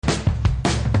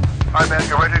All right, man,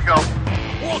 you're ready to go.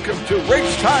 Welcome to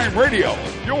Race Time Radio.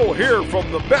 You'll hear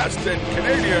from the best in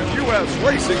Canadian U.S.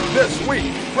 racing this week.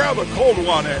 Grab a cold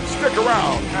one and stick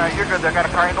around. All right, you're good. I got a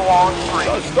car in the wall in 3.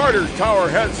 The starter tower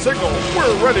has signaled.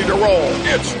 We're ready to roll.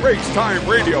 It's Race Time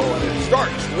Radio, and it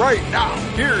starts right now.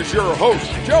 Here's your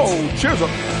host, Joe Chisholm.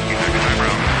 All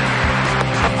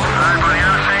right, buddy,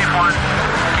 you're the safe one.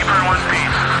 Keep her in one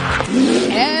piece.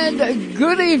 And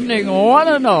good evening, one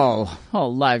and all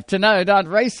live tonight on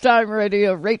Racetime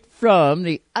Radio, right from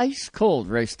the ice-cold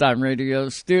Racetime Radio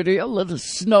studio. A little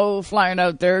snow flying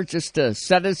out there just to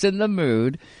set us in the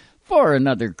mood for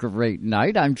another great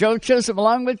night. I'm Joe Chisholm,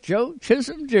 along with Joe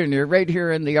Chisholm Jr., right here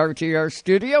in the RTR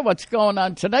studio. What's going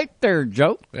on tonight there,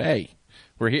 Joe? Hey,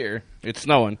 we're here. It's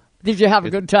snowing. Did you have a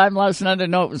good time last night? I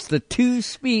know it was the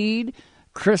 2-speed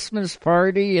Christmas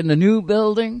party in the new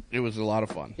building. It was a lot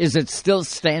of fun. Is it still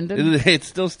standing? It's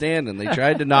still standing. They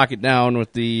tried to knock it down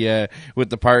with the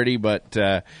party, but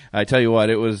I tell you what,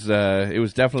 it was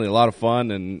definitely a lot of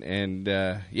fun, and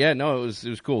it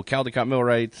was cool. Caldecott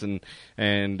Millwrights and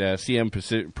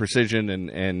CM Precision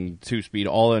and 2-speed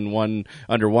all in one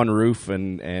under one roof,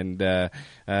 and it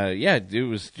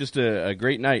was just a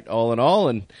great night all in all,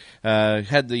 and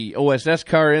had the OSS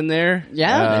car in there.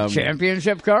 Yeah, the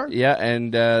championship car. Yeah, and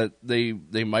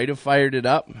they might have fired it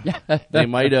up. They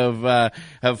might have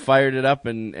fired it up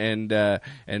and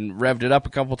revved it up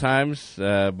a couple times.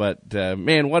 But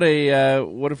man, what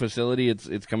a facility!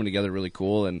 It's coming together really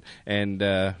cool, and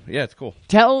it's cool.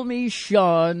 Tell me,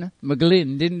 Sean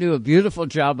McGlynn didn't do a beautiful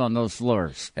job on those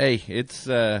floors. Hey, it's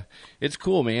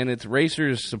cool, man. It's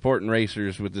racers supporting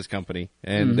racers with this company,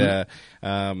 and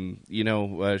Sean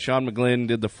McGlynn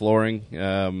did the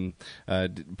flooring,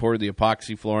 poured the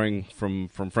epoxy flooring from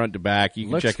front to back. You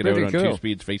can Looks check it out on cool.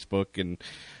 2Speed's Facebook, and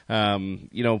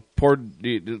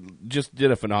just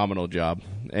did a phenomenal job.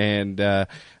 And there's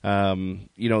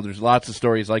lots of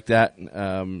stories like that.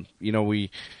 The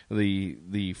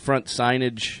front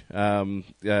signage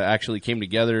actually came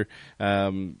together.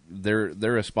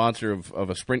 They're a sponsor of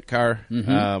a sprint car,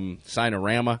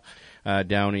 Signorama.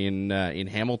 Down in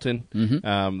Hamilton.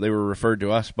 They were referred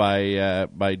to us by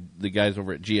the guys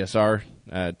over at GSR,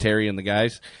 Terry and the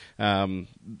guys.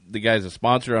 The guy's a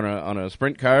sponsor on a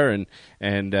sprint car,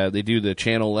 and they do the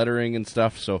channel lettering and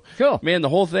stuff. So cool, man. The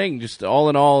whole thing, just all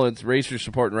in all, it's racers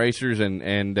supporting racers, and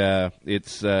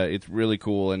it's really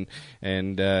cool.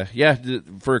 And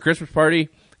for a Christmas party.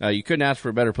 You couldn't ask for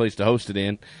a better place to host it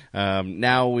in.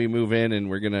 Now we move in, and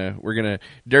we're gonna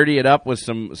dirty it up with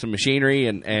some machinery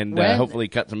and hopefully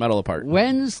cut some metal apart.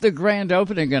 When's the grand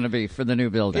opening going to be for the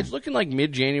new building? It's looking like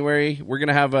mid-January. We're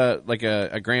gonna have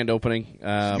a grand opening. It's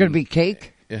going to be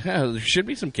cake. Yeah, there should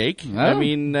be some cake. Oh. I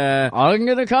mean, I'm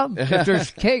going to come if there's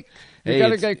cake. You got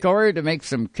to get Corey to make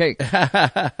some cake.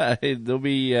 There'll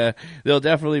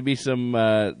definitely be some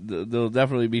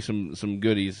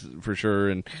goodies for sure.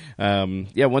 And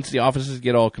once the offices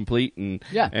get all complete and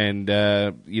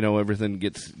everything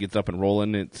gets up and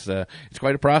rolling, it's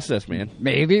quite a process, man.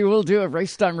 Maybe we'll do a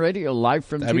Racetime Radio live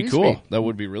from That'd be cool. That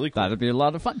would be really cool. That'd be a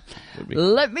lot of fun.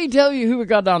 Let me tell you who we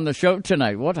got on the show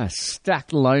tonight. What a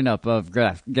stacked lineup of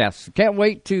guests. Can't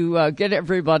wait to get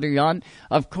everybody on.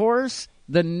 Of course,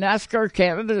 the NASCAR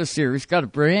Canada Series got a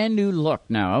brand new look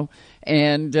now,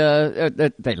 and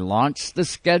they launched the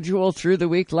schedule through the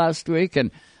week last week,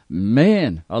 and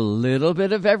man, a little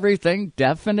bit of everything,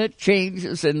 definite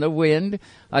changes in the wind.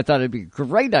 I thought it'd be a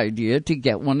great idea to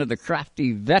get one of the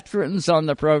crafty veterans on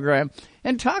the program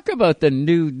and talk about the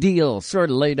new deal sort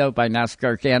of laid out by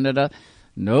NASCAR Canada.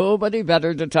 Nobody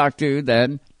better to talk to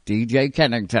than DJ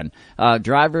Kennington,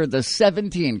 driver of the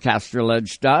 17 Castrol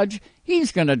Edge Dodge.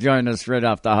 He's going to join us right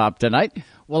off the hop tonight.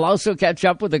 We'll also catch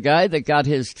up with a guy that got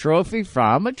his trophy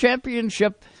from a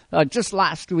championship just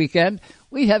last weekend.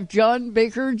 We have John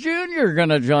Baker Jr. going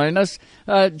to join us.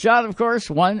 John, of course,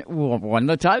 won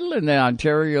the title in the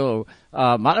Ontario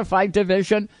Modified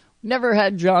Division. Never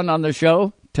had John on the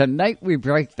show. Tonight we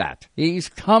break that. He's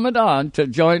coming on to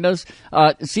join us.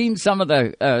 Seen some of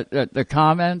the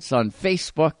comments on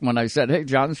Facebook when I said, hey,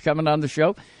 John's coming on the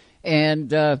show.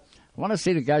 And I want to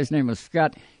say the guy's name was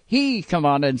Scott. He come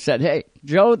on and said, hey,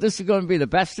 Joe, this is going to be the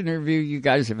best interview you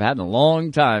guys have had in a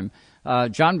long time.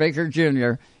 John Baker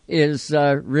Jr. is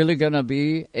really going to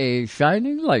be a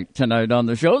shining light tonight on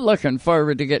the show. Looking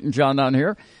forward to getting John on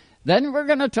here. Then we're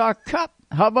going to talk Cup.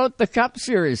 How about the Cup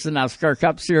Series, the NASCAR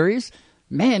Cup Series?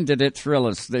 Man, did it thrill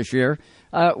us this year.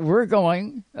 We're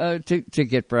going to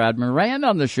get Brad Moran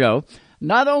on the show,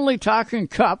 not only talking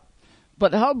Cup,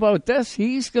 but how about this?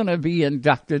 He's going to be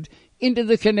inducted into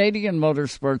the Canadian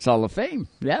Motorsports Hall of Fame.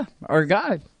 Yeah, our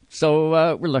guy.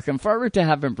 So we're looking forward to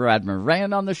having Brad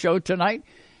Moran on the show tonight.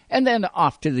 And then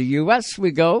off to the U.S.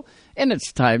 we go, and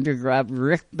it's time to grab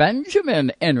Rick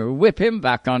Benjamin and whip him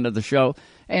back onto the show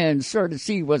and sort of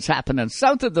see what's happening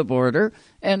south of the border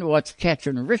and what's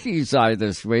catching Ricky's eye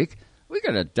this week. We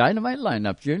got a dynamite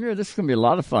lineup, Junior. This is going to be a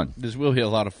lot of fun. This will be a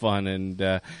lot of fun, and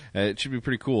it should be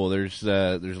pretty cool. There's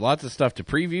lots of stuff to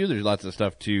preview. There's lots of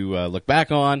stuff to look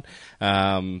back on.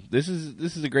 This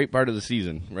is a great part of the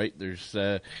season, right?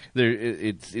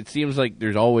 It seems like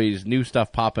there's always new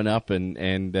stuff popping up,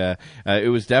 and it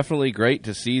was definitely great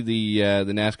to see the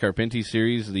NASCAR Pinty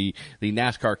Series, the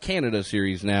NASCAR Canada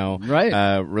Series now,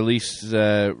 right? Release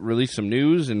some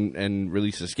news and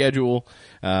release a schedule.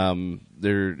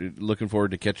 They're looking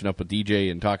forward to catching up with DJ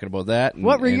and talking about that.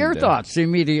 What were your thoughts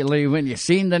immediately when you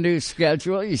seen the new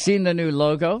schedule? You seen the new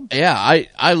logo? Yeah,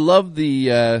 I love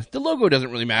the logo. Doesn't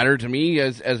really matter to me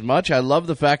as much. I love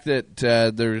the fact that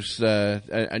there's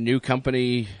a new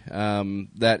company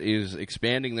that is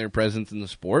expanding their presence in the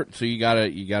sport. So you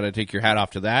gotta take your hat off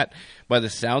to that. By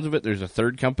the sounds of it, there's a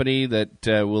third company that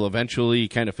will eventually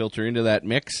kind of filter into that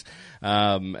mix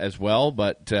as well.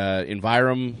 But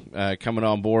Envirom coming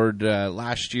on board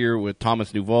last year with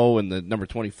Thomas Nouveau and the number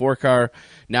 24 car,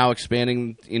 now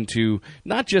expanding into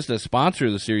not just a sponsor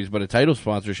of the series, but a title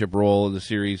sponsorship role of the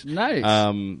series. Nice.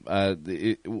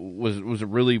 It was a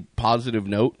really positive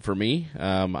note for me.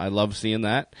 I love seeing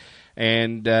that.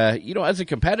 And, as a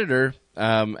competitor,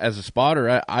 as a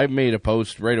spotter, I made a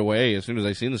post right away as soon as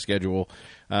I seen the schedule.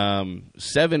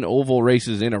 7 oval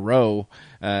races in a row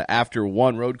after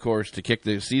one road course to kick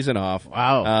the season off.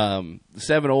 Wow.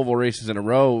 7 oval races in a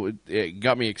row. It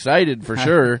got me excited for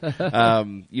sure.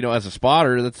 As a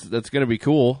spotter, that's going to be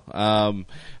cool.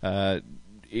 The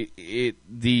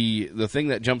thing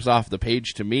that jumps off the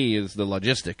page to me is the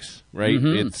logistics, right?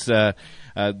 Mm-hmm.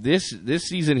 It's this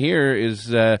season here is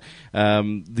the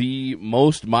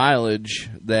most mileage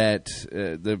that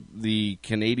the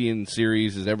Canadian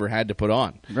series has ever had to put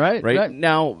on. Right.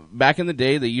 Now, back in the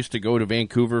day, they used to go to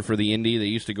Vancouver for the Indy. They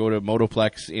used to go to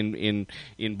Motoplex in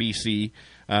BC.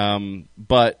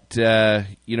 But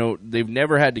they've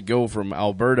never had to go from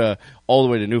Alberta all the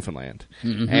way to Newfoundland.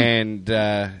 Mm-hmm. And,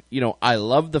 I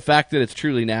love the fact that it's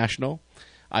truly national.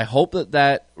 I hope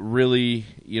that really,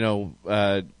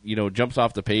 jumps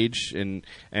off the page and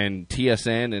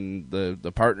TSN and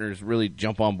the partners really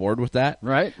jump on board with that.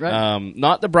 Right.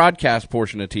 Not the broadcast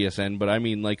portion of TSN, but I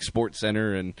mean like Sports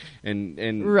Center and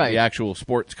right. The actual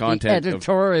sports content. The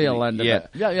editorial end of it.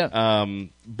 Yeah. I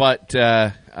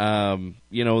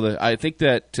think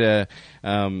that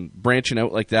branching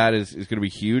out like that is going to be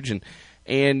huge.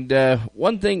 And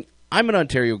one thing, I'm an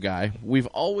Ontario guy. We've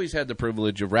always had the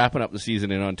privilege of wrapping up the season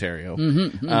in Ontario.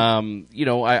 Mm-hmm.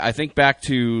 I think back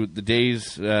to the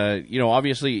days,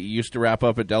 obviously it used to wrap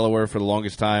up at Delaware for the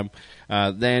longest time.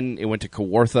 Then it went to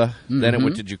Kawartha. Mm-hmm. Then it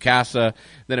went to Jukasa.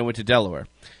 Then it went to Delaware.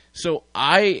 So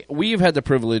we've had the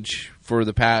privilege for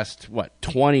the past,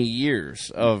 20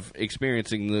 years of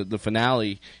experiencing the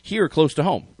finale here close to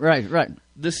home. Right.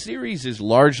 The series is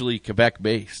largely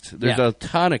Quebec-based. There's a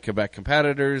ton of Quebec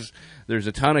competitors. There's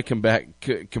a ton of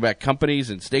Quebec companies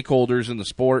and stakeholders in the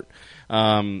sport.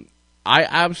 I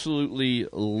absolutely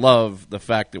love the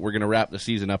fact that we're going to wrap the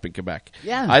season up in Quebec.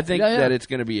 Yeah. I think that it's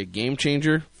going to be a game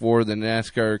changer for the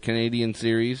NASCAR Canadian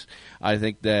Series. I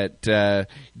think that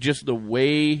just the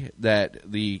way that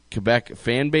the Quebec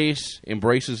fan base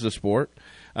embraces the sport,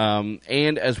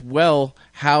 and as well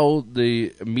how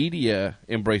the media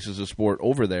embraces the sport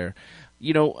over there.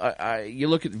 You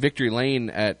look at Victory Lane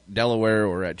at Delaware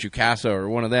or at Jukasa or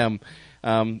one of them,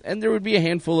 and there would be a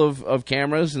handful of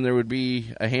cameras, and there would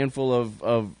be a handful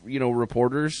of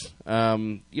reporters,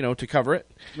 to cover it.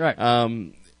 Right.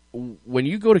 When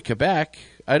you go to Quebec,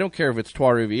 I don't care if it's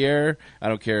Trois-Rivières, I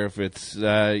don't care if it's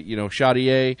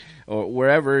Chaudière or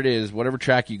wherever it is, whatever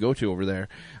track you go to over there.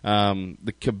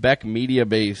 The Quebec media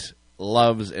base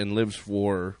loves and lives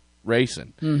for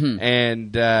racing. Mm-hmm.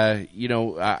 And,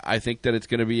 I think that it's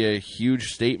going to be a huge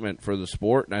statement for the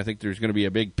sport, and I think there's going to be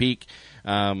a big peak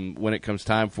when it comes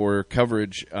time for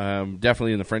coverage,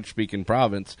 definitely in the French-speaking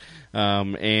province.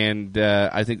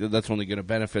 I think that's only going to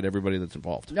benefit everybody that's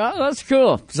involved. Oh, that's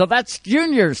cool. So that's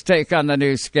Junior's take on the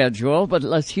new schedule, but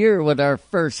let's hear what our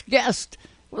first guest,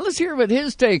 let's hear what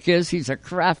his take is. He's a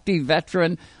crafty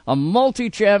veteran, a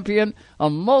multi-champion, a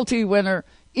multi-winner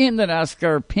in the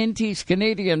NASCAR Pinty's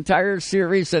Canadian Tire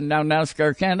Series and now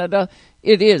NASCAR Canada.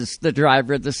 It is the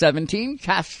driver of the 17,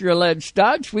 Castrol-Edge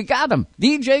Dodge. We got him,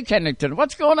 DJ Kennington.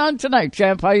 What's going on tonight,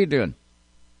 champ? How you doing?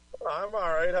 I'm all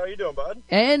right. How you doing, bud?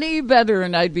 Any better,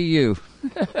 and I'd be you.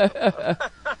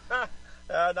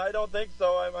 I don't think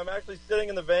so. I'm actually sitting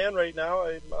in the van right now.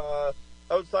 I'm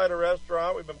outside a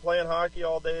restaurant. We've been playing hockey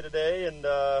all day today, and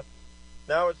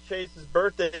now it's Chase's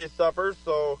birthday supper,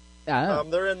 so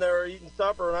they're in there eating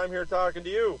supper, and I'm here talking to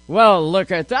you. Well,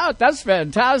 look at that. That's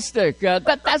fantastic.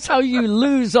 That's how you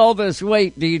lose all this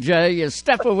weight, DJ. You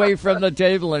step away from the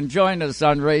table and join us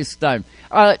on Race Time.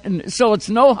 So it's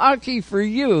no hockey for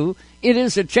you. It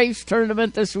is a Chase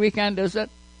tournament this weekend, is it?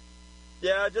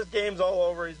 Yeah, just games all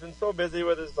over. He's been so busy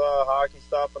with his hockey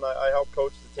stuff, and I help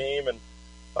coach the team, and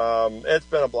it's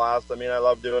been a blast. I mean, I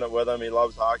love doing it with him. He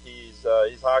loves hockey.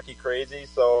 He's hockey crazy,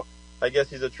 so I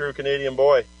guess he's a true Canadian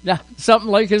boy. Yeah,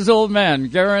 something like his old man,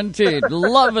 guaranteed.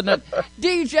 Loving it.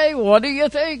 DJ, what do you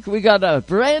think? We got a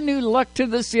brand new look to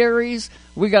the series.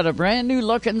 We got a brand new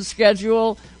looking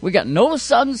schedule. We got no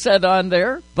sunset on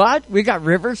there, but we got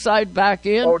Riverside back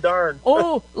in. Oh, darn.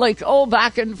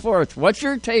 Back and forth. What's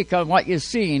your take on what you've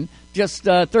seen just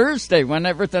Thursday when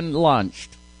everything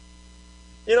launched?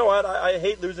 You know what? I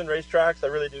hate losing racetracks. I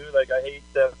really do. I hate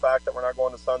the fact that we're not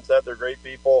going to Sunset. They're great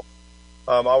people.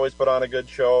 Always put on a good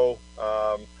show.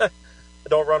 I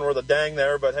don't run worth a dang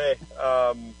there, but hey,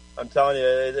 I'm telling you,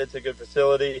 it's a good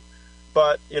facility.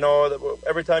 But,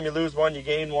 every time you lose one, you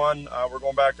gain one. We're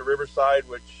going back to Riverside,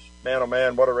 which, man, oh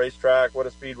man, what a racetrack, what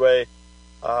a speedway.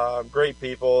 Great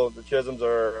people. The Chisholms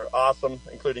are awesome,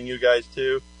 including you guys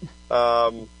too.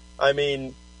 I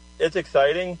mean, it's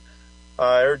exciting.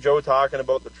 I heard Joe talking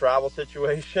about the travel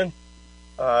situation.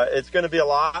 It's going to be a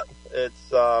lot. It's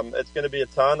going to be a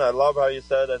ton. I love how you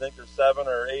said, I think there's 7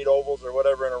 or 8 ovals or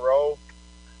whatever in a row.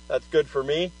 That's good for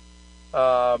me.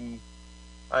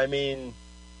 I mean,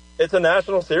 it's a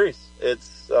national series.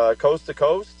 It's coast to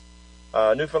coast.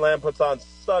 Newfoundland puts on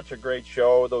such a great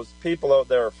show. Those people out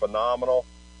there are phenomenal.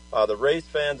 The race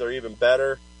fans are even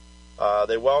better.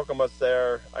 They welcome us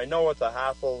there. I know it's a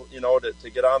hassle, to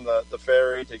get on the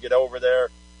ferry, to get over there.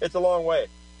 It's a long way.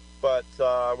 But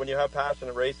when you have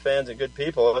passionate race fans and good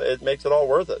people, it makes it all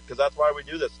worth it, because that's why we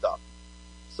do this stuff.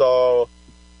 So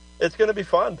it's going to be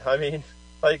fun. I mean,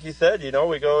 like you said,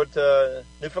 we go to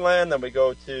Newfoundland, then we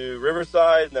go to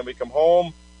Riverside, and then we come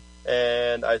home,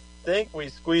 and I think we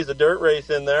squeeze a dirt race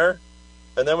in there,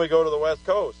 and then we go to the West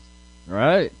Coast.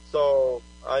 Right. So,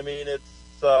 I mean,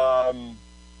 it's going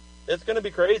to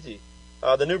be crazy.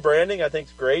 The new branding, I think,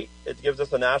 is great. It gives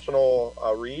us a national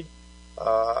read.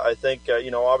 I think,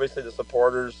 obviously the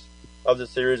supporters of the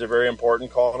series are very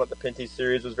important. Calling it the Pinty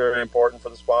Series was very important for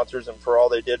the sponsors and for all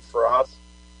they did for us.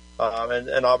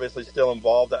 And obviously still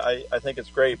involved. I think it's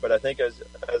great, but I think as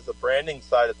the branding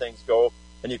side of things go,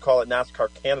 and you call it NASCAR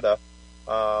Canada,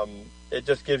 it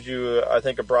just gives you, I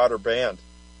think, a broader band.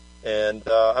 And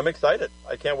I'm excited.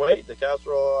 I can't wait. The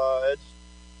Castrol Edge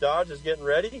Dodge is getting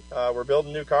ready. We're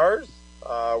building new cars.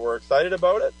 We're excited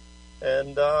about it.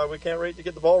 And we can't wait to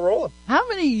get the ball rolling. How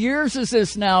many years is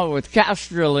this now with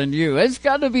Castrol and you? It's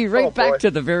got to be right back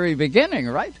to the very beginning,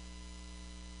 right?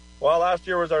 Well, last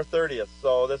year was our 30th,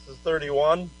 so this is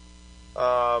 31.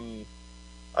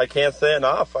 I can't say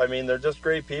enough. I mean, they're just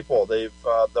great people. They've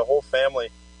the whole family,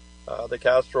 the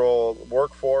Castrol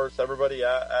workforce, everybody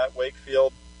at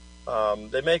Wakefield.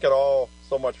 They make it all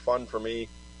so much fun for me.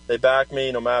 They back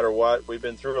me no matter what. We've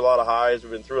been through a lot of highs.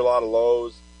 We've been through a lot of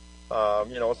lows.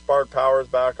 Spark Power's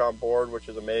back on board, which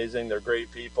is amazing. They're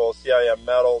great people. CIM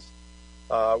Metals.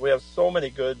 We have so many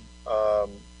good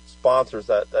sponsors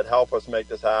that help us make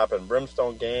this happen.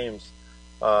 Brimstone Games.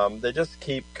 They just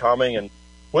keep coming. And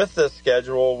with this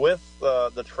schedule, with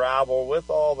the travel, with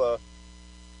all the...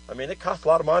 I mean, it costs a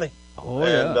lot of money. Oh,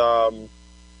 yeah. And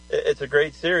it's a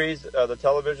great series. The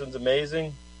television's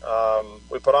amazing.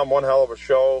 We put on one hell of a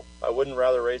show. I wouldn't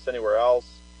rather race anywhere else.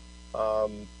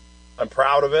 I'm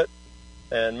proud of it.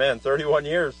 And, man, 31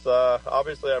 years,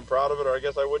 obviously I'm proud of it, or I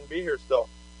guess I wouldn't be here still.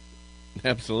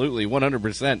 Absolutely,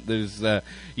 100%. There's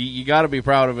you got to be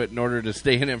proud of it in order to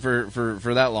stay in it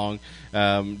for that long.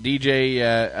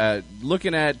 DJ,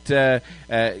 looking at the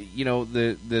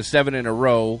 7 in a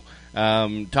row,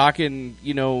 talking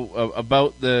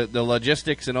about the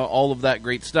logistics and all of that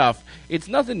great stuff. It's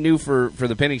nothing new for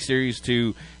the Penny Series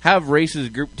to have races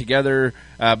grouped together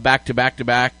back to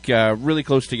back, really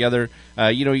close together.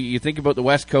 You think about the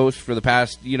West Coast for the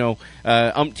past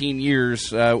umpteen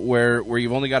years, where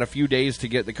you've only got a few days to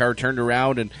get the car turned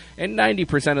around, and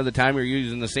 90% of the time you're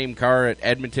using the same car at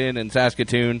Edmonton and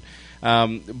Saskatoon.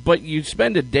 But you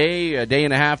spend a day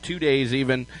and a half, 2 days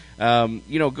even,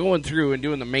 going through and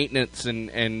doing the maintenance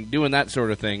and doing that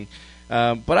sort of thing.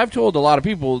 But I've told a lot of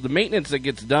people the maintenance that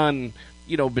gets done,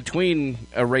 between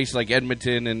a race like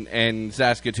Edmonton and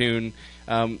Saskatoon,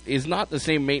 is not the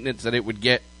same maintenance that it would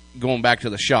get going back to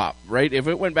the shop, right? If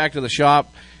it went back to the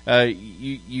shop,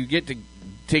 you get to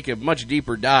take a much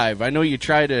deeper dive. I know you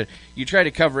try to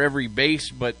cover every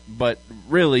base, but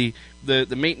really the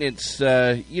maintenance,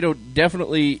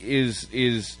 definitely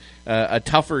is a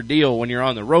tougher deal when you're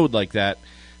on the road like that.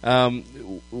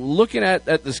 Looking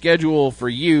at the schedule for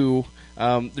you,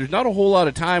 there's not a whole lot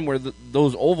of time where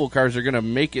those oval cars are going to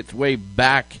make its way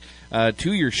back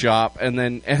to your shop, and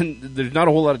there's not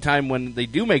a whole lot of time when they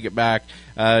do make it back,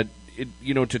 to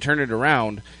turn it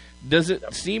around. Does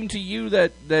it seem to you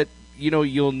that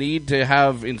you'll need to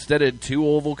have, instead of 2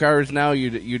 oval cars now,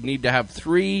 you'd need to have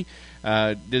 3?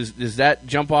 Does that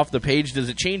jump off the page? Does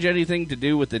it change anything to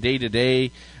do with the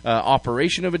day-to-day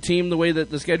operation of a team, the way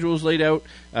that the schedule is laid out,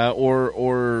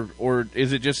 or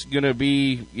is it just going to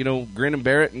be grin and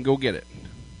bear it and go get it?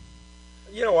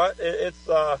 You know what?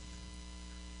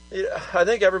 I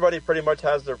think everybody pretty much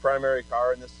has their primary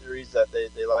car in this series that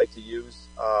they like to use,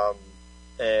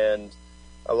 and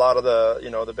a lot of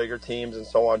the bigger teams and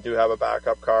so on do have a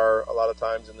backup car a lot of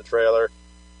times in the trailer.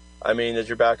 I mean, is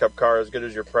your backup car as good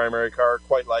as your primary car?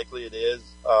 Quite likely it is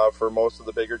for most of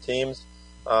the bigger teams.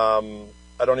 I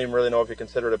don't even really know if you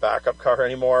consider it a backup car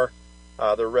anymore.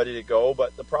 They're ready to go.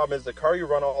 But the problem is the car you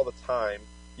run all the time,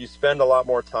 you spend a lot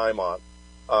more time on.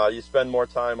 You spend more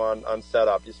time on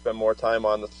setup. You spend more time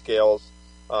on the scales,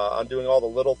 on doing all the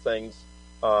little things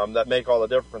that make all the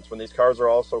difference. When these cars are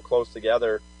all so close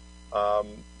together,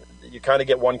 you kind of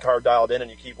get one car dialed in and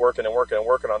you keep working and working and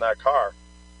working on that car.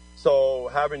 So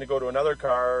having to go to another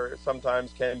car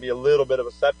sometimes can be a little bit of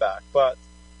a setback. But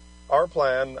our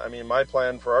plan, my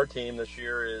plan for our team this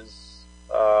year is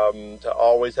to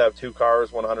always have 2 cars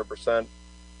 100%,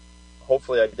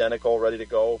 hopefully identical, ready to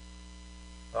go.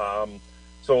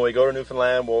 So when we go to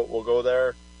Newfoundland, we'll go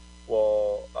there.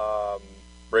 We'll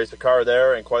race a car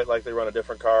there and quite likely run a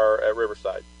different car at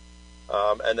Riverside.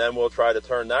 And then we'll try to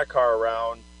turn that car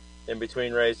around in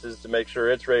between races to make sure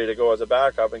it's ready to go as a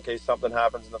backup in case something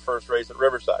happens in the first race at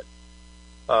Riverside.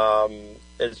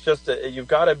 It's just you've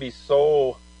got to be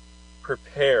so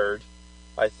prepared.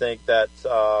 I think that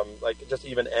just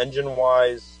even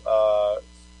engine-wise,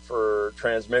 for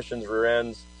transmissions, rear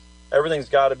ends, everything's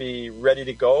got to be ready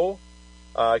to go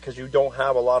because you don't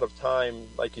have a lot of time,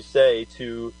 like you say,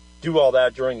 to do all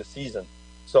that during the season.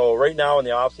 So right now in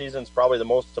the off season is probably the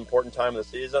most important time of the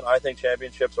season. I think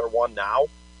championships are won now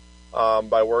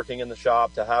by working in the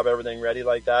shop to have everything ready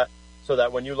like that, so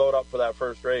that when you load up for that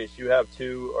first race, you have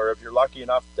 2, or if you're lucky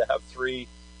enough to have 3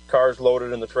 cars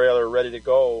loaded in the trailer ready to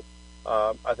go.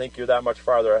 I think you're that much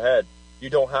farther ahead. You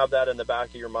don't have that in the back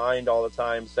of your mind all the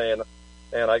time saying,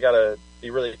 man, I got to be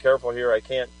really careful here. I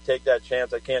can't take that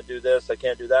chance. I can't do this. I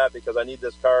can't do that because I need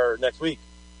this car next week.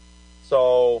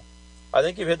 So I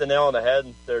think you've hit the nail on the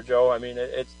head there, Joe.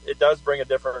 It does bring a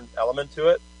different element to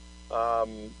it.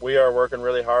 We are working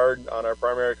really hard on our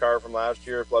primary car from last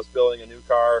year, plus building a new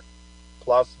car,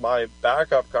 plus my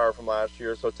backup car from last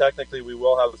year. So technically we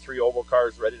will have 3 oval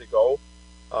cars ready to go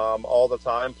all the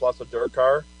time, plus a dirt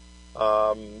car.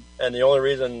 And the only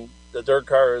reason the dirt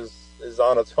car is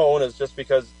on its own is just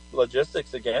because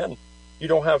logistics, again, you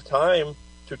don't have time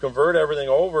to convert everything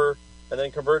over and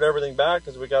then convert everything back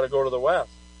because we got to go to the west.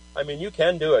 You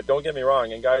can do it, don't get me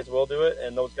wrong, and guys will do it,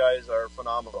 and those guys are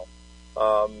phenomenal.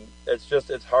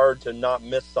 It's hard to not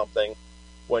miss something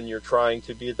when you're trying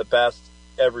to be the best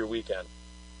every weekend.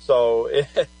 So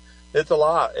it's a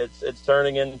lot. It's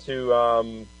turning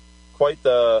into quite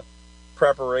the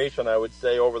preparation, I would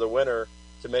say, over the winter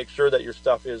to make sure that your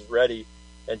stuff is ready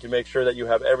and to make sure that you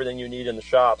have everything you need in the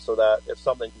shop so that if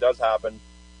something does happen,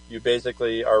 you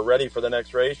basically are ready for the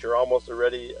next race. You're almost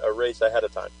already a race ahead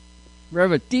of time. We're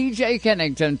with DJ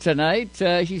Kennington tonight.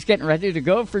 He's getting ready to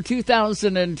go for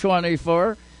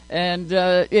 2024. And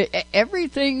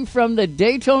everything from the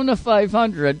Daytona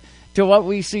 500 to what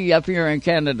we see up here in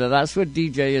Canada, that's what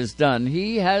DJ has done.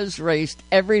 He has raced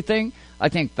everything, I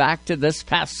think, back to this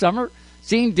past summer.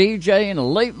 Seen DJ in a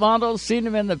late model, seen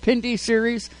him in the Pinty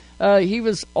Series. He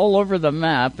was all over the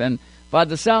map. And by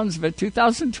the sounds of it,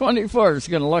 2024 is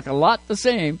going to look a lot the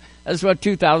same as what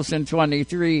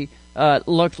 2023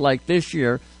 looked like this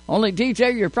year. Only,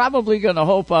 DJ, you're probably going to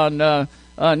hope on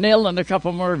nailing a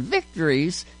couple more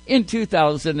victories in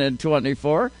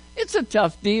 2024. It's a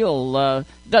tough deal.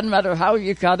 Doesn't matter how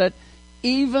you cut it.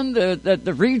 Even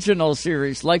the regional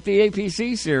series, like the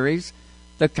APC series,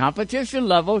 the competition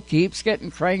level keeps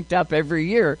getting cranked up every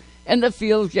year, and the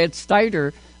field gets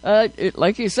tighter.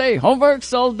 Like you say,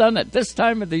 homework's all done at this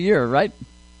time of the year, right?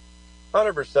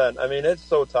 100%. It's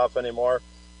so tough anymore.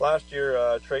 Last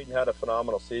year, Trayton had a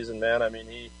phenomenal season, man.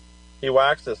 He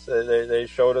waxed us. They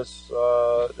showed us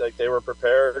like they were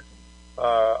prepared.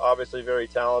 obviously very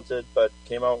talented, but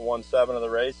came out and won 7 of the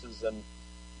races. And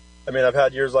I mean, I've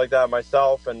had years like that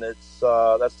myself, and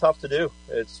that's tough to do.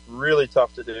 It's really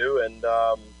tough to do. And,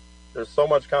 there's so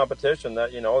much competition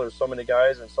that, there's so many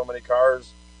guys and so many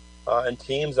cars, and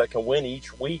teams that can win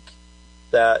each week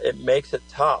that it makes it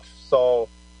tough. So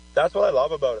that's what I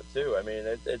love about it too. I mean,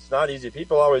 it's not easy.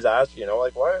 People always ask,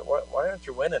 like, why aren't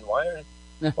you winning?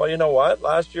 Well, you know what?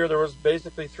 Last year there was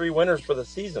basically 3 winners for the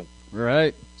season.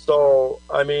 Right. So,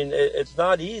 I mean, it's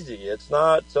not easy. It's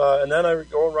not, and then I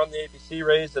go and run the APC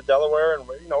race at Delaware, and,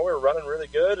 we were running really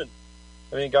good. And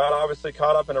I mean, got obviously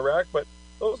caught up in a wreck, but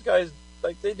those guys,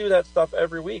 like, they do that stuff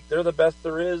every week. They're the best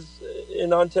there is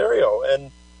in Ontario.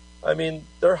 And I mean,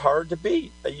 they're hard to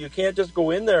beat. You can't just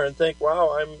go in there and think,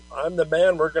 wow, I'm the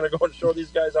man. We're going to go and show these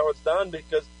guys how it's done,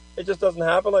 because it just doesn't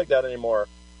happen like that anymore.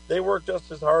 They work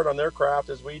just as hard on their craft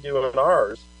as we do on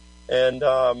ours. And,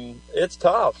 it's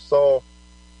tough. So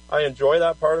I enjoy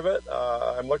that part of it.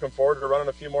 I'm looking forward to running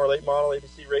a few more late model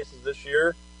ABC races this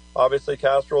year. Obviously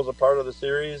Castrol's a part of the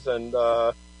series, and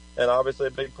obviously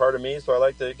a big part of me. So I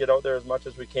like to get out there as much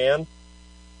as we can.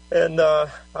 And,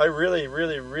 I really,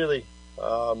 really, really,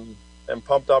 am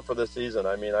pumped up for this season.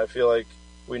 I mean, I feel like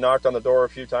we knocked on the door a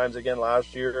few times again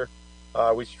last year.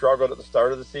 We struggled at the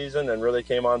start of the season and really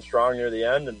came on strong near the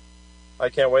end. And I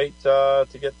can't wait to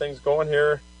get things going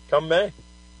here come May.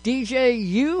 DJ,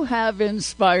 you have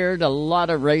inspired a lot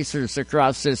of racers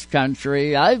across this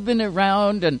country. I've been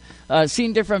around and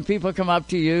seen different people come up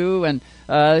to you, and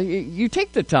you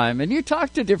take the time and you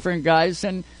talk to different guys,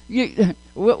 and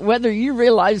whether you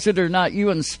realize it or not,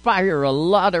 you inspire a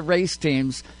lot of race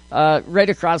teams right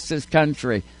across this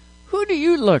country. Who do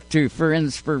you look to for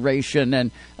inspiration,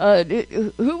 and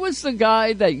who was the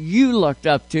guy that you looked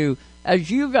up to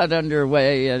as you got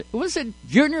underway? Was it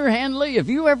Junior Hanley? Have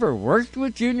you ever worked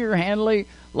with Junior Hanley,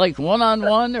 like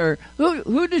one-on-one, or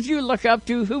who did you look up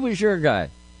to? Who was your guy?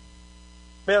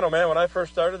 Man, oh man, when I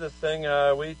first started this thing,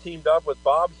 we teamed up with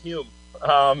Bob Hume.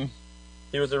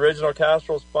 He was the original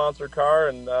Castrol sponsored car,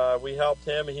 and we helped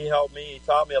him. He helped me. He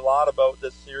taught me a lot about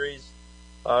this series.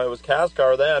 It was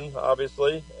CASCAR then,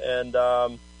 obviously. And,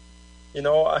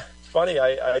 it's funny.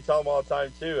 I tell him all the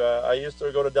time, too. I used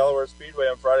to go to Delaware Speedway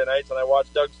on Friday nights, and I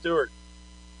watched Doug Stewart.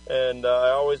 And I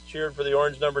always cheered for the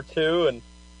orange number 2. And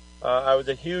I was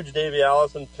a huge Davey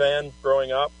Allison fan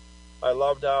growing up. I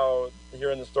loved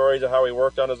hearing the stories of how he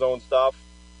worked on his own stuff,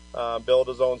 built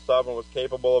his own stuff, and was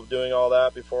capable of doing all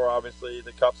that before, obviously,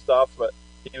 the Cup stuff. But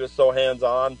he was so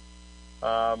hands-on.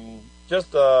 So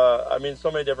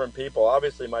many different people.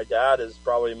 Obviously, my dad is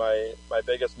probably my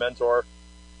biggest mentor.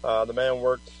 The man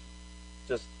worked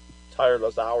just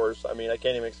tireless hours. I mean, I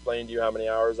can't even explain to you how many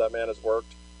hours that man has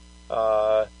worked.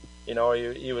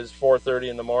 He was 4:30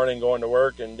 in the morning going to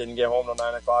work and didn't get home till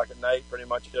 9 o'clock at night pretty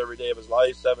much every day of his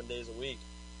life, 7 days a week.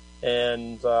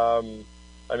 And,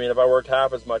 if I worked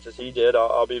half as much as he did,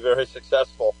 I'll be very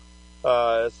successful.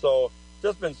 So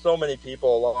just been so many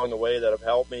people along the way that have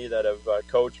helped me, that have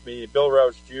coached me. Bill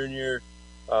Roush Jr.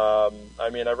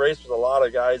 I've raced with a lot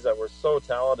of guys that were so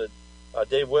talented.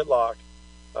 Dave Whitlock.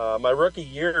 My rookie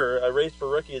year, I raced for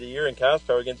Rookie of the Year in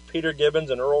CASCAR against Peter Gibbons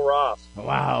and Earl Ross.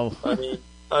 Wow. They're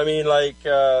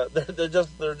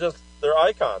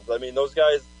icons. I mean, those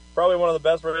guys, probably one of the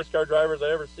best race car drivers I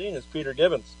ever seen is Peter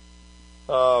Gibbons.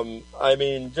 A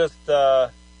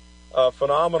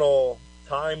phenomenal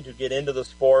time to get into the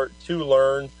sport, to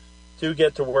learn, to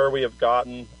get to where we have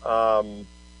gotten.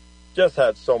 Just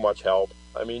had so much help.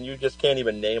 I mean, you just can't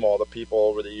even name all the people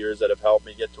over the years that have helped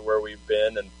me get to where we've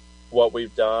been and what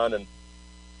we've done. And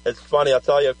it's funny, I'll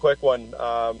tell you a quick one.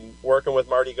 Working with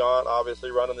Marty Gaunt,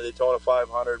 obviously running the Daytona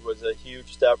 500 was a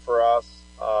huge step for us.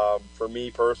 For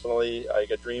me personally,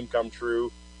 like a dream come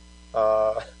true.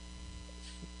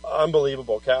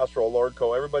 Unbelievable. Castrol,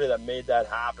 Lordco, everybody that made that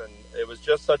happen. It was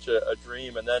just such a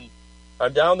dream. And then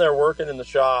I'm down there working in the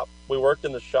shop. We worked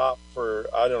in the shop for,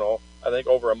 I think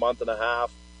over a month and a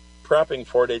half, prepping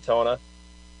for Daytona,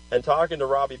 and talking to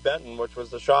Robbie Benton, which was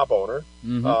the shop owner,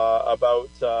 about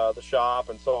the shop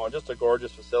and so on. Just a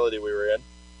gorgeous facility we were in.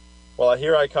 Well,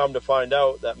 here I come to find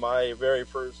out that my very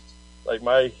first,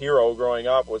 my hero growing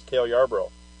up was Cale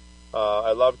Yarborough.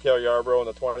 I loved Cale Yarborough in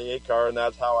the 28 car, and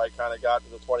that's how I kind of got to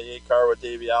the 28 car with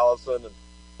Davey Allison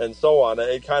and so on.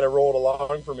 It kind of rolled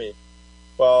along for me.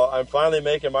 Well, I'm finally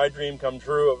making my dream come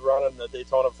true of running the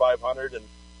Daytona 500, and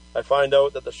I find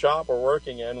out that the shop we're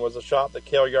working in was a shop that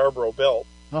Cale Yarborough built,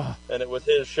 and it was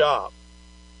his shop.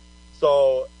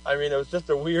 So, it was just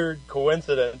a weird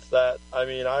coincidence that,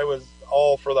 I was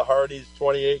all for the Hardy's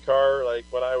 28 car,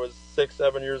 when I was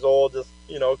 6-7 years old, just,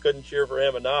 couldn't cheer for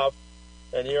him enough.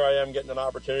 And here I am getting an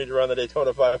opportunity to run the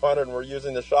Daytona 500, and we're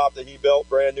using the shop that he built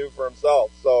brand new for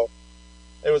himself. So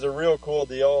it was a real cool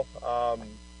deal.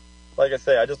 Like I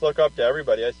say, I just look up to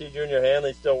everybody. I see Junior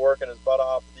Hanley still working his butt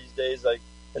off these days, like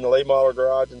in the late model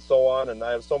garage and so on. And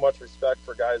I have so much respect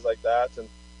for guys like that. And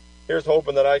here's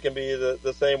hoping that I can be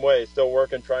the same way, still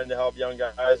working, trying to help young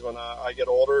guys when I get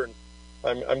older. And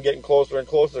I'm getting closer and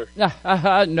closer.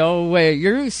 No way.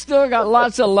 You still got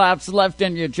lots of laps left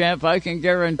in you, champ. I can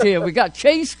guarantee it. We got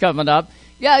Chase coming up.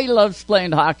 Yeah, he loves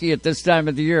playing hockey at this time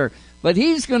of the year, but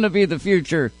he's going to be the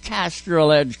future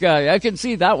Castrol Edge guy. I can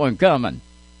see that one coming.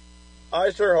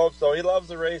 I sure hope so. He loves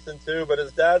the racing too, but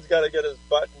his dad's got to get his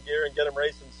butt in gear and get him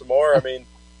racing some more. I mean,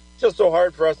 it's just so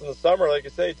hard for us in the summer, like I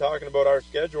say, talking about our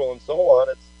schedule and so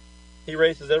on. He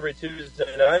races every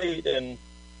Tuesday night, and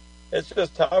it's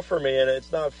just tough for me, and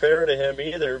it's not fair to him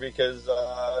either because,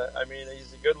 I mean,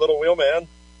 he's a good little wheelman,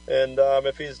 and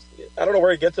if he's, I don't know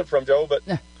where he gets it from, Joe, but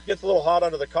he gets a little hot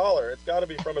under the collar. It's got to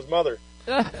be from his mother.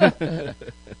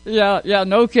 Yeah,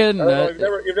 no kidding.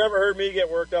 You've never heard me get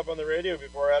worked up on the radio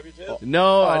before, have you, Jim?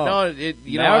 No.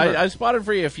 I spotted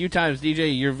for you a few times,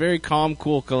 DJ. You're very calm,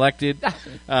 cool, collected.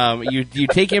 You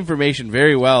take information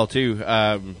very well too.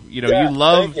 You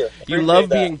love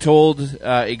being told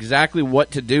exactly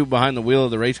what to do behind the wheel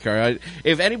of the race car.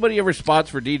 If anybody ever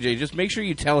spots for DJ, just make sure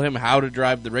you tell him how to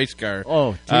drive the race car.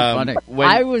 Oh, too funny.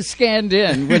 I was scanned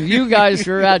in when you guys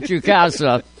were at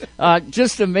UCASA.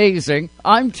 Just amazing.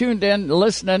 I'm tuned in,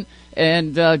 listening,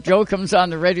 and Joe comes on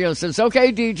the radio and says,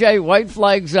 "Okay, DJ, white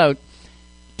flag's out."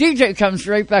 DJ comes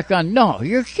right back on, "No,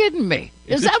 you're kidding me.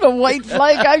 Is that a white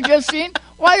flag I just seen?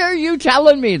 Why are you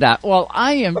telling me that?" Well,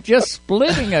 I am just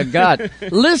splitting a gut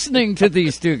listening to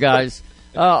these two guys.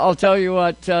 I'll tell you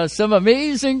what, some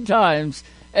amazing times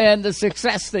and the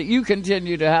success that you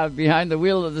continue to have behind the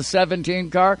wheel of the 17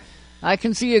 car. I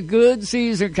can see a good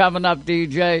season coming up,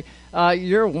 DJ.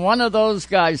 You're one of those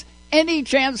guys. Any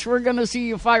chance we're going to see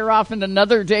you fire off in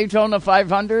another Daytona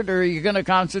 500, or are you going to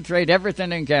concentrate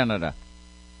everything in Canada?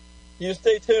 You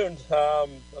stay tuned. I'm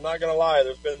not going to lie.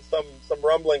 There's been some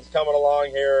rumblings coming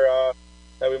along here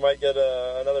that we might get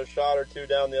another shot or two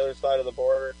down the other side of the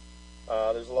border.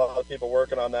 There's a lot of people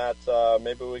working on that.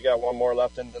 Maybe we got one more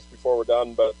left in this before we're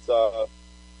done, but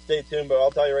stay tuned. But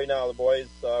I'll tell you right now, the boys,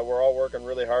 we're all working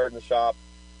really hard in the shop.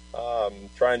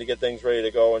 Trying to get things ready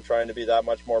to go and trying to be that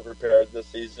much more prepared this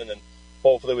season, and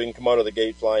hopefully we can come out of the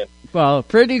gate flying. Well,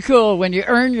 pretty cool. When you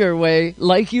earn your way,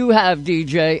 like you have,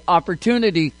 DJ,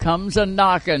 opportunity comes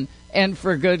a-knocking, and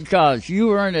for good cause.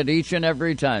 You earn it each and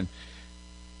every time.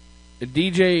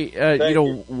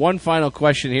 DJ, one final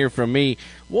question here from me.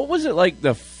 What was it like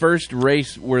the first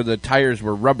race where the tires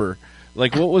were rubber?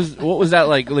 Like, what was that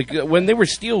like? Like, when they were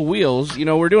steel wheels,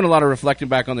 we're doing a lot of reflecting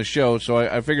back on the show, so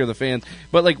I figure the fans.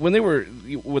 But, like, when they were,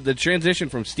 with the transition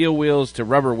from steel wheels to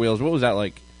rubber wheels, what was that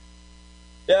like?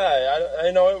 Yeah,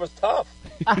 I know it was tough.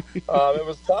 It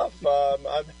was tough.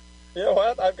 You know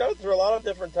what? I've gone through a lot of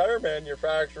different tire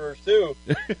manufacturers, too.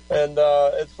 And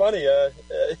it's funny.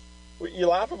 You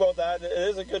laugh about that. It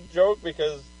is a good joke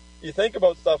because you think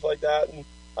about stuff like that. And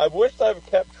I've wished I've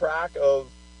kept track of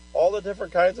all the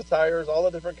different kinds of tires, all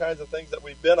the different kinds of things that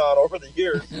we've been on over the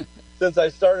years since I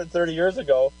started 30 years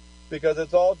ago, because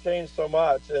it's all changed so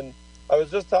much. And I was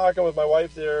just talking with my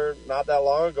wife there not that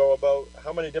long ago about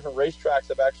how many different racetracks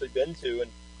I've actually been to.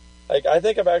 And I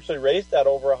think I've actually raced at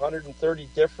over 130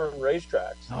 different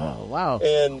racetracks. Oh, wow.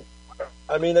 And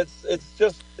I mean, it's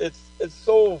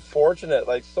so fortunate,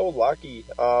 like so lucky.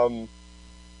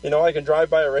 I can drive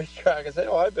by a racetrack and say,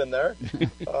 "Oh, I've been there."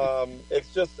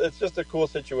 It's just a cool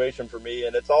situation for me,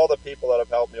 and it's all the people that have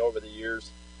helped me over the years.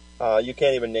 You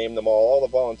can't even name them all the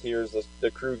volunteers,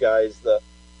 the crew guys, the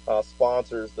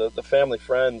sponsors, the family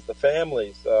friends, the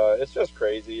families. It's just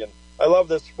crazy, and I love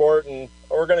this sport, and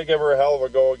we're going to give her a hell of a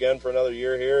go again for another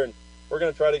year here, and we're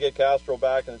going to try to get Castrol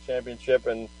back in the championship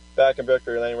and back in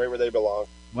victory lane right where they belong.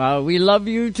 Well, we love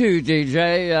you too,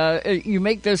 DJ. You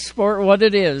make this sport what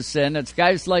it is, and it's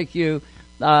guys like you.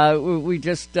 We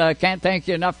just can't thank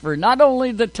you enough for not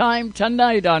only the time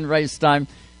tonight on Race Time,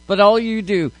 but all you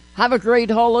do. Have a great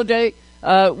holiday.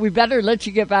 We better let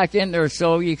you get back in there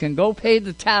so you can go pay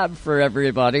the tab for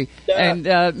everybody, and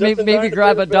maybe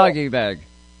grab a doggy bag.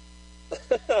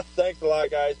 Thanks a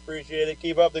lot, guys. Appreciate it.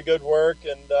 Keep up the good work,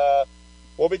 and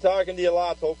we'll be talking to you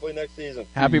lots, hopefully, next season.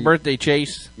 Happy birthday,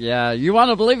 Chase. Yeah, you want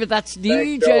to believe it. That's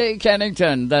DJ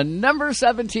Kennington, the number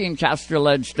 17 Castrol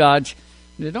Edge Dodge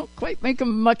You don't quite make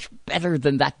him much better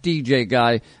than that DJ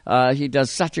guy. He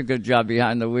does such a good job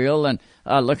behind the wheel, and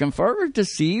looking forward to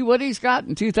see what he's got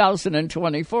in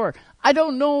 2024. I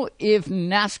don't know if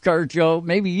NASCAR, Joe,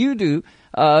 maybe you do.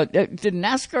 Did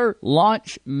NASCAR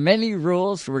launch many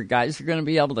rules where guys are going to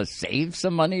be able to save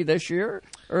some money this year?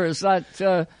 Or is that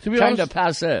kind of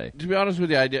passé? To be honest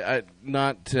with you,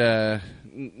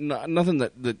 nothing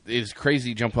that is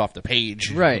crazy jump off the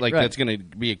page. Right. That's going to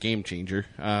be a game changer.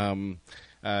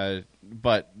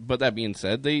 But that being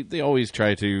said, they always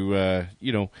try to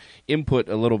input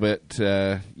a little bit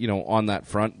on that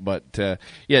front. But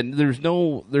there's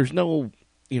no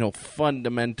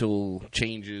fundamental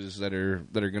changes that are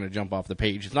going to jump off the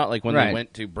page. It's not like when they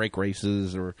went to brake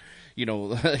races or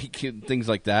things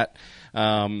like that.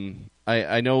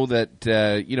 I know that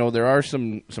there are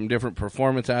some different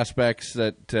performance aspects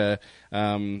that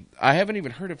I haven't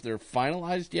even heard if they're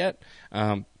finalized yet.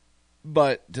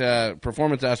 But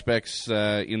performance aspects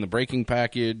in the braking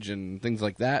package and things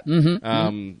like that,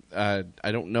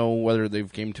 I don't know whether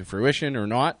they've came to fruition or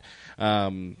not.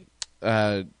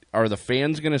 Are the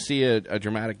fans going to see a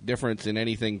dramatic difference in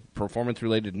anything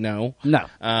performance-related? No.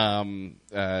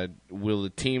 Will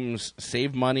the teams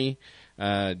save money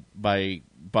by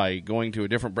going to a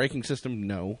different braking system?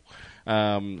 No.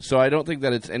 So I don't think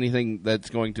that it's anything that's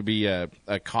going to be a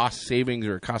cost savings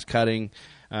or a cost cutting.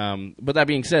 But that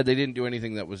being said, they didn't do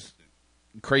anything that was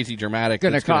crazy dramatic.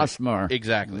 Going to cost more.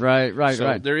 Exactly. Right.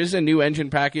 So there is a new engine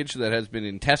package that has been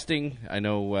in testing. I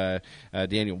know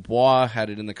Daniel Bois had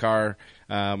it in the car.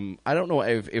 I don't know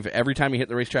if every time he hit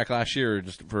the racetrack last year or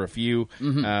just for a few.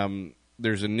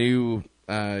 There's a new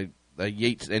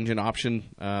Yates engine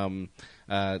option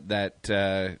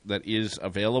that is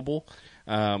available.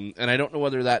 And I don't know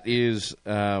whether that is,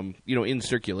 in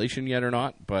circulation yet or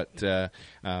not, but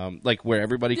like where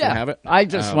everybody can have it. I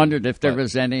just wondered if there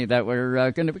was any that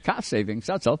were going to be cost savings.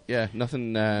 That's all. Yeah,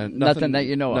 nothing that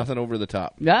you know of. Nothing over the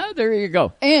top. Yeah, there you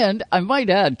go. And I might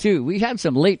add, too, we had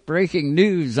some late breaking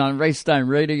news on Racetime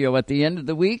Radio at the end of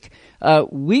the week.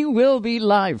 We will be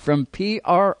live from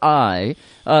PRI,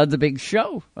 the big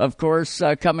show, of course,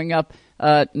 coming up.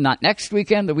 Not next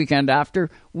weekend, the weekend after.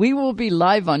 We will be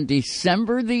live on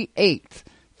December the 8th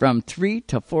from 3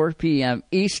 to 4 p.m.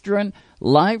 Eastern,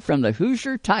 live from the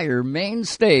Hoosier Tire main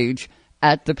stage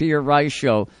at the PRI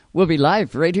show. We'll be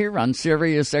live right here on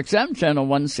Sirius XM, channel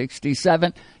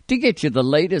 167, to get you the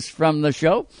latest from the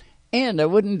show. And I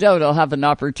wouldn't doubt I'll have an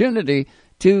opportunity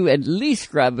to at least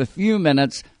grab a few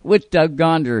minutes with Doug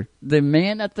Gonder, the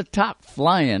man at the top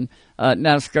flying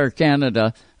NASCAR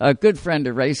Canada, a good friend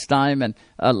of Racetime, and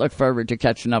look forward to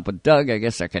catching up with Doug. I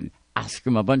guess I can ask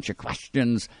him a bunch of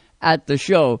questions at the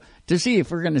show to see if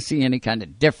we're going to see any kind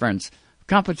of difference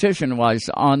competition-wise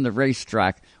on the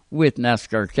racetrack with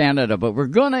NASCAR Canada. But we're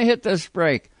going to hit this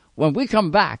break. When we come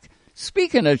back,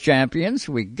 speaking of champions,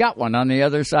 we got one on the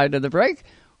other side of the break.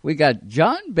 We got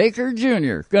John Baker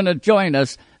Jr. going to join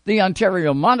us, the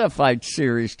Ontario Modified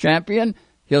Series champion.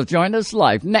 He'll join us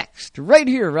live next, right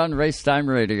here on Racetime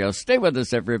Radio. Stay with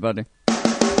us, everybody.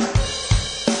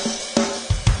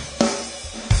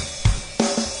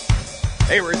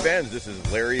 Hey, race fans, this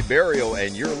is Larry Barrio,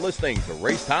 and you're listening to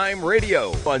Racetime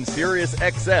Radio on Sirius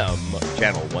XM,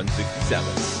 channel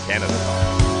 167, Canada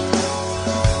Time.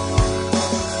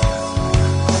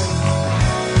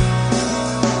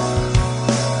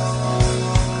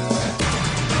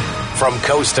 From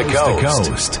coast to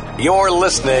coast, you're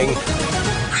listening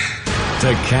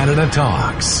to Canada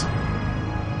Talks.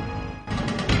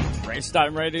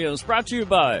 Racetime Radio is brought to you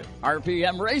by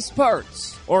RPM Race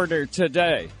Parts. Order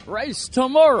today, race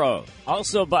tomorrow.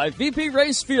 Also by VP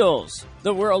Race Fuels,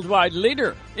 the worldwide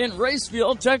leader in race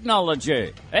fuel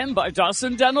technology. And by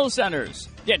Dawson Dental Centers.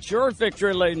 Get your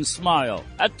victory lane smile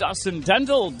at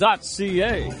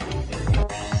dawsondental.ca.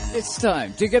 It's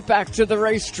time to get back to the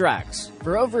racetracks.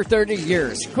 For over 30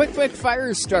 years, Quick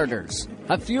Fire Starters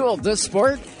have fueled this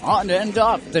sport on and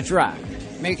off the track,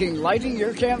 making lighting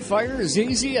your campfire as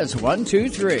easy as 1, 2,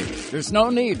 3. There's no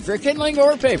need for kindling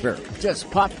or paper. Just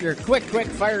pop your Quick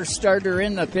Fire Starter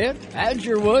in the pit, add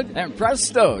your wood, and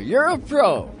presto, you're a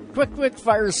pro. Quick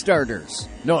Fire Starters.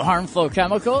 No harmful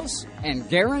chemicals, and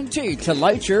guaranteed to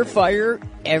light your fire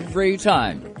every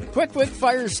time. Quick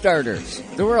Fire Starters,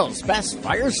 the world's best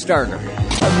fire starter.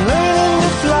 I'm ready to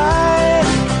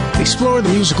fly. Explore the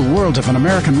musical world of an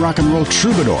American rock and roll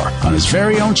troubadour on his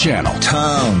very own channel,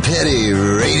 Tom Petty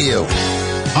Radio.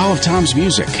 All of Tom's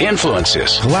music,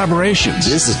 influences, collaborations.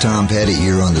 This is Tom Petty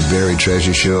here on The Barry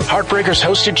Treasure Show. Heartbreakers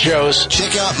hosted shows.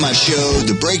 Check out my show,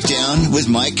 The Breakdown with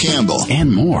Mike Campbell.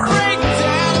 And more.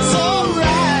 Breakdown's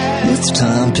alright. It's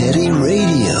Tom Petty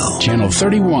Radio. Channel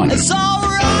 31. It's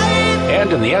alright.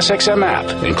 and in the SXM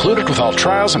app, included with all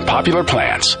trials and popular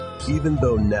plans. Even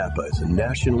though Napa is a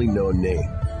nationally known name,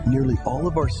 nearly all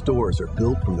of our stores are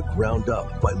built from the ground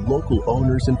up by local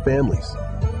owners and families.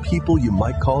 People you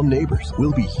might call neighbors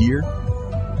will be here,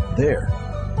 there,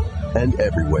 and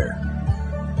everywhere,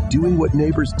 doing what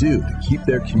neighbors do to keep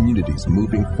their communities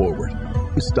moving forward.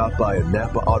 You stop by a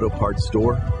Napa Auto Parts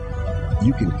store,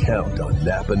 you can count on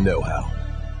Napa know-how.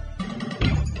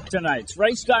 Tonight's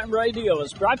Racetime Radio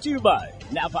is brought to you by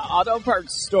Napa Auto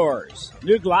Parts Stores,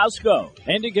 New Glasgow,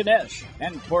 Kennington,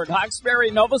 and Port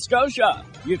Hawkesbury, Nova Scotia.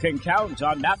 You can count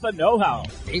on Napa know-how.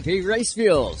 BP Race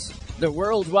Fuels, the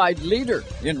worldwide leader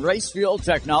in race fuel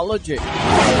technology.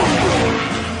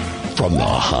 From the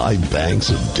high banks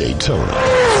of Daytona,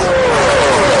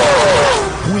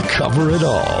 we cover it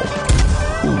all.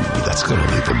 Ooh, that's going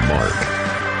to leave a mark.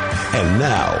 And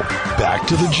now, back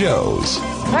to the Joes.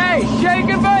 Hey, shake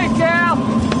and bake, Cal!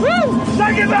 Woo!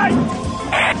 Shake and bake!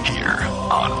 Here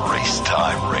on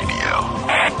Racetime Radio.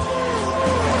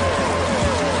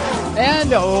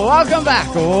 And welcome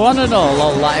back, one and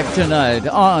all, live tonight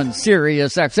on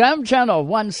Sirius XM, channel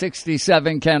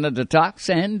 167, Canada Talks.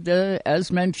 And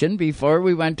as mentioned before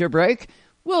we went to break,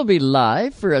 we'll be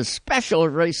live for a special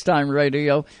Racetime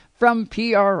Radio from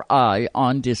PRI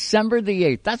on December the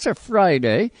 8th. That's a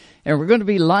Friday, and we're going to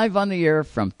be live on the air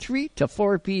from 3 to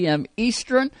 4 p.m.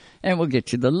 Eastern, and we'll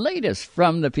get you the latest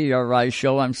from the PRI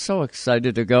show. I'm so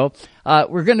excited to go.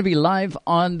 We're going to be live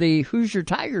on the Hoosier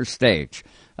Tire stage,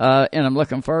 and I'm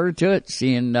looking forward to it,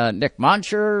 seeing Nick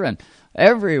Moncher and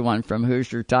everyone from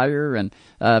Hoosier Tire. And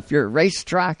if you're at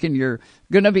racetrack and you're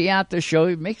going to be at the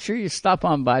show, make sure you stop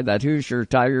on by that Hoosier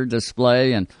Tire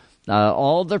display, and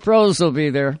all the pros will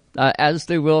be there, as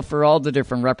they will for all the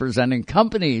different representing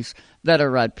companies that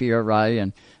are at PRI.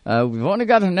 And we've only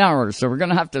got an hour, so we're going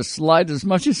to have to slide as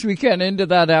much as we can into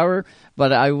that hour.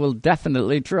 But I will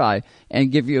definitely try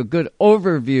and give you a good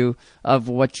overview of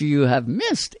what you have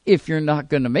missed if you're not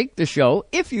going to make the show.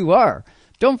 If you are,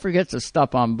 don't forget to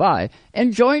stop on by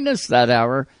and join us that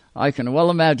hour. I can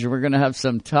well imagine we're going to have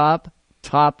some top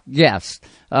guests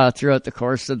throughout the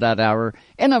course of that hour.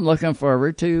 And I'm looking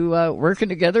forward to working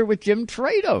together with Jim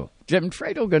Trado. Jim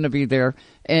Trado going to be there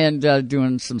and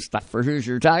doing some stuff for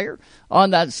Hoosier Tire on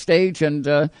that stage,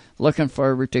 and looking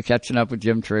forward to catching up with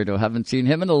Jim Trado. Haven't seen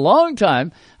him in a long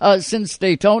time, since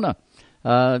Daytona.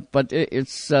 But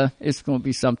it's going to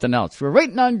be something else. We're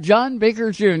waiting on John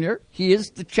Baker Jr. He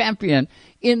is the champion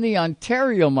in the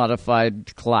Ontario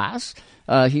modified class.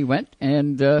 He went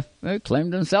and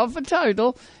claimed himself a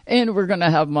title, and we're going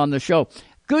to have him on the show.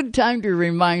 Good time to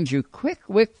remind you, Quick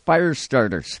Wick Fire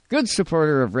Starters, good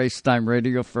supporter of Racetime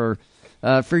Radio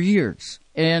for years.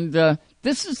 And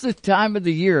this is the time of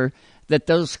the year that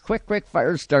those Quick Wick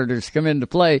Fire Starters come into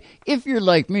play. If you're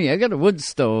like me, I got a wood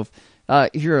stove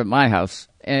here at my house.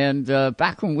 And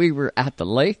back when we were at the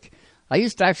lake, I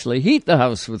used to actually heat the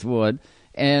house with wood,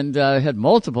 and had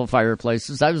multiple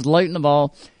fireplaces. I was lighting them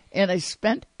all. And I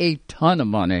spent a ton of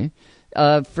money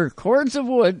for cords of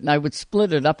wood, and I would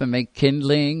split it up and make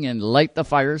kindling and light the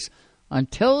fires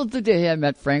until the day I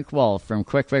met Frank Wall from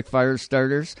Quick Wick Fire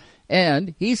Starters.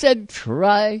 And he said,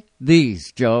 try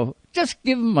these, Joe. Just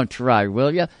give them a try,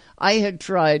 will you? I had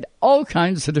tried all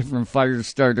kinds of different fire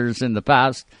starters in the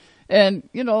past, and,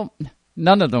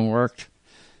 none of them worked.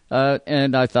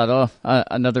 And I thought,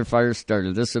 another fire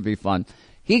starter. This would be fun.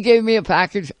 He gave me a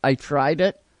package. I tried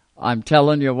it. I'm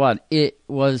telling you what, it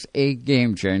was a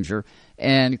game changer.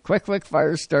 And Quick Wick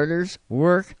Fire Starters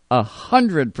work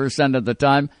 100% of the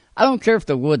time. I don't care if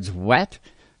the wood's wet.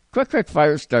 Quick Wick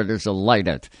Fire Starters will light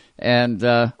it. And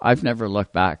I've never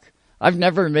looked back. I've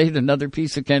never made another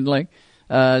piece of kindling.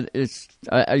 I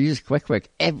use Quick Wick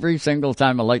every single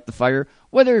time I light the fire,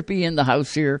 whether it be in the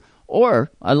house here, or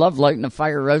I love lighting a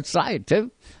fire outside too.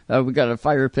 We got a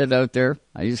fire pit out there.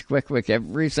 I use Quick Wick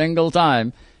every single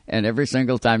time. And every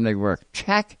single time they work.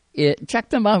 Check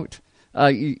them out.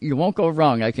 You won't go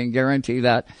wrong. I can guarantee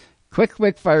that. Quick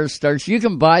Wick Fire Starters. You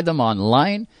can buy them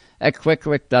online at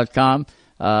quickwick.com.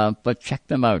 But check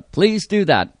them out. Please do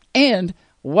that. And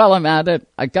while I'm at it,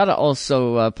 I got to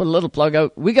also put a little plug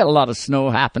out. We got a lot of snow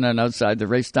happening outside the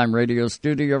Racetime Radio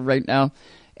studio right now.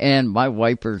 And my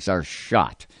wipers are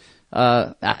shot.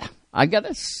 I got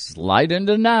to slide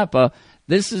into Napa.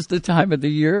 This is the time of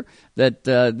the year that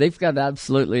they've got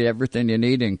absolutely everything you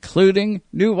need, including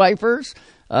new wipers.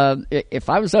 If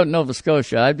I was out in Nova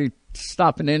Scotia, I'd be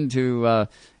stopping into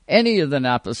any of the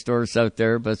Napa stores out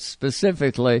there, but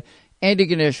specifically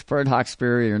Antigonish, Port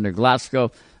Hawkesbury, or New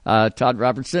Glasgow. Todd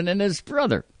Robertson and his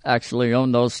brother actually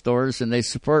own those stores, and they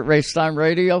support Racetime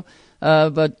Radio.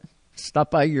 But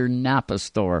stop by your Napa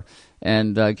store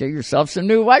and get yourself some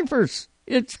new wipers.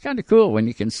 It's kind of cool when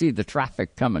you can see the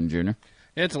traffic coming, Junior.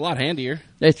 It's a lot handier.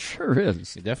 It sure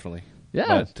is. Definitely.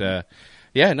 Yeah. But,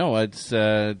 it's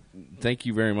thank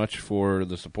you very much for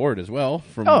the support as well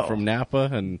from Napa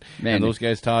and those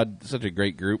guys. Todd, such a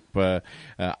great group. I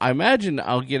imagine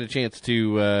I'll get a chance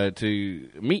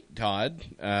to meet Todd.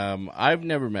 I've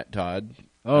never met Todd.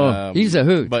 He's a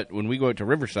hoot. But when we go out to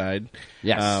Riverside,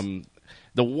 yes.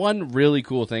 The one really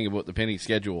cool thing about the Penny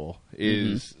schedule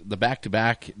is the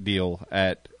back-to-back deal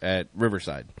at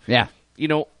Riverside. Yeah. You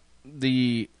know,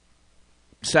 the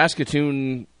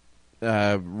Saskatoon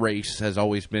race has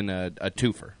always been a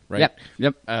twofer, right?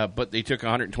 Yep. But they took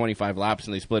 125 laps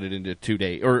and they split it into 2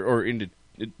 days or into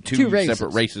two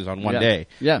separate races on one day.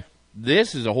 Yeah.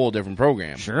 This is a whole different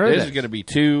program. Sure, this is going to be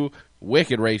 2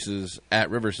 wicked races at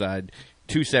Riverside,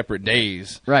 2 separate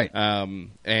days. Right.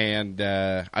 And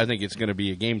I think it's going to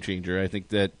be a game changer. I think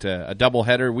that a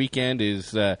doubleheader weekend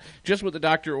is just what the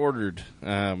doctor ordered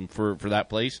for that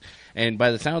place. And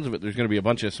by the sounds of it, there's going to be a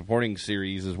bunch of supporting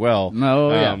series as well.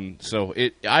 So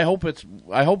I hope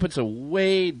it's a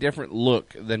way different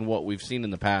look than what we've seen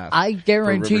in the past. I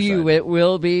guarantee you it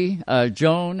will be.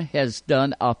 Joan has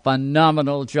done a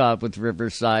phenomenal job with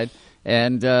Riverside,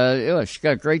 and she's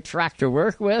got a great track to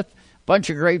work with.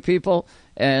 Bunch of great people,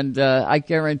 and I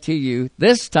guarantee you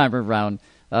this time around,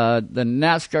 the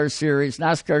NASCAR series,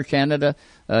 NASCAR Canada,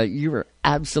 you are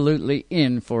absolutely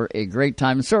in for a great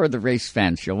time. So are the race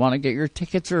fans. You'll want to get your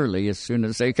tickets early as soon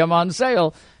as they come on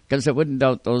sale, because I wouldn't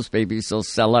doubt those babies will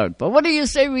sell out. But what do you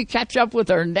say we catch up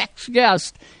with our next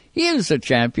guest? He is a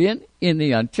champion in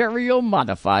the Ontario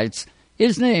Modifieds.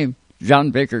 His name,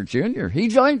 John Baker Jr. He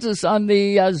joins us on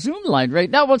the Zoom line right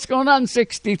now. What's going on,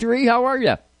 63? How are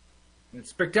you? It's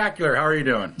spectacular. How are you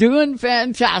doing? Doing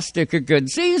fantastic. A good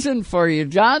season for you,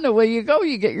 John. Away you go.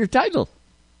 You get your title.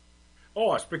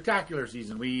 Oh, a spectacular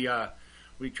season. We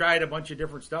tried a bunch of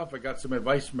different stuff. I got some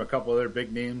advice from a couple other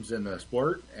big names in the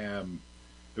sport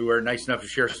who were nice enough to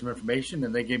share some information,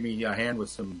 and they gave me a hand with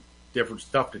some different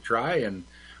stuff to try, and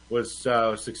was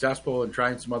successful in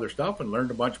trying some other stuff and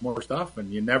learned a bunch more stuff,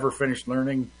 and you never finish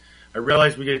learning. I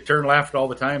realize we get to turn left all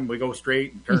the time. We go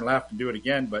straight and turn left and do it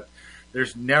again, but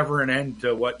there's never an end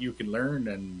to what you can learn,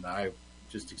 and I'm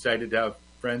just excited to have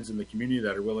friends in the community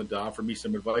that are willing to offer me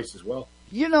some advice as well.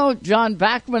 You know, John,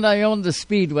 back when I owned the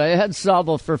Speedway, I had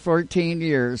Sobel for 14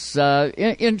 years,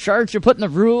 in charge of putting the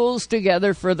rules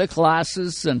together for the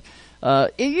classes, and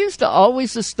it used to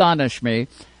always astonish me.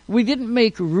 We didn't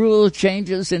make rule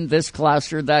changes in this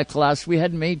class or that class. We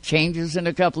hadn't made changes in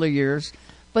a couple of years,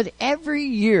 but every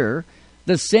year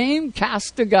the same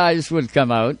cast of guys would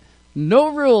come out. No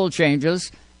rule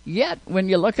changes, yet when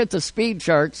you look at the speed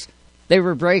charts, they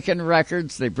were breaking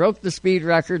records. They broke the speed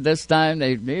record this time.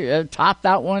 They topped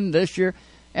that one this year.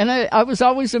 And I was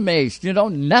always amazed. You know,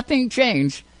 nothing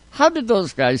changed. How did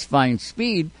those guys find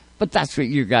speed? But that's what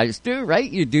you guys do, right?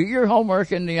 You do your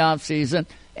homework in the off season,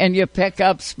 and you pick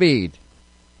up speed.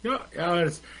 Yeah,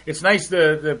 it's nice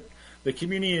the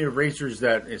community of racers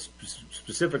that is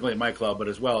specifically in my club, but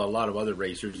as well a lot of other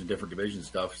racers in different division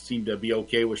stuff seem to be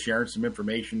okay with sharing some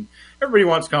information. Everybody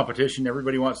wants competition.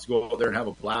 Everybody wants to go out there and have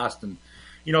a blast, and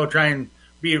try and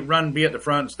be at the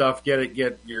front and stuff.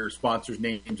 Get your sponsors'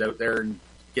 names out there and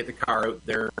get the car out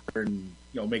there and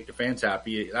make the fans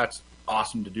happy. That's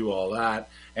awesome to do all that,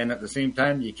 and at the same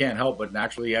time you can't help but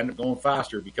naturally end up going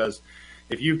faster, because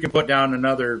if you can put down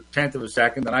another 1/10 of a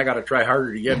second, then I got to try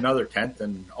harder to get another 1/10.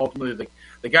 And ultimately,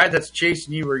 the guy that's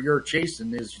chasing you or you're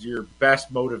chasing is your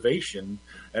best motivation.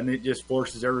 And it just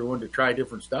forces everyone to try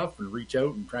different stuff and reach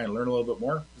out and try and learn a little bit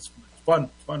more. It's fun.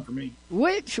 It's fun for me.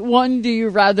 Which one do you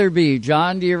rather be,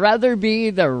 John? Do you rather be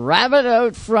the rabbit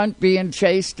out front being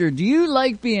chased, or do you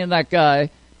like being that guy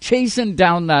chasing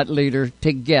down that leader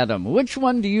to get him? Which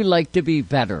one do you like to be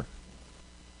better?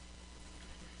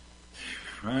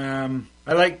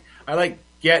 I like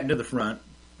getting to the front.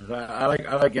 I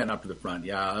like getting up to the front.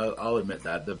 Yeah, I'll admit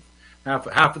that. The half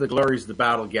of the glory is the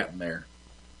battle getting there.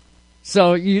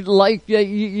 So you like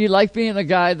being a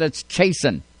guy that's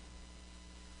chasing.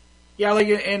 Yeah, like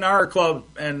in our club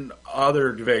and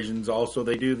other divisions, also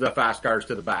they do the fast cars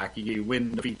to the back. You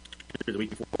win the feature the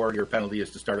week before, your penalty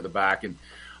is to start at the back, and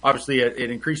obviously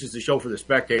it increases the show for the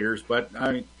spectators. But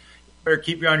I mean, better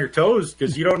keep you on your toes,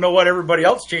 because you don't know what everybody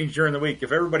else changed during the week.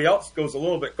 If everybody else goes a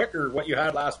little bit quicker, what you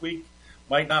had last week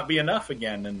might not be enough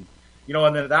again. And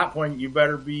and then at that point, you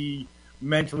better be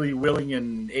mentally willing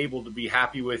and able to be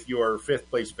happy with your 5th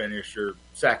place finish or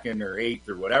 2nd or 8th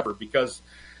or whatever, because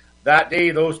that day,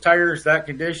 those tires, that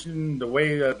condition, the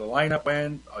way the lineup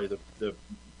went, the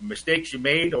mistakes you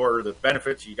made or the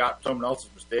benefits you got from someone else's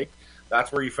mistake,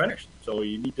 that's where you finished. So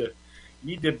you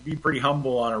need to be pretty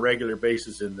humble on a regular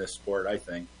basis in this sport, I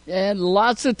think. And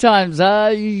lots of times,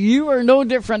 you are no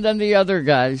different than the other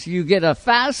guys. You get a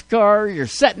fast car, you're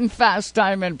setting fast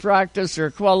time in practice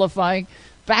or qualifying.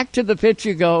 Back to the pit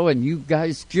you go, and you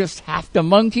guys just have to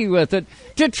monkey with it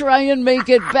to try and make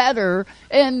it better,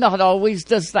 and not always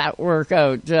does that work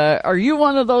out. Are you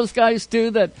one of those guys,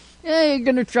 too, that you're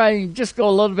going to try and just go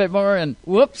a little bit more, and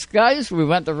whoops, guys, we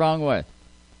went the wrong way?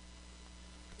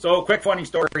 So, quick funny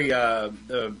story.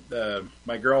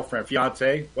 My girlfriend,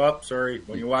 fiance. Well, sorry,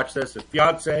 when you watch this, it's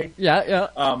fiance. Yeah.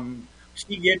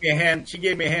 She gave me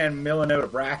a hand milling out a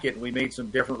bracket, and we made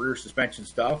some different rear suspension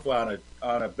stuff on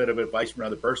a bit of advice from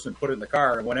another person. Put it in the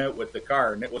car and went out with the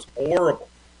car, and it was horrible,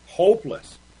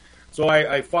 hopeless. So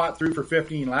I fought through for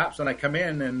 15 laps, and I come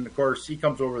in, and of course she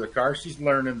comes over the car. She's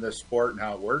learning the sport and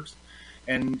how it works.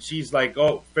 And she's like,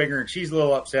 figuring she's a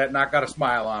little upset, not got a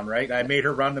smile on, right? And I made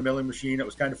her run the milling machine. It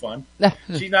was kind of fun.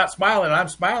 She's not smiling. I'm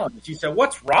smiling. She said,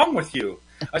 "What's wrong with you?"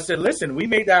 I said, "Listen, we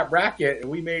made that bracket, and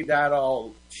we made that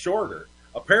all shorter.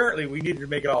 Apparently, we needed to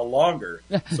make it all longer.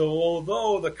 So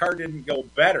although the car didn't go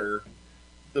better,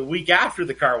 the week after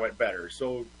the car went better.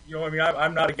 So,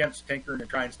 I'm not against tinkering and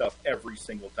trying stuff every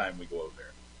single time we go out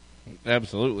there."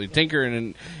 Absolutely. Tinkering,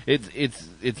 and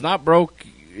it's not broke.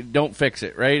 Don't fix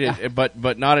it, right?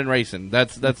 But not in racing.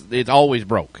 That's it's always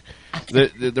broke.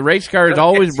 The race car is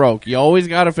always broke. You always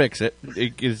got to fix it.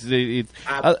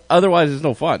 Otherwise, it's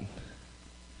no fun.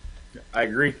 I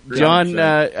agree. John,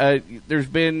 there's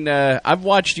been I've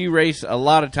watched you race a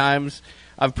lot of times.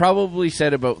 I've probably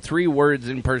said about 3 words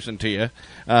in person to you,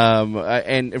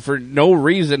 and for no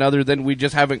reason other than we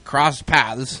just haven't crossed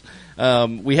paths.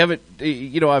 We haven't,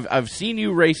 I've seen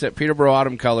you race at Peterborough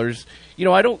Autumn Colors.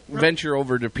 I don't venture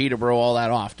over to Peterborough all that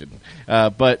often,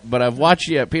 but I've watched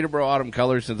you at Peterborough Autumn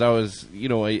Colors since I was,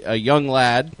 a young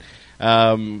lad.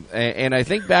 And I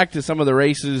think back to some of the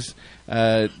races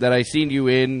that I seen you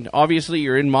in. Obviously,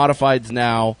 you're in modifieds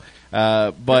now,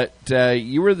 but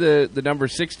you were the number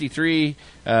 63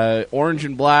 orange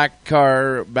and black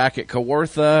car back at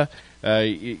Kawartha.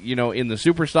 In the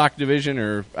super stock division,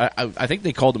 or I think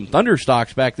they called them thunder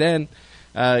stocks back then.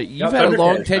 You've had a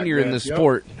long tenure in the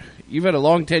sport. You've had a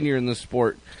long tenure in the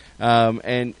sport,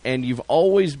 and you've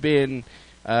always been.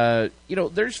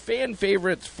 There's fan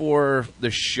favorites for the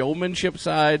showmanship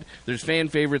side. There's fan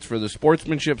favorites for the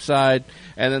sportsmanship side,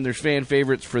 and then there's fan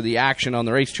favorites for the action on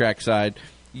the racetrack side.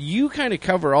 You kind of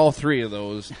cover all 3 of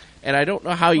those, and I don't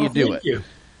know how you do it. You.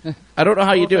 I don't know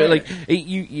how you do it. Like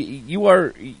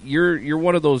you're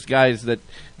one of those guys that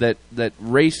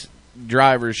race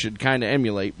drivers should kind of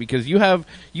emulate, because you have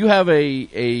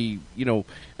a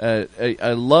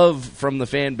love from the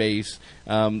fan base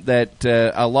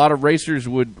that a lot of racers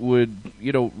would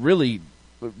really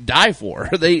die for.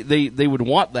 They would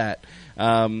want that.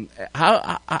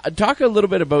 Talk a little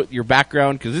bit about your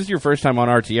background, because this is your first time on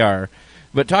RTR,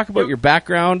 but talk about your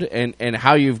background and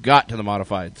how you've got to the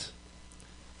modifieds.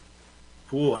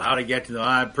 Cool. How to get to them?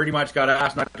 I pretty much got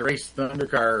asked not to race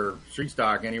Thundercar or street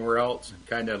stock anywhere else, and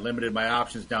kind of limited my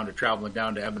options down to traveling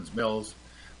down to Evans Mills.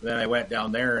 Then I went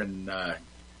down there and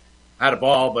had a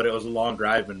ball, but it was a long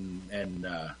drive, and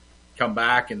come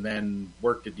back, and then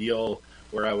worked a deal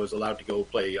where I was allowed to go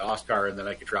play Oscar, and then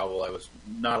I could travel. I was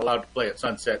not allowed to play at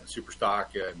Sunset and Super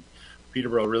Stock, and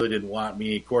Peterborough really didn't want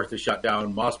me. Kawartha shut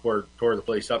down. Mossport tore the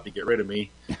place up to get rid of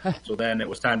me. So then it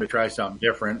was time to try something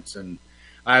different, and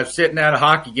I was sitting at a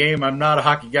hockey game. I'm not a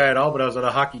hockey guy at all, but I was at a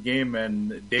hockey game,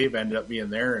 and Dave ended up being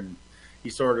there, and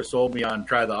he sort of sold me on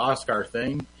try the Oscar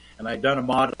thing. And I'd done a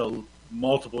model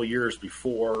multiple years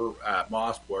before at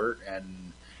Mossport,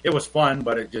 and it was fun,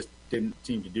 but it just didn't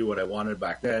seem to do what I wanted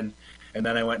back then. And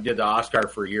then I went and did the Oscar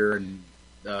for a year, and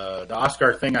the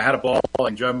Oscar thing, I had a ball, I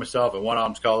enjoyed myself, I won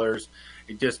Autumn's Colors.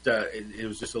 It just it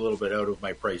was just a little bit out of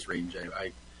my price range.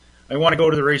 I want to go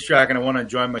to the racetrack, and I want to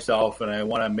enjoy myself, and I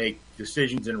want to make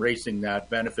decisions in racing that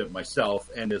benefit myself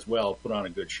and as well put on a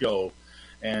good show.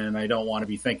 And I don't want to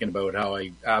be thinking about how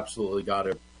I absolutely got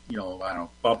to,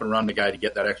 bump and run the guy to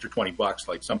get that extra $20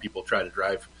 like some people try to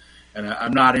drive. And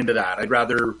I'm not into that. I'd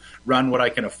rather run what I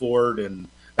can afford, and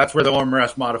that's where the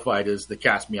OMRS Modified is the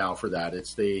cast meow for that.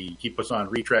 They keep us on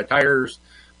retread tires.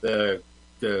 The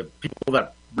people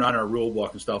that run our rule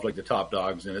book and stuff, like the top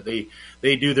dogs in it,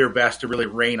 they do their best to really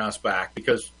rein us back,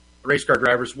 because race car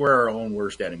drivers, we're our own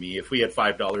worst enemy. If we had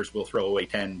 $5, we'll throw away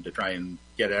 10 to try and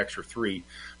get an extra 3.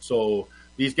 So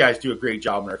these guys do a great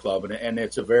job in our club, and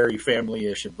it's a very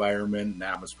family-ish environment and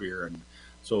atmosphere, and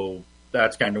so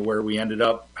that's kind of where we ended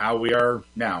up, how we are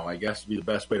now, I guess would be the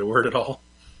best way to word it all.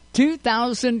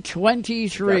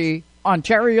 2023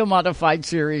 Ontario Modified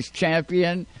Series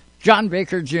champion, John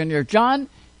Baker Jr. John,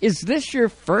 is this your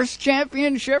first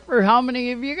championship, or how many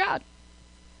have you got?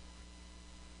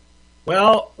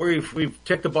 Well, we've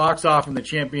ticked the box off in the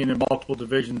champion in multiple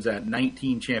divisions at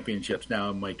 19 championships now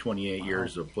in my 28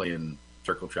 years of playing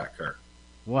circle track car.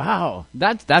 Wow,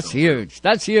 that's huge.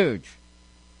 That's huge.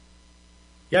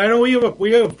 Yeah, I know we have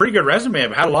a pretty good resume.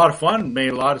 I've had a lot of fun, made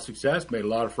a lot of success, made a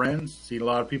lot of friends, seen a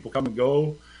lot of people come and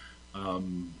go.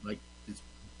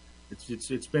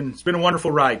 It's been a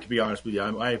wonderful ride, to be honest with you.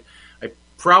 I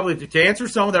probably, to answer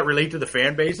some that relate to the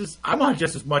fan bases, I'm not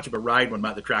just as much of a ride when I'm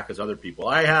at the track as other people.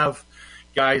 I have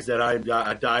guys that I'm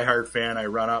a diehard fan. I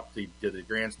run up to the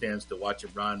grandstands to watch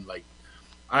them run. Like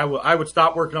I would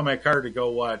stop working on my car to go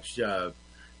watch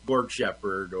Gord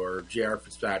Shepard or J.R.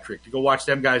 Fitzpatrick, to go watch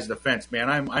them guys at the fence. Man,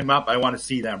 I'm up. I want to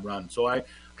see them run. So I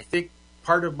think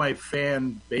part of my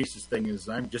fan basis thing is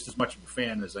I'm just as much of a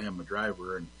fan as I am a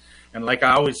driver. And like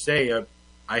I always say,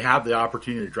 I have the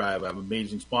opportunity to drive. I have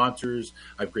amazing sponsors.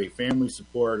 I have great family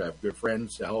support. I have good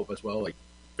friends to help as well, like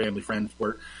family friend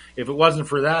support. If it wasn't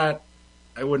for that,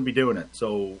 I wouldn't be doing it.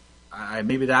 So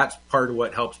maybe that's part of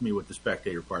what helps me with the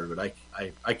spectator part of it.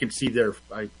 I can see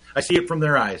I see it from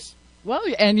their eyes. Well,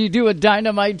 and you do a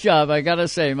dynamite job, I got to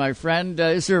say, my friend.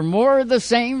 Is there more of the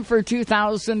same for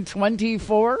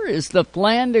 2024? Is the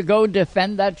plan to go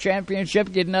defend that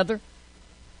championship, get another?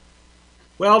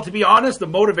 Well, to be honest, the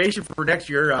motivation for next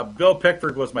year, Bill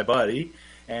Pickford was my buddy,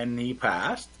 and he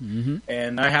passed. Mm-hmm.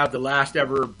 And I have the last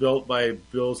ever built by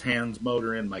Bill's hands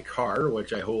motor in my car,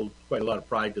 which I hold quite a lot of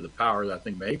pride to the power that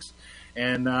thing makes.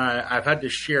 And I've had to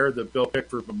share the Bill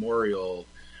Pickford Memorial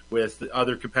with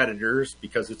other competitors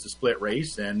because it's a split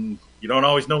race, and you don't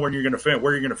always know where you're going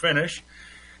to finish.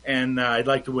 And I'd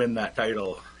like to win that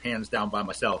title hands down by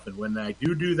myself. And when I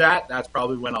do that, that's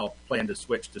probably when I'll plan to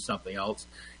switch to something else.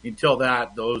 Until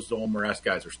that, those Moran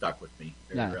guys are stuck with me.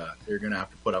 They're going to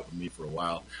have to put up with me for a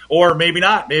while. Or maybe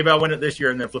not. Maybe I'll win it this year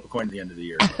and then flip a coin at the end of the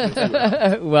year.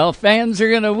 Well, fans are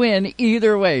going to win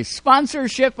either way.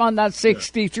 Sponsorship on that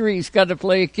 63's got to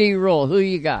play a key role. Who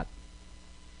you got?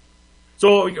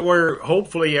 So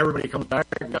hopefully everybody comes back.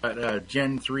 I got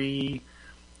Gen 3,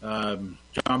 John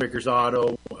Baker's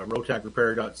Auto,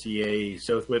 RoTacRepair.ca,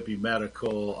 South Whitby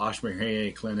Medical,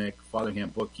 Oshmer Clinic,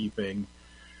 Fotheringham Bookkeeping,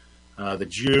 the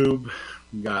Jube,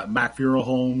 got Mac Funeral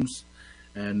Homes,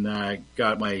 and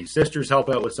got my sisters help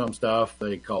out with some stuff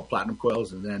they call Platinum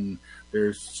Coils, and then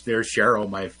there's Cheryl,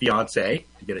 my fiance,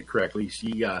 to get it correctly.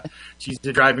 She's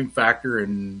the driving factor,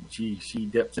 and she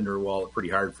dips into her wallet pretty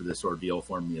hard for this ordeal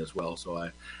for me as well.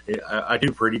 So I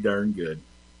do pretty darn good.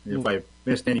 If I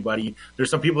missed anybody, there's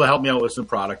some people that help me out with some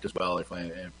product as well. If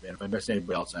I missed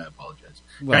anybody else, I apologize.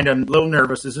 Kind of a little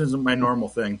nervous. This isn't my normal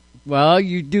thing. Well,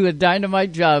 you do a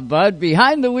dynamite job, bud.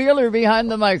 Behind the wheel or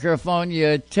behind the microphone,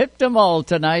 you tipped them all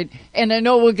tonight. And I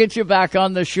know we'll get you back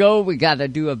on the show. We got to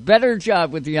do a better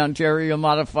job with the Ontario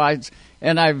Modifieds,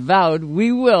 and I vowed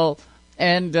we will.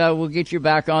 And we'll get you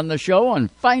back on the show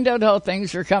and find out how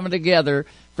things are coming together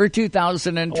for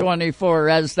 2024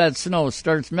 as that snow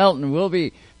starts melting. We'll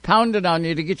be pounding on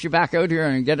you to get you back out here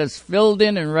and get us filled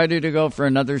in and ready to go for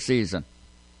another season.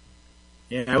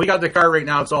 Yeah, we got the car right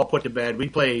now. It's all put to bed. We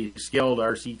play skilled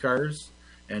RC cars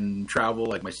and travel,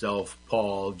 like myself,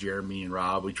 Paul, Jeremy, and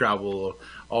Rob. We travel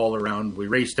all around. We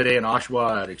race today in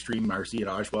Oshawa at Extreme RC in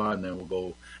Oshawa, and then we'll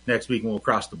go next week and we'll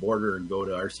cross the border and go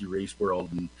to RC Race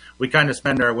World. And we kind of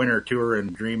spend our winter tour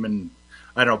and dreaming,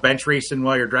 I don't know, bench racing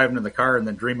while you're driving in the car and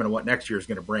then dreaming of what next year is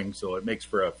going to bring. So it makes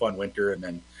for a fun winter. And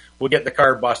then we'll get the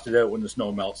car busted out when the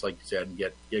snow melts, like you said, and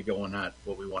get going at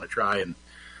what we want to try. And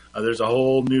there's a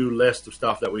whole new list of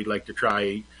stuff that we'd like to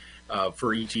try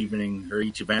for each evening or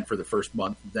each event for the first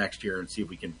month of next year and see if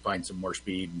we can find some more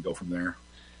speed and go from there.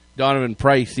 Donovan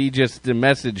Price, he just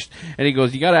messaged, and he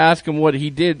goes, you got to ask him what he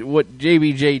did, what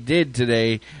JBJ did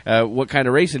today, what kind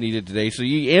of racing he did today. So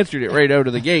you answered it right out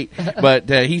of the gate, but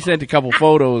he sent a couple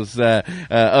photos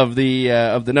of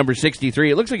the number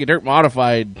 63. It looks like a dirt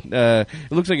modified.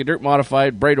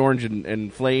 Bright orange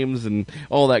and flames and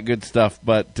all that good stuff.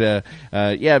 But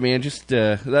yeah, man, just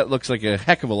that looks like a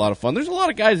heck of a lot of fun. There's a lot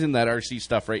of guys in that RC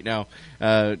stuff right now.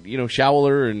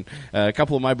 Schowler and a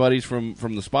couple of my buddies from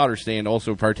the spotter stand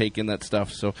also partake in that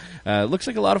stuff. So looks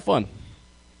like a lot of fun.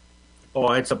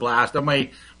 Oh, it's a blast. On my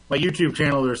YouTube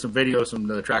channel, there's some videos from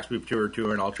the tracks we've toured,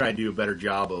 and I'll try to do a better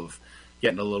job of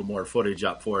getting a little more footage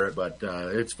up for it. But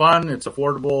it's fun. It's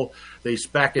affordable. They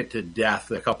spec it to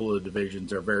death. A couple of the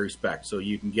divisions are very spec, so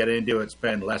you can get into it,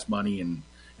 spend less money, and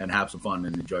have some fun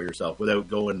and enjoy yourself without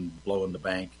going blowing the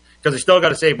bank. because they still got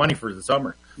to save money for the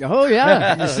summer. Oh,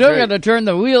 yeah. You still got to turn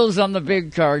the wheels on the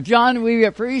big car. John, we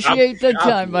appreciate the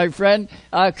time, my friend.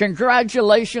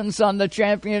 Congratulations on the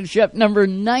championship, number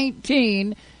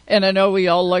 19. And I know we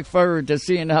all look forward to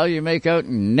seeing how you make out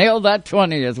and nail that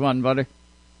 20th one, buddy.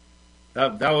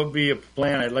 That would be a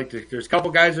plan. I'd like to. There's a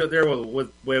couple guys out there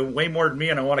with way more than me,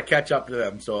 and I want to catch up to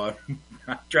them. So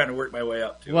I'm trying to work my way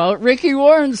up too. Well, Ricky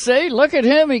Warren say, look at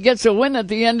him. He gets a win at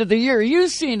the end of the year.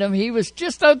 You've seen him. He was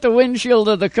just out the windshield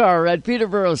of the car at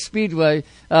Peterborough Speedway.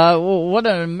 What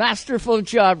a masterful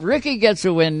job. Ricky gets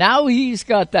a win. Now he's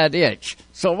got that itch.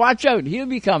 So watch out. He'll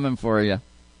be coming for you.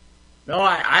 No,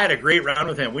 I had a great round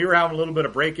with him. We were having a little bit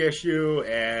of brake issue,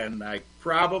 and I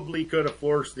probably could have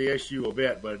forced the issue a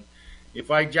bit, but if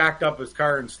I jacked up his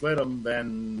car and slid him,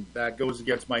 then that goes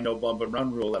against my no bump and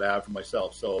run rule that I have for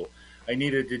myself. So I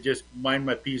needed to just mind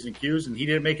my P's and Q's, and he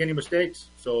didn't make any mistakes.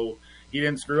 So he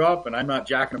didn't screw up, and I'm not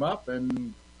jacking him up.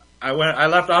 And I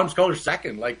left Adams Color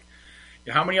second. Like,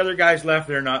 how many other guys left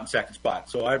there not in second spot?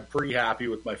 So I'm pretty happy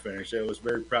with my finish. I was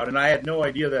very proud, and I had no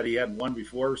idea that he hadn't won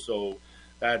before. So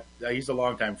that he's a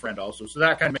longtime friend also. So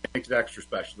that kind of makes it extra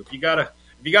special. If you gotta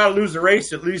lose the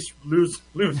race, at least lose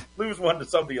one to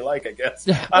somebody you like, I guess.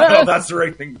 I don't know if that's the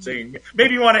right thing to say.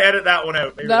 Maybe you want to edit that one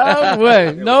out. Maybe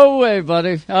no way,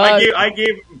 buddy. I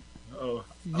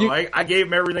gave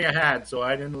him everything I had, so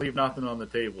I didn't leave nothing on the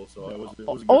table. So it was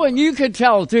and you could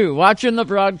tell too, watching the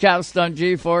broadcast on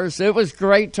G-Force. It was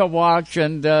great to watch,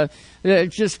 and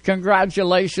just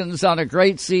congratulations on a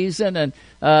great season, and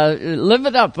live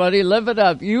it up, buddy. Live it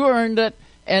up. You earned it.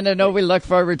 And I know we look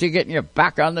forward to getting you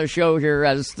back on the show here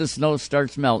as the snow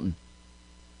starts melting.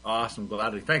 Awesome.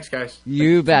 Gladly. Thanks, guys.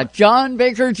 You bet. John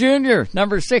Baker Jr.,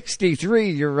 number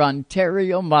 63, your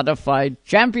Ontario Modified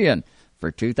Champion for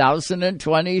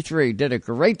 2023. Did a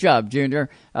great job, Junior.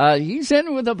 He's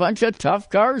in with a bunch of tough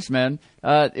cars, man.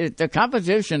 The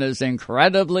competition is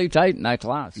incredibly tight in that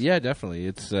class. Yeah, definitely.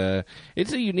 It's a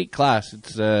unique class.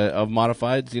 It's of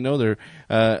modifieds. You know, they're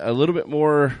a little bit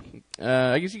more,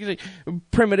 I guess you could say,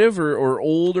 primitive or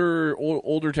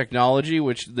older technology,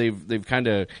 which they've kind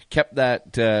of kept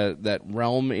that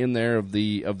realm in there of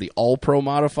the all pro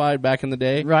modified back in the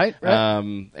day, right? But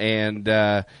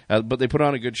they put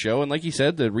on a good show, and like you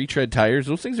said, the retread tires,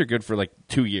 those things are good for like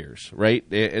 2 years, right?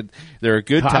 They're a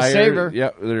good tire, saver.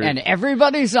 Yeah, and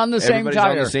everybody's on the same tire. Everybody's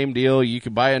on the same deal. You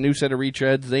can buy a new set of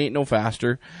retreads; they ain't no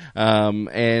faster,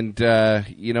 it's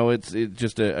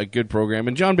just a good program.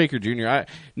 And John Baker Jr.,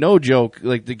 no joke,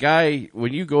 like the guy,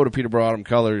 when you go to Peterborough Autumn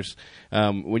Colors,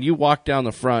 when you walk down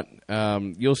the front,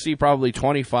 you'll see probably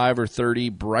 25 or 30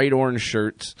 bright orange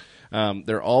shirts.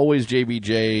 They're always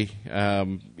JBJ,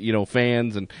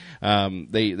 fans, and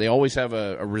they always have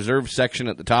a reserve section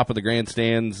at the top of the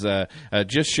grandstands,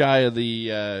 just shy of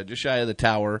the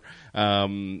tower,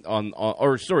 on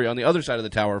the other side of the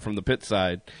tower from the pit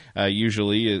side,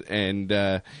 usually,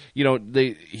 and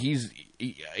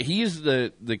he's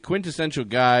the quintessential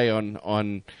guy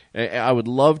on I would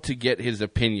love to get his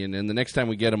opinion, and the next time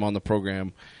we get him on the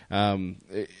program,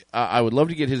 I would love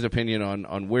to get his opinion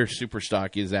on where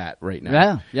Superstock is at right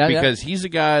now. Yeah. Because he's a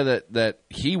guy that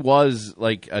he was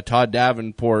like a Todd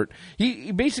Davenport.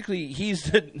 He's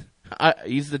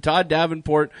the Todd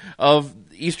Davenport of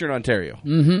Eastern Ontario,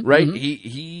 right? Mm-hmm.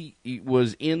 He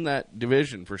was in that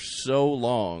division for so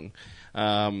long. He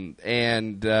wore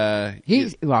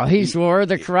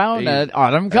the crown at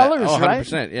Autumn Colors,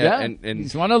 100%, right? Yeah. And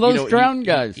he's one of those crown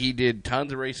guys. He did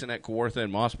tons of racing at Kawartha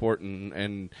and Mosport,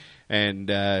 and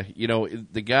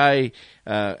the guy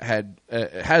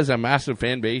has a massive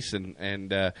fan base,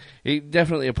 and he's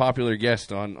definitely a popular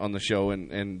guest on the show,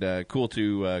 and cool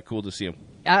to see him.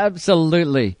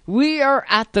 Absolutely. We are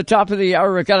at the top of the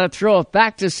hour. We've got to throw it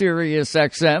back to Sirius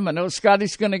XM. I know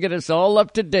Scotty's going to get us all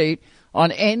up to date on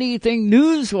anything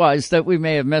news-wise that we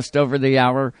may have missed over the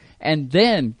hour. And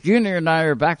then Junior and I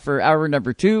are back for hour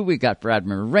number 2. We got Brad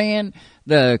Moran,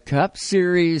 the Cup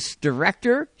Series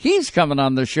director. He's coming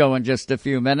on the show in just a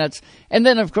few minutes. And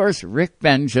then, of course, Rick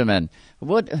Benjamin.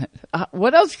 What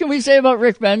else can we say about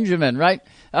Rick Benjamin, right?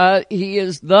 He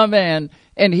is the man,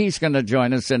 and he's going to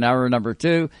join us in hour number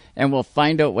 2, and we'll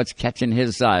find out what's catching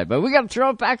his eye. But we got to throw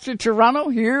it back to Toronto.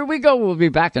 Here we go. We'll be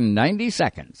back in 90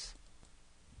 seconds.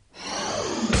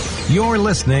 You're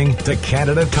listening to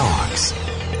Canada Talks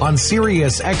on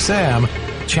Sirius XM,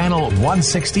 Channel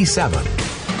 167.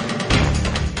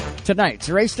 Tonight's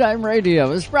Racetime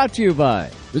Radio is brought to you by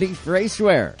Leaf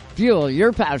Racewear. Fuel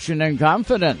your passion and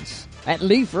confidence at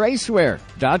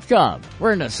leafracewear.com.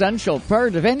 We're an essential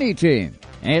part of any team.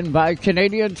 And by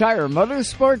Canadian Tire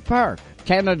Motorsport Park.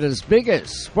 Canada's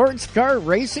biggest sports car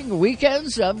racing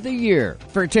weekends of the year.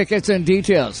 For tickets and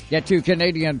details, get to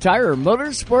Canadian Tire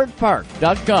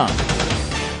Motorsportpark.com.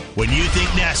 When you think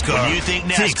NASCAR, think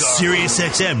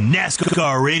SiriusXM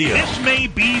NASCAR Radio. This may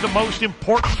be the most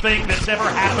important thing that's ever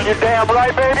happened. You're damn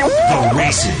right, baby. The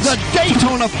races. The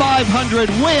Daytona 500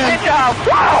 win.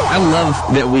 I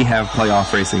love that we have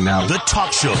playoff racing now. The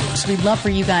talk shows. We'd love for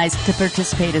you guys to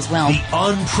participate as well. The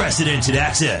unprecedented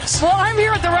access. Well, I'm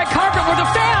here at the red carpet with the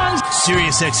fans.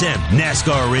 SiriusXM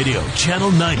NASCAR Radio,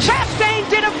 Channel 90. Chastain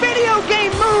did a video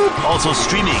game move. Also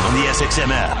streaming on the SXM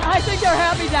app. I think they're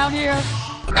happy down here.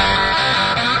 We're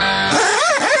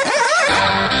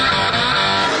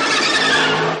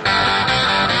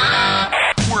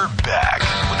back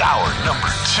with hour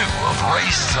number 2 of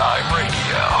Race Time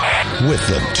Radio. With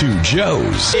the two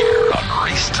Joes. Here on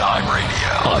Race Time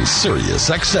Radio. On Sirius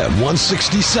XM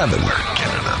 167. Where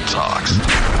Canada talks.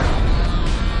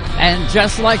 And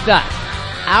just like that,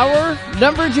 hour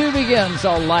number 2 begins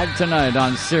all live tonight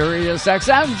on Sirius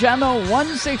XM Channel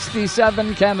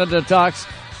 167 Canada Talks.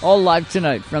 All live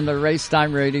tonight from the Race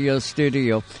Time Radio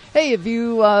studio. Hey, have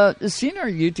you seen our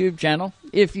YouTube channel?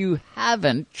 If you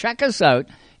haven't, check us out.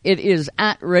 It is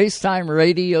at Racetime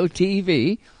Radio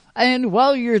TV. And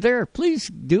while you're there, please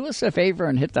do us a favor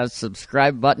and hit that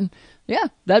subscribe button. Yeah,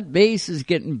 that base is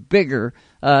getting bigger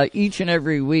each and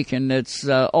every week, and it's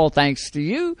all thanks to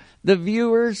you, the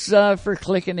viewers, for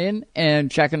clicking in and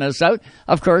checking us out.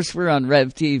 Of course, we're on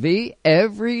Rev TV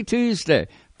every Tuesday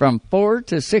from 4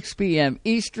 to 6 p.m.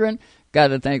 Eastern. Got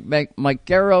to thank Mike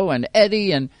Garrow and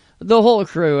Eddie and the whole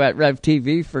crew at Rev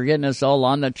TV for getting us all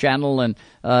on the channel and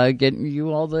getting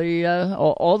you all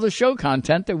the show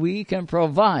content that we can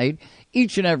provide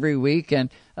each and every week.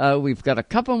 And we've got a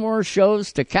couple more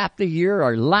shows to cap the year.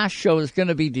 Our last show is going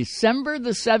to be December the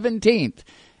 17th.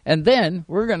 And then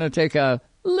we're going to take a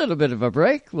little bit of a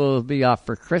break. We'll be off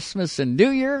for Christmas and New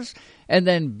Year's. And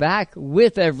then back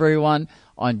with everyone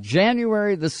on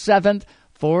January the 7th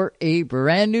for a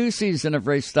brand new season of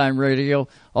Racetime Radio,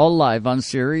 all live on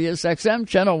Sirius XM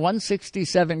Channel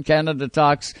 167 Canada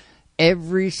Talks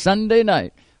every Sunday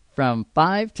night from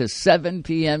 5 to 7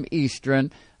 p.m.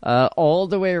 Eastern, all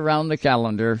the way around the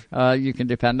calendar. You can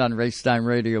depend on Racetime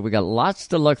Radio. We got lots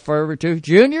to look forward to.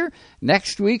 Junior,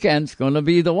 next weekend's going to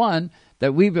be the one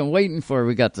that we've been waiting for.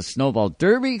 We got the Snowball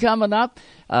Derby coming up.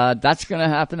 That's going to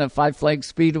happen at Five Flags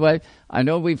Speedway. I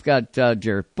know we've got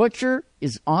Jared Butcher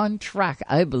is on track,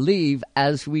 I believe,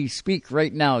 as we speak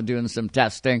right now, doing some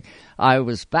testing. I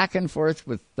was back and forth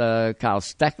with Kyle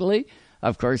Steckley.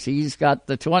 Of course, he's got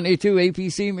the 22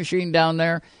 APC machine down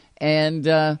there,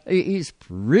 and he's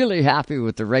really happy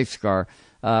with the race car,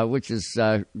 which is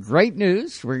great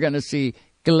news. We're going to see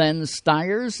Glenn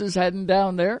Stiers is heading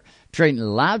down there. Trayton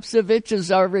Lapsevich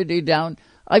is already down.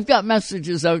 I've got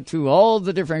messages out to all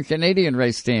the different Canadian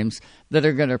race teams that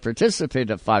are going to participate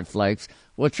at Five Flags.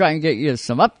 We'll try and get you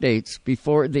some updates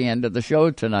before the end of the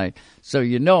show tonight, so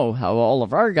you know how all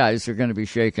of our guys are going to be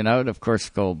shaken out. Of course,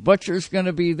 Cole Butcher's going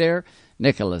to be there.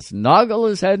 Nicholas Noggle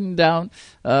is heading down.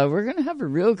 We're going to have a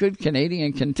real good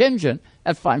Canadian contingent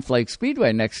at Five Flags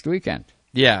Speedway next weekend.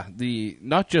 Yeah,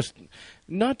 not just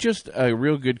a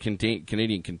real good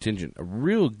Canadian contingent, a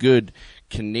real good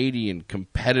Canadian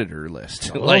competitor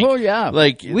list.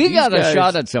 We got a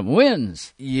shot at some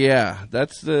wins. Yeah,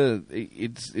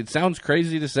 it sounds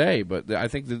crazy to say, but I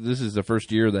think that this is the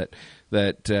first year that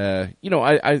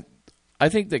I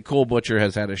think that Cole Butcher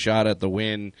has had a shot at the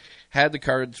win. Had the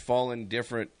cards fallen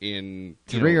different in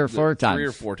three or four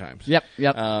times. Yep.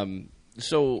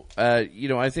 So,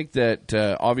 I think that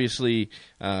obviously,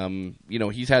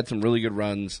 he's had some really good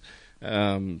runs.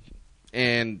 But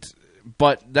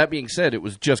that being said, it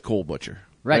was just Cole Butcher.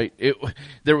 Right.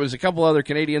 There was a couple other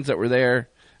Canadians that were there,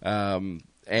 and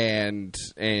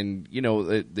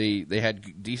they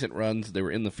had decent runs. They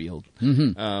were in the field.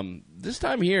 Mm-hmm. This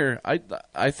time here,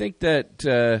 I think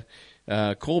that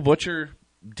Cole Butcher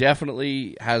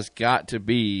definitely has got to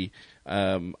be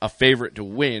a favorite to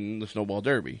win the Snowball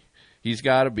Derby. He's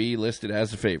got to be listed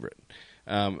as a favorite,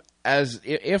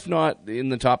 if not in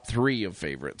the top 3 of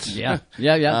favorites. Yeah.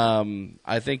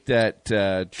 I think that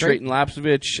Trayton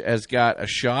Lapsevich has got a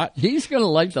shot. He's going to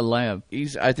like the lamb.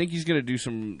 I think he's going to do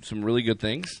some really good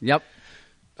things. Yep.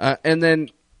 And then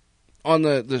on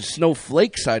the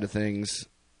snowflake side of things,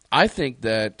 I think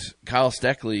that Kyle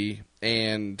Steckley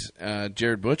and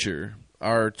Jared Butcher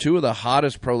are two of the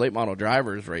hottest pro late model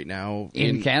drivers right now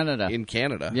in Canada.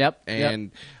 Yep.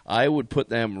 And I would put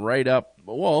them right up.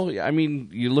 Well, I mean,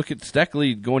 you look at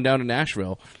Steckley going down to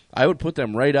Nashville. I would put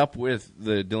them right up with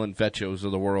the Dylan Fetchos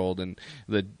of the world and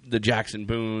the Jackson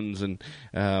Boones and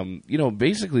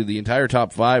basically the entire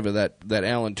top 5 of that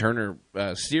Alan Turner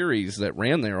series that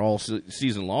ran there all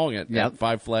season long at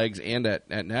Five Flags and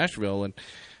at Nashville. And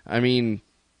I mean,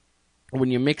 when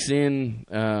you mix in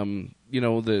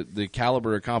the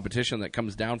caliber of competition that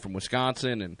comes down from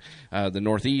Wisconsin and the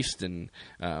Northeast, and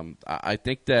I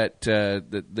think that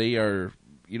they are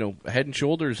head and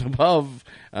shoulders above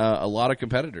a lot of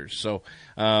competitors. So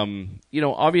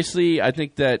obviously I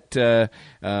think that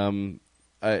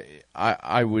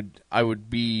I would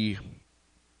be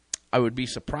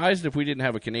surprised if we didn't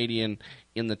have a Canadian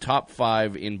in the top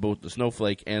 5 in both the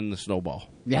Snowflake and the Snowball.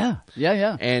 Yeah.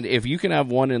 And if you can have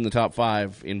one in the top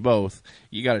 5 in both,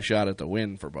 you got a shot at the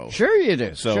win for both. Sure you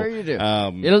do.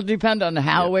 It'll depend on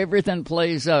how everything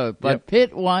plays out. But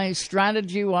pit-wise,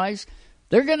 strategy-wise,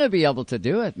 they're going to be able to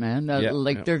do it, man.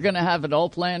 They're going to have it all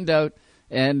planned out,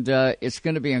 and it's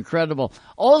going to be incredible.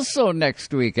 Also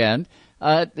next weekend,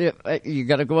 you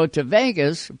got to go out to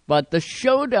Vegas, but the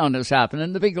showdown is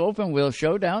happening, the big open wheel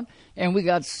showdown, and we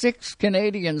got 6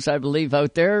 Canadians, I believe,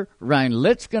 out there. Ryan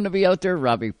Litt's going to be out there.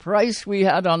 Robbie Price we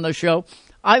had on the show.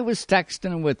 I was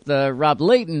texting with Rob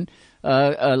Layton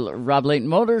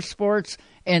Motorsports,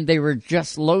 and they were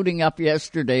just loading up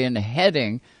yesterday and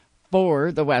heading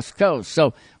for the West Coast.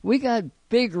 So we got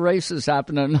big races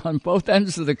happening on both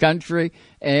ends of the country,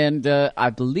 and I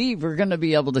believe we're going to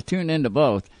be able to tune into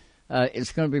both.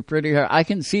 It's going to be pretty hard. I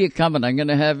can see it coming. I'm going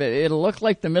to have it. It'll look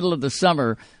like the middle of the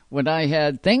summer when I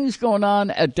had things going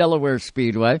on at Delaware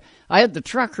Speedway. I had the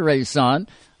truck race on.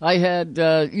 I had,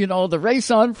 the race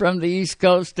on from the East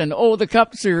Coast, and, the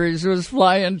Cup Series was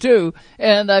flying too.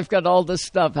 And I've got all this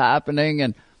stuff happening.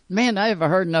 And, man, I have a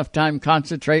hard enough time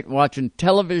concentrating watching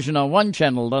television on one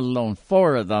channel, let alone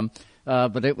 4 of them.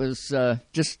 But it was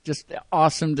just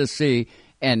awesome to see.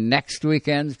 And next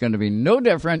weekend is going to be no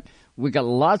different. We got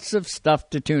lots of stuff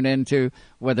to tune into,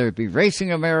 whether it be Racing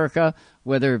America,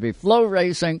 whether it be Flow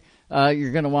Racing.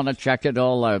 You're going to want to check it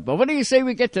all out. But what do you say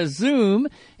we get to Zoom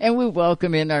and we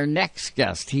welcome in our next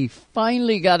guest? He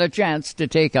finally got a chance to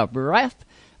take a breath.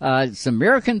 It's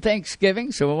American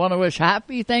Thanksgiving, so we want to wish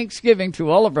happy Thanksgiving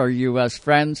to all of our U.S.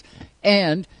 friends.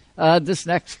 And this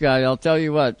next guy, I'll tell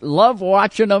you what, love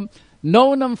watching him,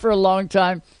 known him for a long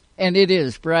time. And it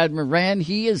is Brad Moran.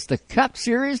 He is the Cup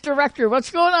Series director.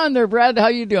 What's going on there, Brad? How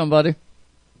you doing, buddy?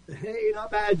 Hey, not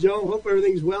bad, Joe. Hope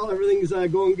everything's well. Everything's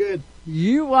going good.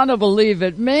 You want to believe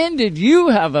it. Man, did you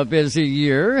have a busy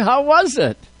year. How was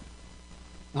it?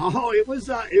 Oh, it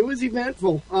was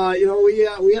eventful.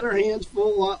 We had our hands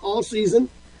full all season.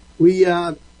 We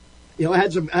had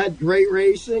great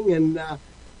racing and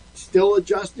still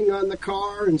adjusting on the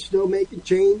car and still making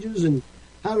changes and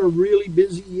had a really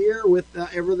busy year with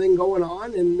everything going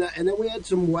on, and then we had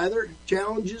some weather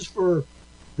challenges for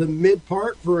the mid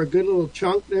part for a good little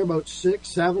chunk there, about 6,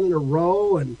 7 in a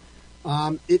row, and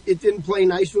it didn't play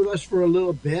nice with us for a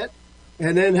little bit,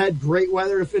 and then had great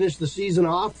weather to finish the season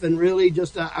off, and really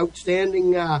just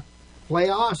outstanding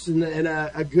playoffs and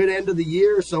a good end of the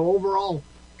year. So overall,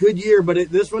 good year, but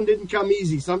this one didn't come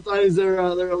easy. Sometimes they're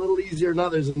a little easier than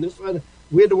others, and this one,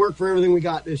 we had to work for everything we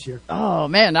got this year. Oh,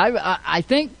 man, I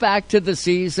think back to the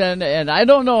season, and I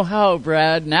don't know how,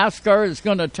 Brad, NASCAR is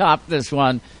going to top this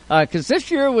one, because this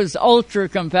year was ultra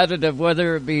competitive,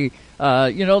 whether it be,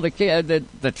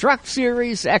 the Truck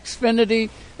Series, Xfinity,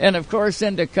 and, of course,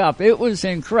 into Cup. It was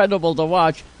incredible to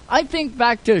watch. I think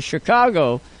back to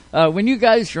Chicago, when you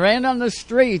guys ran on the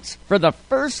streets for the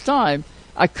first time.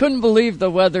 I couldn't believe the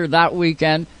weather that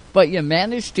weekend, but you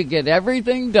managed to get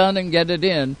everything done and get it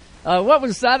in. What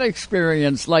was that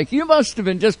experience like? You must have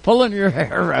been just pulling your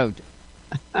hair out.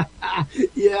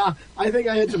 Yeah, I think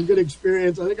I had some good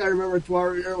experience. I think I remember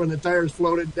Trois-Rivières when the tires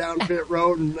floated down pit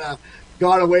road and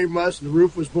got away from us, and the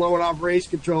roof was blowing off race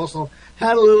control. So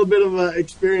had a little bit of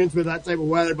experience with that type of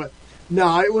weather. But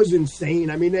no, it was insane.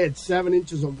 I mean, they had 7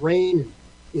 inches of rain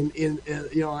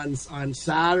on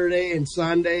Saturday and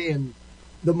Sunday, and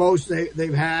the most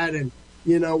they've had. And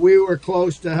we were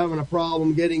close to having a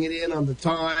problem getting it in on the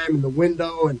time and the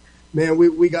window, and man,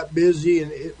 we got busy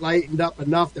and it lightened up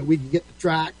enough that we could get the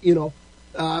track,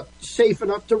 safe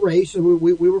enough to race, and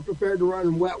we were prepared to run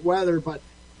in wet weather, but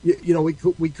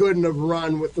we couldn't have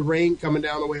run with the rain coming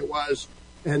down the way it was,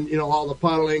 and all the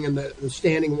puddling and the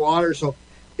standing water. So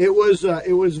it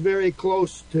was very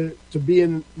close to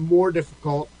being more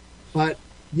difficult, but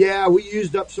yeah, we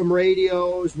used up some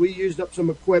radios, we used up some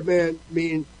equipment. I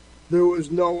mean, there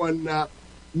was no one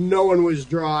was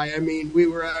dry. I mean, we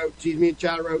were out, me and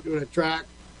Chad were out doing a track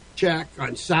check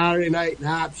on Saturday night and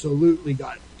absolutely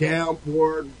got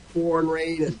downpoured, pouring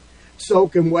rain and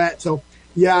soaking wet. So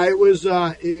yeah, it was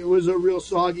a real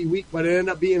soggy week, but it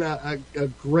ended up being a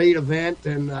great event,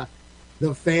 and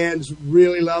the fans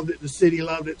really loved it. The city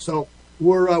loved it. So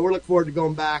we're looking forward to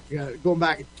going back in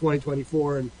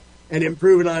 2024 and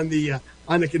improving on the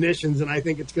conditions. And I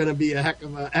think it's going to be a heck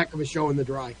of a show in the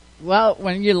dry. Well,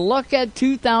 when you look at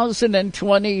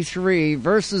 2023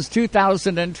 versus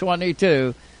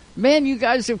 2022, man, you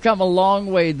guys have come a long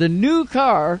way. The new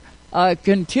car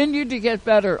continued to get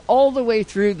better all the way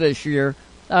through this year.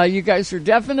 You guys are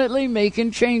definitely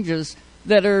making changes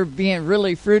that are being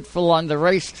really fruitful on the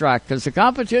racetrack, because the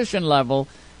competition level,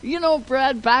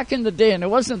 Brad, back in the day, and it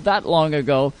wasn't that long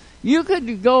ago, you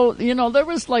could go, there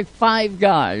was like 5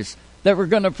 guys that were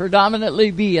going to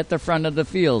predominantly be at the front of the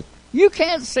field. You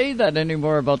can't say that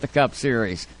anymore about the Cup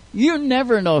Series. You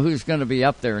never know who's going to be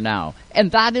up there now.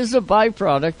 And that is a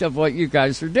byproduct of what you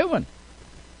guys are doing.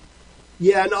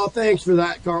 Yeah, no, thanks for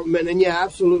that, Carlton. And yeah,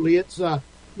 absolutely. It's,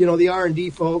 the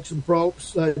R&D folks and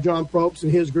Probst, John Probst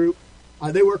and his group,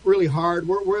 they work really hard.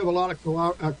 We have a lot of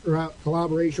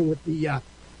collaboration with the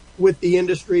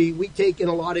industry. We take in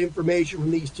a lot of information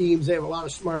from these teams. They have a lot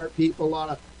of smart people, a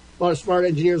lot of smart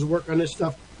engineers who work on this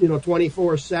stuff,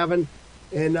 24/7.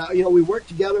 And, we work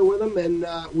together with them, and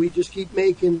we just keep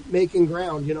making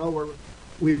ground.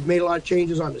 We've made a lot of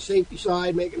changes on the safety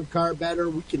side, making the car better.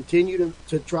 We continue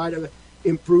to try to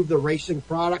improve the racing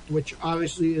product, which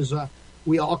obviously is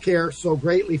we all care so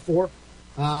greatly for.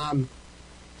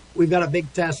 We've got a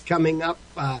big test coming up,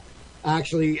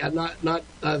 actually not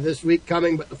this week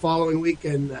coming, but the following week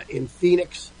in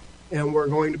Phoenix, and we're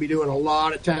going to be doing a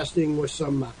lot of testing with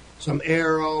some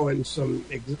aero and some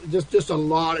just a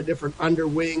lot of different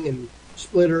underwing and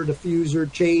splitter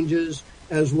diffuser changes,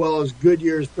 as well as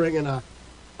Goodyear's bringing a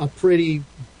pretty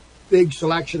big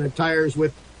selection of tires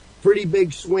with pretty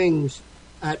big swings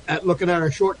at looking at our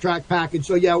short track package.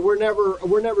 So yeah, we're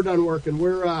never done working.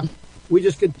 We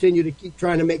just continue to keep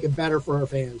trying to make it better for our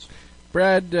fans.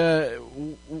 Brad,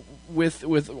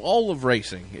 with all of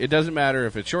racing, it doesn't matter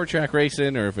if it's short track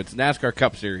racing or if it's NASCAR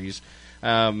Cup Series.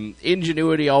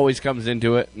 Ingenuity always comes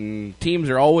into it, and teams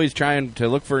are always trying to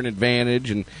look for an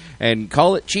advantage, and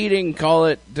call it cheating, call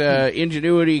it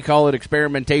ingenuity, call it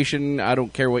experimentation. I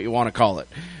don't care what you want to call it.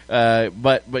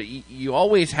 But you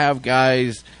always have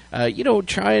guys,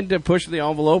 trying to push the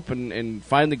envelope and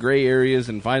find the gray areas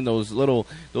and find those little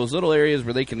areas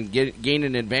where they can gain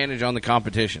an advantage on the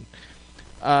competition.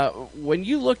 When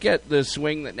you look at the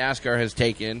swing that NASCAR has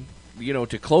taken,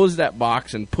 to close that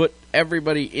box and put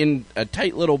everybody in a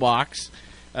tight little box,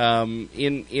 with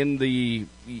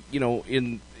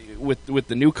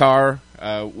the new car,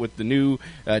 with the new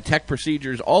tech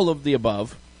procedures, all of the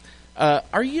above.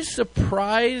 Are you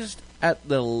surprised at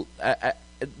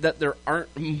that there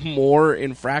aren't more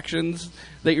infractions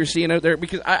that you're seeing out there?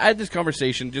 Because I had this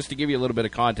conversation, just to give you a little bit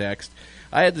of context.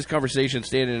 I had this conversation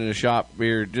standing in a shop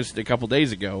here just a couple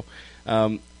days ago.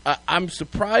 I'm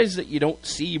surprised that you don't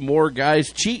see more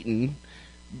guys cheating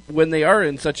when they are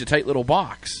in such a tight little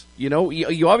box.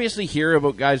 You obviously hear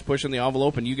about guys pushing the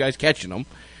envelope and you guys catching them.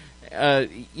 But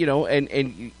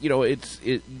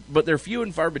they're few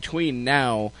and far between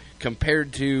now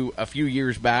compared to a few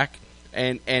years back,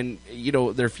 and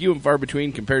they're few and far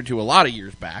between compared to a lot of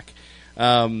years back.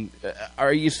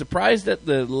 Are you surprised at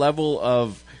the level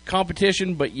of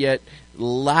competition, but yet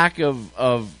lack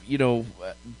of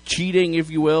cheating, if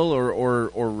you will,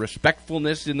 or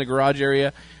respectfulness in the garage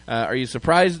area? Are you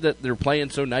surprised that they're playing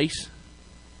so nice?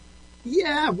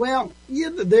 Yeah, well,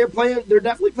 they're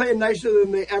definitely playing nicer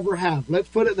than they ever have. Let's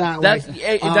put it that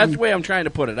way. That's the way I'm trying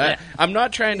to put it. I'm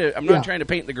not trying to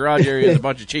paint the garage area as a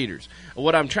bunch of cheaters.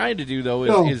 What I'm trying to do though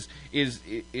is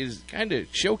kind of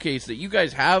showcase that you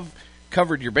guys have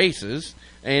covered your bases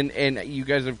and you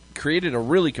guys have created a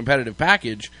really competitive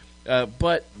package.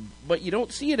 But you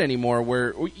don't see it anymore.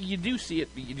 Where you do see it,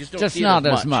 you just don't see it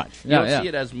as much. You don't see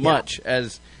it as much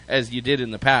as you did in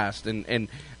the past. And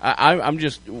I'm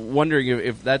just wondering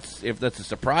if that's a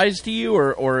surprise to you,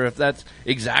 or if that's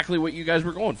exactly what you guys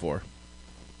were going for.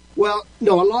 Well,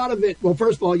 no, a lot of it. Well,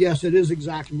 first of all, yes, it is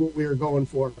exactly what we were going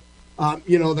for.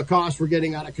 The costs were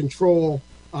getting out of control.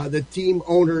 The team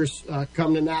owners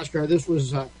come to NASCAR. This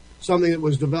was something that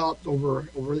was developed over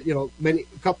a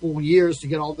couple of years to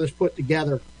get all this put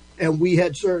together. And we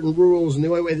had certain rules, and the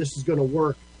only way this is going to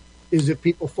work is if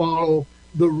people follow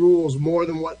the rules more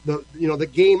than what the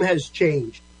game has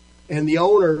changed. And the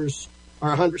owners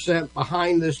are 100%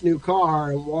 behind this new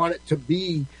car and want it to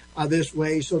be this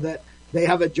way, so that They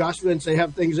have adjustments. They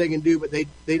have things they can do, but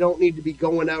they don't need to be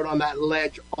going out on that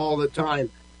ledge all the time.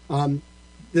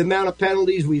 The amount of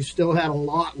penalties, we've still had a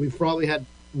lot. We've probably had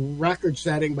record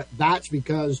setting, but that's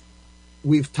because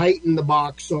we've tightened the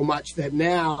box so much that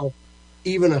now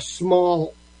even a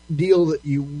small deal that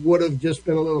you would have just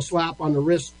been a little slap on the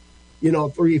wrist,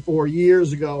 3-4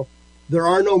 years ago, there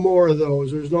are no more of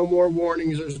those. There's no more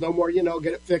warnings. There's no more,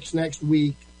 get it fixed next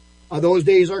week. Those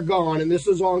days are gone, and this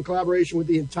is all in collaboration with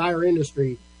the entire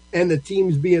industry and the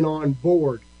teams being on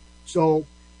board. So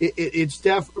it's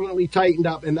definitely tightened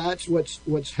up, and that's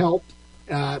what's helped,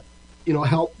 help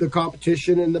the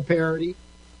competition and the parity.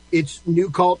 It's new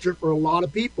culture for a lot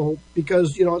of people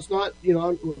because, it's not,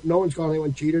 no one's calling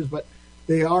anyone cheaters, but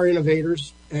they are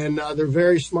innovators, and they're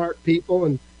very smart people,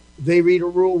 and they read a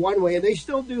rule one way, and they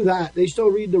still do that. They still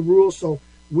read the rules, so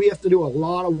we have to do a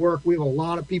lot of work. We have a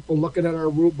lot of people looking at our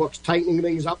rule books, tightening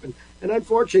things up, and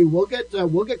unfortunately,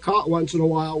 we'll get caught once in a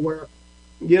while where,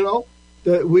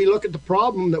 we look at the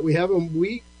problem that we have, and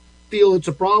we feel it's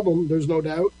a problem. There's no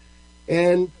doubt,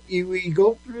 and we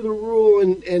go through the rule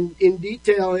and in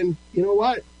detail, and you know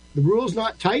what? The rule's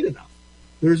not tight enough.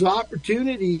 There's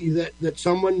opportunity that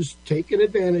someone's taken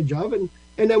advantage of, and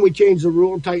then we change the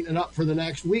rule and tighten it up for the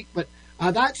next week. But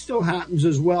that still happens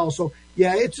as well. So,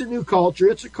 yeah, it's a new culture.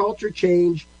 It's a culture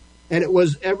change, and it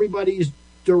was everybody's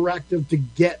directive to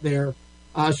get there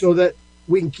so that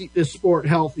we can keep this sport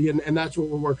healthy, and that's what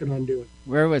we're working on doing.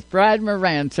 We're with Brad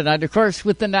Moran tonight, of course,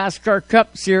 with the NASCAR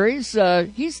Cup Series.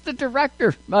 He's the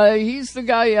director. He's the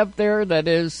guy up there that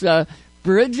is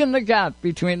bridging the gap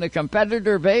between the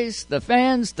competitor base, the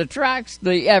fans, the tracks,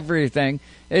 the everything.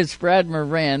 It's Brad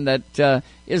Moran that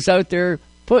is out there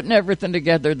putting everything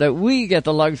together that we get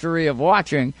the luxury of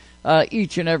watching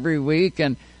each and every week.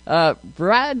 And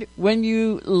Brad, when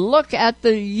you look at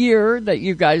the year that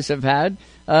you guys have had,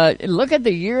 look at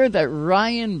the year that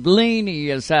Ryan Blaney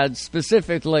has had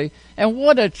specifically, and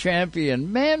what a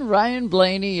champion. Man, Ryan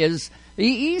Blaney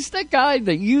he's the guy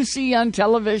that you see on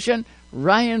television.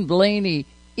 Ryan Blaney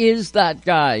is that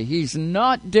guy. He's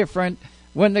not different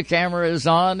when the camera is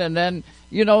on, and then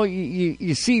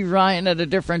you see Ryan at a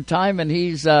different time, and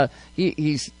he's a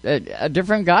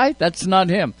different guy. That's not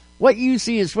him. What you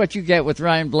see is what you get with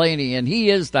Ryan Blaney, and he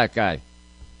is that guy.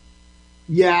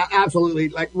 Yeah, absolutely.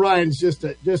 Like Ryan's just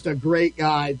a great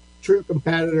guy, true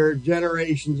competitor,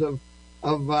 generations of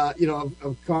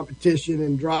competition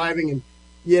and driving, and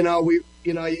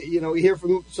we hear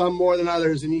from some more than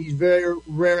others, and he's very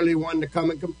rarely one to come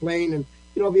and complain. And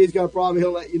if he's got a problem,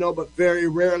 he'll let you know, but very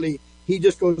rarely he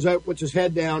just goes out, puts his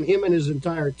head down, him and his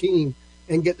entire team,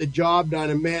 and get the job done.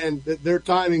 And man, their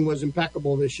timing was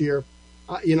impeccable this year.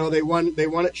 They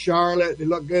won at Charlotte. They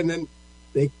looked good, and then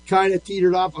they kind of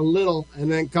teetered off a little,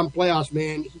 and then come playoffs,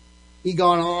 man, he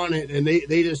got on it, and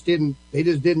they just didn't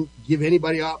give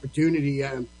anybody opportunity.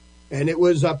 And it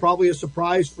was probably a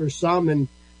surprise for some, and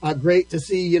great to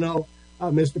see,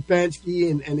 Mr.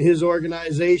 Penske and his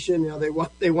organization.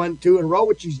 They won 2 in a row,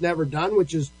 which he's never done,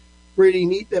 which is pretty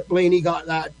neat that Blaney got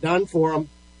that done for him.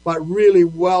 But really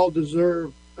a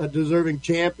deserving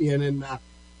champion, and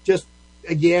just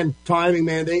again timing,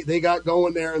 man. They got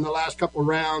going there in the last couple of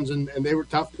rounds, and they were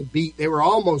tough to beat. They were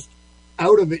almost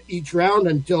out of it each round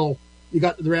until you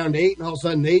got to the round 8, and all of a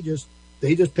sudden they just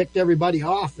picked everybody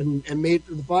off and made it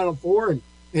to the Final Four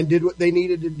and did what they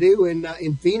needed to do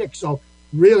in Phoenix. So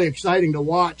really exciting to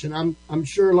watch, and I'm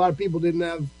sure a lot of people didn't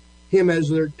have him as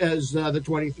the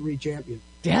 23 champion.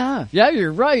 Yeah,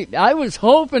 you're right. I was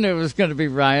hoping it was going to be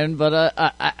Ryan, but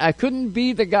I couldn't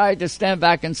be the guy to stand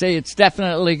back and say it's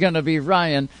definitely going to be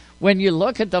Ryan. When you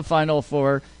look at the Final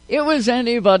Four, it was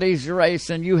anybody's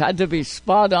race, and you had to be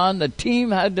spot on. The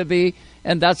team had to be,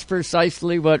 and that's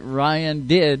precisely what Ryan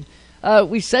did.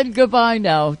 We said goodbye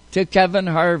now to Kevin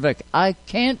Harvick. I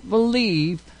can't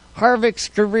believe Harvick's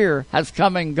career has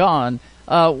come and gone.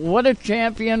 What a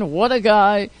champion, what a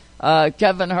guy.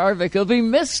 Kevin Harvick will be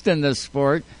missed in this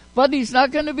sport, but he's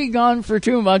not going to be gone for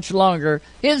too much longer.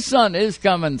 His son is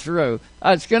coming through.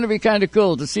 It's going to be kind of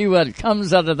cool to see what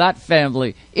comes out of that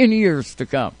family in years to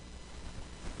come.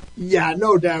 Yeah,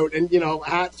 no doubt. And,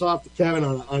 hats off to Kevin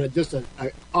on just an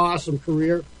awesome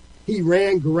career. He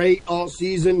ran great all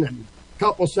season, and a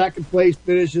couple second-place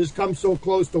finishes, come so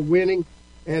close to winning.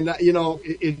 And,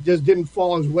 it just didn't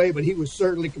fall his way, but he was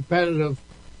certainly competitive,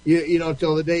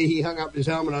 till the day he hung up his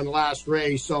helmet on the last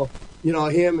race. So,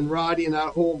 him and Roddy and that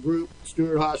whole group,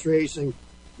 Stewart Haas Racing,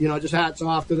 just hats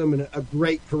off to them, and a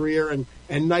great career,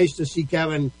 and nice to see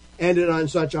Kevin ended on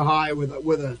such a high with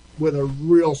a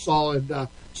real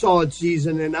solid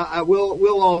season. And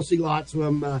we'll all see lots of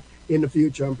him in the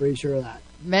future. I'm pretty sure of that.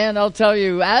 Man, I'll tell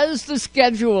you, as the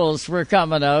schedules were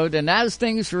coming out and as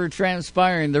things were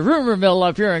transpiring, the rumor mill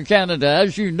up here in Canada,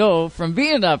 as you know from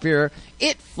being up here,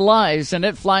 it flies, and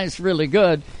it flies really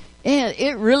good. And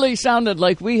it really sounded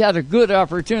like we had a good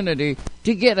opportunity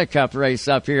to get a cup race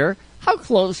up here. How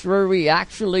close were we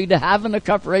actually to having a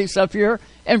cup race up here?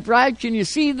 And Brad, can you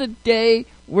see the day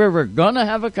where we're going to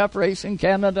have a cup race in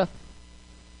Canada?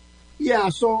 Yeah,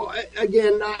 so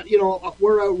again,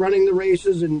 we're out running the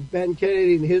races, and Ben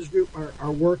Kennedy and his group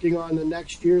are working on the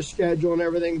next year's schedule and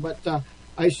everything. But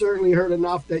I certainly heard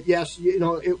enough that, yes,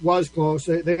 it was close.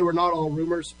 They were not all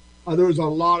rumors. There was a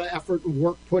lot of effort and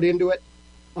work put into it.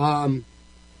 I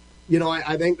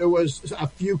think there was a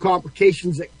few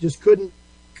complications that just couldn't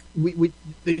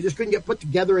they just couldn't get put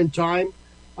together in time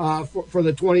for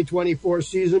the 2024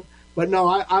 season. But no,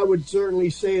 I would certainly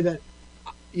say that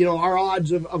our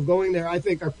odds of going there, I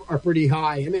think, are pretty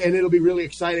high, and it'll be really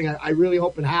exciting. I really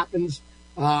hope it happens.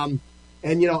 I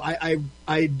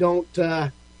don't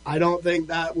think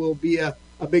that will be a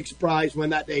big surprise when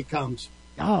that day comes.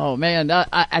 Oh, man,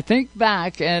 I think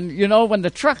back, and, when the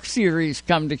Truck Series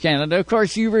come to Canada, of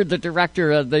course, you were the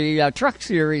director of the Truck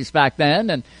Series back then,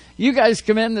 and you guys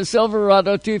come in, the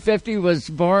Silverado 250 was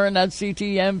born at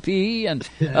CTMP, and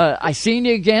I seen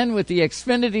you again with the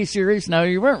Xfinity Series. Now,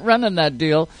 you weren't running that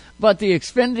deal, but the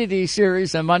Xfinity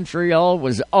Series in Montreal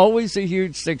was always a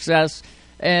huge success,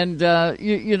 and,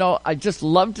 I just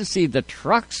love to see the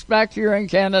trucks back here in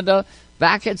Canada,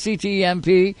 back at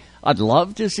CTMP. I'd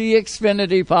love to see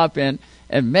Xfinity pop in.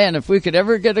 And, man, if we could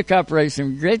ever get a cup race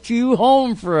and get you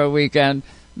home for a weekend,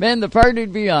 man, the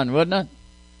party'd be on, wouldn't it?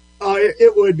 Oh,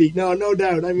 it would be. No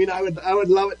doubt. I mean, I would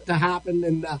love it to happen,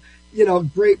 and,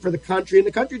 great for the country. And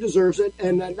the country deserves it,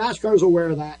 and NASCAR's aware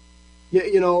of that.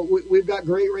 We've got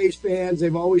great race fans.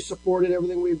 They've always supported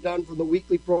everything we've done, from the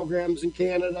weekly programs in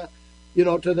Canada, to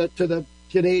the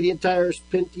Canadian Tires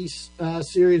Pinty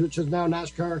series, which is now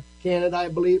NASCAR Canada, I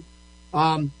believe.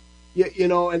 And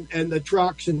the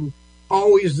trucks, and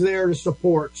always there to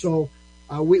support. So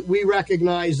we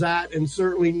recognize that, and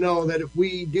certainly know that if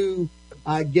we do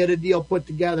get a deal put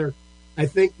together, I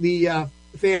think the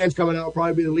fans coming out will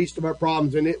probably be the least of our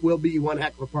problems, and it will be one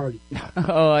heck of a party.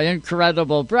 Oh,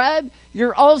 incredible. Brad,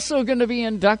 you're also going to be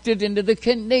inducted into the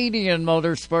Canadian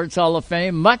Motorsports Hall of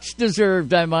Fame. Much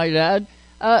deserved, I might add.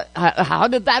 How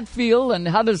did that feel, and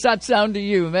how does that sound to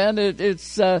you, man?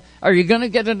 Are you going to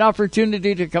get an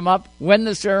opportunity to come up when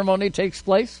the ceremony takes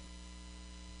place?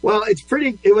 Well, it's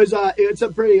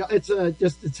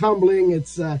humbling.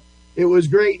 It was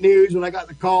great news when I got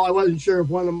the call. I wasn't sure if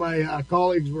one of my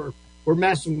colleagues were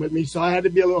messing with me, so I had to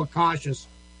be a little cautious.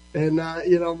 And my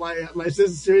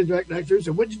assistant series director next to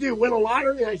said, "What'd you do? Win a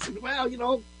lottery?" And I said,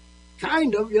 "Well,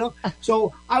 kind of,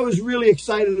 So I was really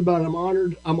excited about it. I'm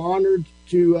honored I'm honored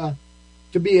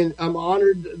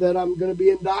that I'm going to be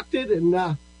inducted, and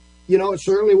it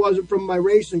certainly wasn't from my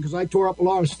racing, because I tore up a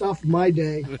lot of stuff in my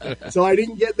day, so I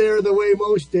didn't get there the way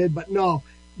most did. But no,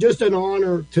 just an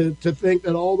honor to think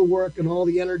that all the work and all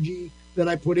the energy that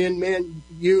I put in, man,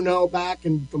 back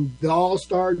and from the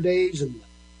All-Star days and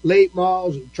late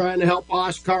models, and trying to help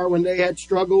Oscar when they had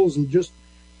struggles, and just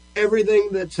everything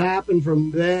that's happened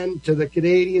from then to the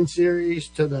Canadian Series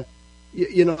to the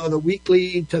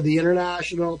weekly to the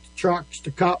international, to trucks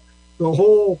to cup, the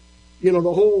whole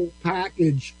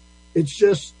package. It's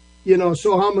just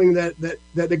so humbling that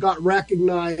they got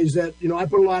recognized, that I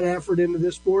put a lot of effort into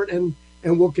this sport, and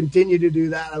will continue to do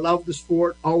that. I love the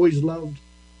sport, always loved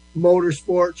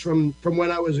motorsports from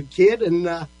when I was a kid,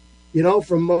 and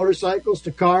from motorcycles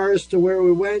to cars to where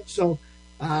we went. So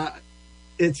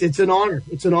it's an honor.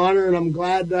 It's an honor, and I'm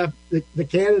glad the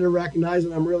Canada recognized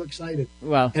it. I'm real excited.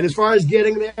 Wow. And as far as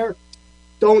getting there,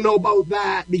 don't know about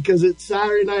that, because it's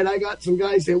Saturday night. I got some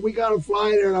guys saying, "We got to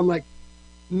fly there," and I'm like,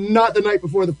 not the night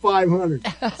before the 500.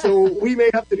 So we may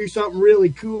have to do something really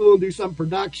cool, do some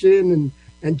production,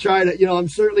 and try to, I'm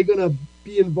certainly going to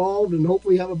be involved, and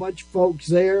hopefully have a bunch of folks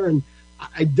there. And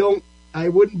I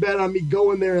wouldn't bet on me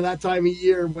going there that time of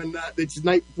year when it's the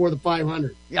night before the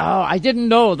 500. Oh, I didn't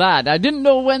know that. I didn't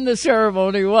know when the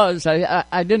ceremony was.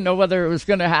 I didn't know whether it was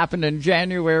going to happen in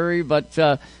January. But,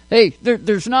 hey,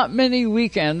 there's not many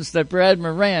weekends that Brad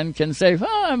Moran can say,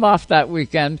 I'm off that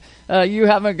weekend. You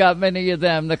haven't got many of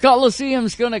them. The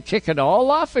Coliseum's going to kick it all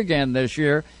off again this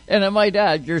year. And I might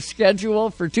add, your schedule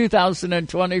for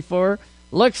 2024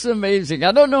 looks amazing.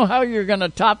 I don't know how you're going to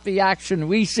top the action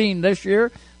we've seen this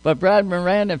year. But, Brad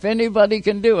Moran, if anybody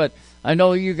can do it, I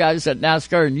know you guys at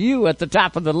NASCAR and you at the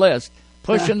top of the list,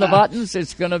 pushing the buttons,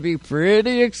 it's going to be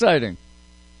pretty exciting.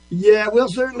 Yeah, we'll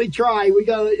certainly try. We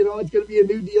got, it's going to be a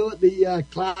new deal at the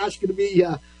Clash. Going to be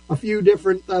a a few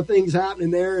different things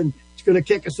happening there, and it's going to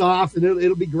kick us off, and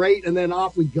it'll be great. And then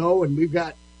off we go, and we've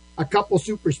got a couple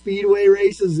super speedway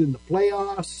races in the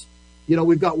playoffs. You know,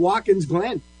 we've got Watkins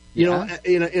Glen, you know,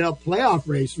 in a playoff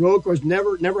race. Road course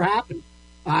never happened.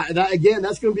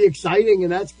 That's going to be exciting,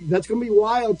 and that's going to be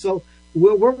wild. So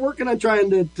we're working on trying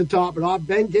to top it off.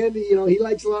 Ben Kennedy, you know, he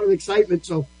likes a lot of excitement,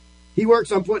 so he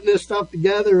works on putting this stuff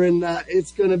together, and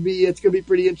it's going to be a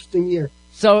pretty interesting year.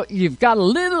 So you've got a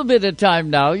little bit of time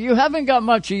now. You haven't got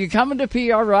much. Are you coming to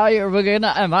PRI, or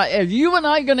are you and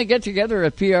I going to get together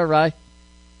at PRI?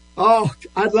 Oh,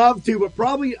 I'd love to, but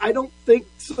probably I don't think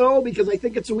so, because I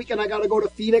think it's a weekend I got to go to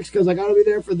Phoenix because I got to be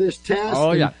there for this test.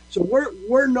 Oh, yeah. So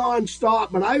we're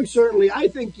nonstop, but I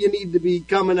think you need to be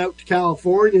coming out to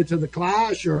California to the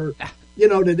Clash or, you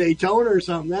know, to Daytona or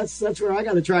something. That's where I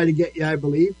got to try to get you, I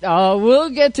believe. We'll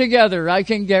get together. I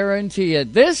can guarantee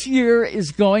it. This year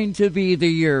is going to be the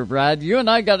year, Brad. You and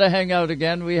I got to hang out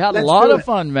again. We had a lot of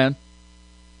fun, man.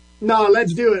 No,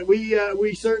 let's do it.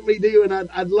 We certainly do, and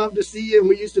I'd love to see you. And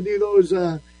we used to do those,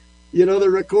 you know,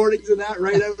 the recordings and that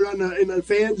right out in the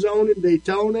fan zone in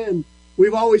Daytona, and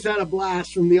we've always had a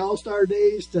blast from the All-Star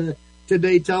days to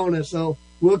Daytona. So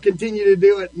we'll continue to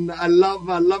do it, and I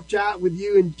love chatting with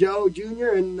you and Joe Jr.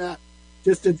 and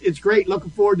it's great.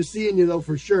 Looking forward to seeing you though,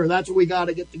 for sure. That's what we got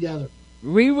to get together.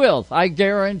 We will. I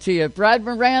guarantee it. Brad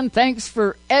Moran, thanks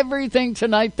for everything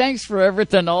tonight. Thanks for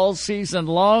everything all season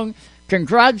long.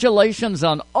 Congratulations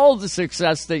on all the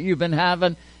success that you've been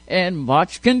having, and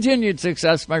much continued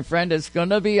success, my friend. It's going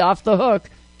to be off the hook.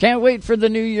 Can't wait for the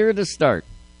new year to start.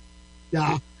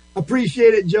 Yeah,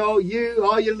 appreciate it, Joe. You,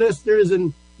 all your listeners,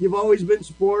 and you've always been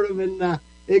supportive, and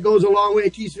it goes a long way.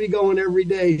 It keeps me going every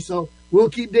day. So we'll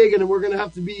keep digging, and we're going to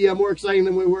have to be more exciting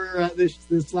than we were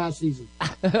this last season.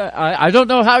 I don't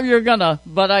know how you're going to,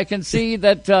 but I can see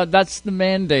that that's the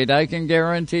mandate. I can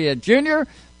guarantee it. Junior,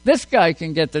 this guy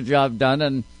can get the job done,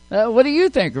 and what do you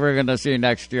think we're going to see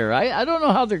next year? I don't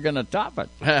know how they're going to top it.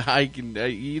 I can,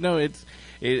 you know, it's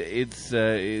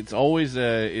always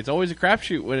a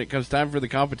crapshoot when it comes time for the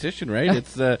competition, right?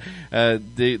 It's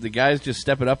the guys just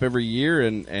step it up every year,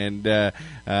 and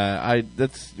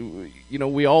that's, you know,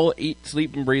 we all eat,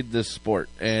 sleep, and breathe this sport,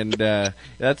 and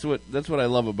that's what I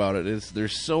love about it. Is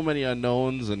there's so many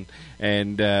unknowns, and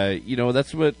you know,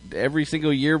 that's what every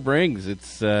single year brings.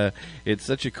 It's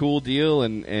such a cool deal,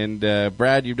 and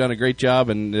Brad, you've done a great job,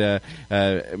 and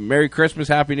Merry Christmas,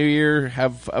 Happy New Year,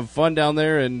 have fun down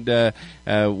there, and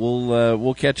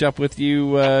we'll catch up with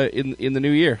you in the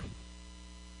new year.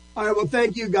 All right, well,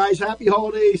 thank you guys. Happy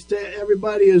holidays to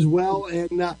everybody as well,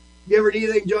 and if you ever need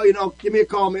anything, Joe, you know, give me a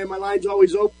call, man. My line's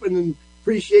always open, and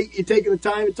appreciate you taking the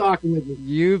time and talking with me.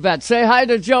 You bet. Say hi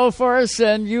to Joe for us,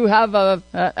 and you have a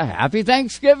happy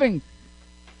Thanksgiving.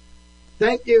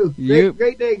 Thank you.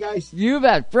 Great day, guys. You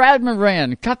bet. Brad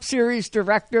Moran, Cup Series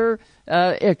Director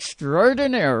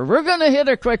Extraordinaire. We're going to hit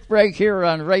a quick break here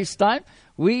on Race Time.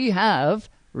 We have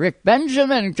Rick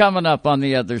Benjamin coming up on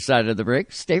the other side of the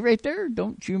break. Stay right there.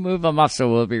 Don't you move a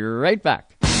muscle. We'll be right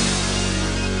back.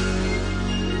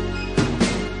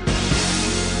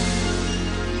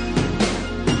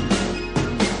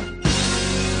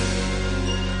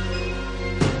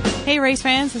 Hey race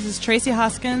fans, this is Tracy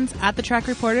Hoskins at the track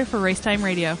reporter for Racetime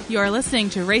Radio. You are listening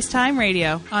to Racetime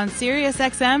Radio on Sirius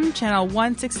XM channel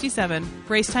 167.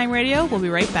 Racetime Radio will be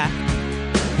right back.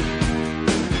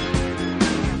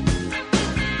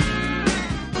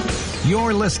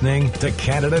 You're listening to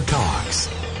Canada Talks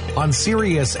on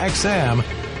Sirius XM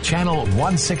channel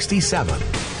 167.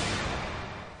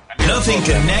 Nothing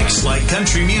connects like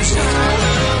country music.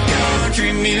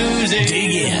 Country music.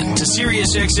 Dig in to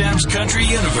Sirius XM's Country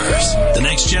Universe. The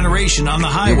next generation on the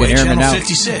highway, channel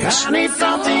 56.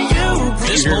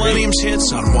 This millennium's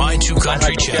hits on Y2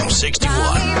 Country, channel 61.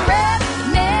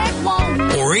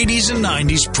 Or 80s and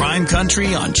 90s prime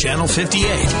country on channel 58.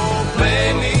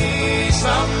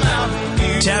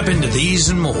 Tap into these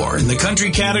and more in the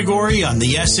country category on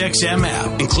the SXM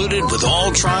app, included with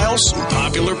all trials and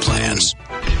popular plans.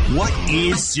 What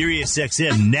is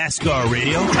SiriusXM NASCAR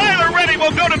Radio? Tyler Reddy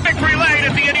will go to victory lane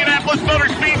at the Indianapolis Motor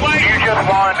Speedway. You just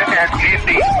won at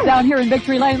Indy. Down here in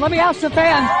victory lane, let me ask the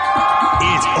fans.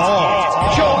 It's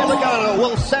all. Joey Logano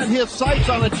will set his sights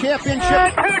on a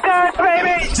championship. 2 times,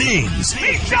 baby. Things.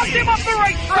 He shoved him up the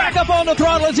racetrack. Back up on the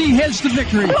throttle as he heads to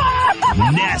victory.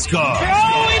 NASCAR.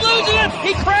 Oh, he loses it.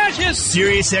 He crashes.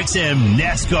 SiriusXM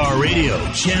NASCAR Radio,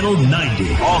 channel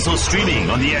 90. Also streaming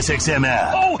on the SXM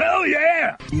app. Oh, hell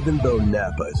yeah. Even though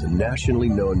Napa is a nationally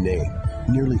known name,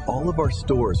 nearly all of our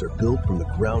stores are built from the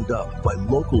ground up by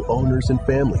local owners and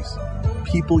families.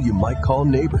 People you might call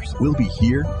neighbors will be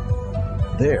here,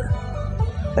 there,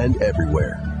 and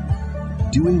everywhere.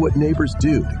 doing what neighbors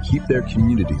do to keep their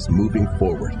communities moving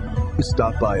forward. You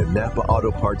stop by a Napa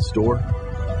Auto Parts store,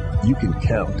 you can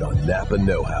count on Napa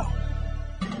know-how.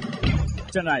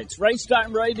 Tonight's Race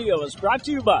Time Radio is brought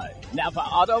to you by Napa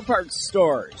Auto Parts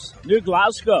Stores, New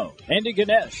Glasgow,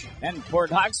 Kennington, and Port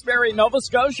Hawkesbury, Nova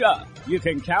Scotia. You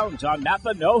can count on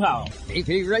Napa know-how.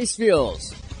 BP Race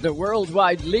Fuels, the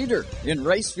worldwide leader in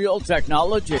race fuel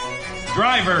technology.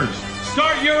 Drivers,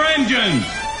 start your engines!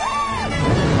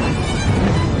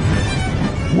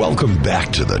 Welcome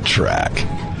back to the track.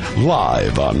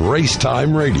 Live on Race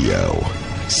Time Radio,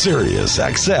 Sirius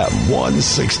XM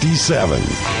 167.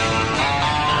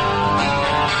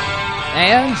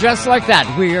 And just like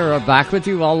that, we are back with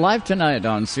you all live tonight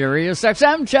on Sirius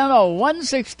XM Channel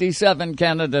 167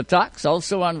 Canada Talks,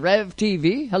 also on Rev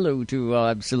TV. Hello to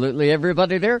absolutely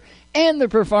everybody there. And the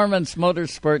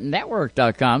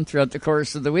PerformanceMotorsportNetwork.com throughout the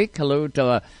course of the week. Hello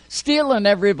to Steele and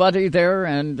everybody there,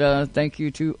 and thank you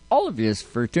to all of you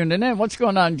for tuning in. What's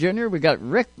going on, Junior? We got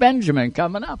Rick Benjamin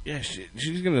coming up. Yeah,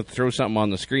 she's going to throw something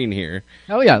on the screen here.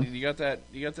 Oh, yeah. You got that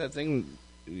thing?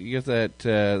 You got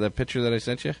that picture that I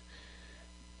sent you?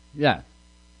 Yeah.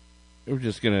 We're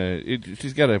just going to...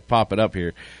 She's got to pop it up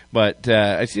here. But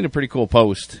I seen a pretty cool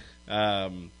post.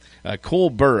 Cole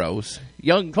Burrows,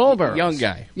 young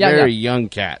guy, very young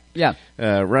cat. Yeah,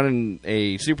 running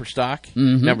a super stock,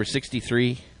 number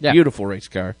 63, beautiful race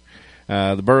car.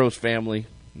 The Burrows family,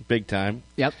 big time.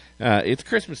 Yep. It's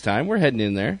Christmas time. We're heading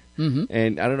in there,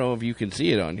 and I don't know if you can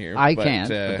see it on here. I can't,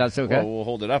 but that's okay. Well, we'll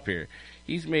hold it up here.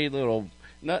 He's made little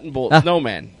nut and bolt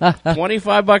snowman,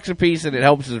 $25 a piece, and it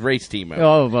helps his race team out.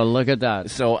 Oh, well, look at that.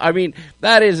 So, I mean,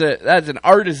 that's an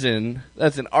artisan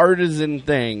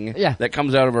thing that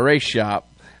comes out of a race shop,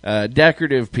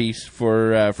 decorative piece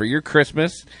for your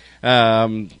Christmas.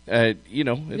 It's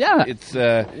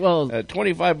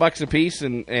 $25 a piece,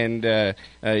 and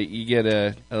you get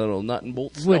a little nut and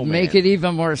bolt snowman. Would make it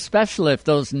even more special if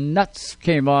those nuts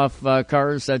came off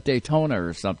cars at Daytona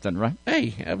or something, right?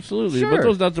 Hey, absolutely. Sure. But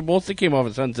those nuts and bolts that came off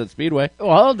at Sunset Speedway.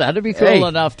 Well, that'd be cool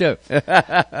enough too.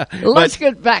 Let's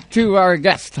get back to our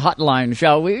guest hotline,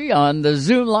 shall we? On the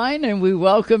Zoom line, and we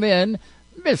welcome in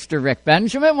Mr. Rick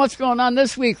Benjamin. What's going on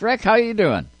this week, Rick? How you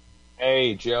doing?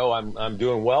 Hey, Joe, I'm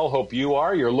doing well. Hope you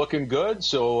are. You're looking good.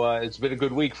 So it's been a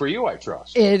good week for you, I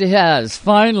trust. It has,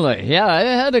 finally. Yeah, I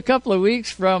had a couple of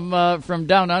weeks from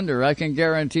down under, I can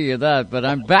guarantee you that. But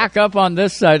I'm back up on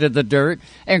this side of the dirt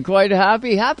and quite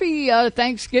happy. Happy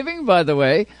Thanksgiving, by the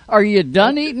way. Are you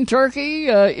done eating turkey?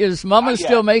 Is Mama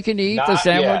still making you eat the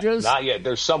sandwiches? Not yet.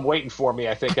 There's some waiting for me,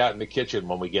 I think, out in the kitchen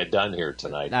when we get done here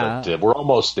tonight. But we're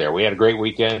almost there. We had a great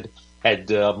weekend.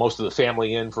 Had most of the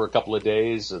family in for a couple of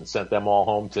days and sent them all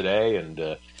home today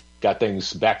and got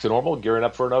things back to normal, gearing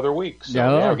up for another week.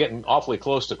 So we're getting awfully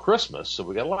close to Christmas, so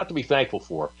we got a lot to be thankful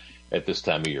for at this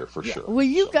time of year, for sure. Well,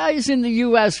 you guys in the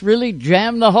U.S. really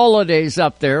jam the holidays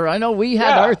up there. I know we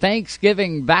had our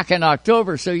Thanksgiving back in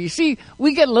October, so you see,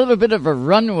 we get a little bit of a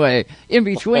runway in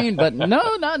between, but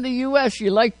no, not in the U.S. You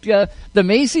like the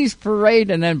Macy's parade,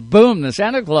 and then boom, the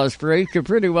Santa Claus parade could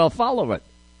pretty well follow it.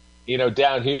 You know,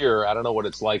 down here, I don't know what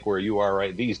it's like where you are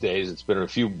right these days. It's been a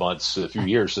few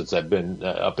years since I've been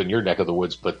up in your neck of the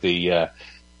woods. But down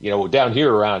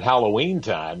here around Halloween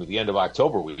time, at the end of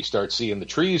October, we start seeing the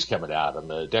trees coming out and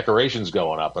the decorations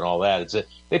going up and all that.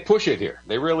 They push it here.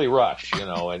 They really rush,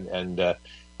 and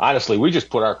honestly, we just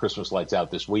put our Christmas lights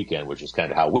out this weekend, which is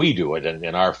kind of how we do it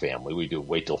in our family. We do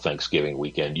wait till Thanksgiving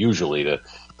weekend usually to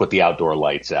put the outdoor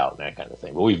lights out and that kind of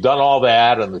thing. But we've done all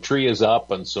that, and the tree is up,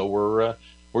 and so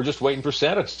we're just waiting for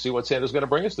Santa to see what Santa's going to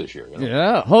bring us this year.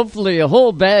 Yeah, hopefully a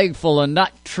whole bag full of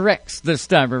nut tricks this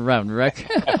time around, Rick.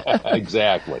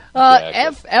 Exactly.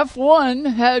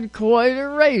 F1 had quite a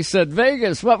race at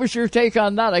Vegas. What was your take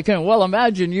on that? I can well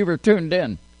imagine you were tuned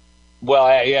in. Well,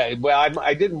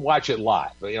 I didn't watch it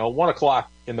live. 1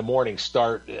 o'clock in the morning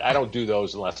start, I don't do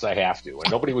those unless I have to. And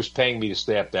nobody was paying me to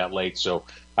stay up that late, so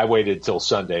I waited till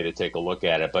Sunday to take a look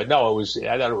at it. But no, I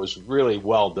thought it was really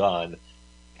well done.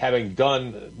 Having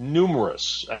done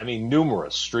numerous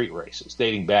street races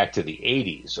dating back to the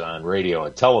 80s on radio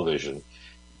and television,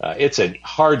 it's a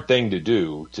hard thing to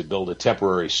do to build a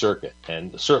temporary circuit.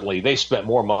 And certainly they spent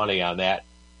more money on that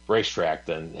racetrack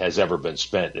than has ever been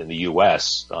spent in the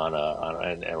U.S. or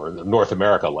North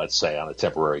America, let's say, on a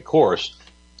temporary course.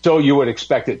 So you would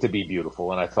expect it to be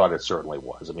beautiful, and I thought it certainly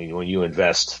was. I mean, when you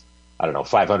invest, I don't know,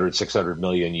 500, 600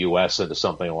 million U.S. into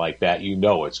something like that,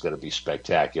 it's going to be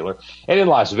spectacular. And in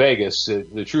Las Vegas,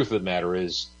 the truth of the matter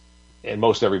is, and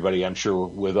most everybody, I'm sure,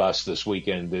 with us this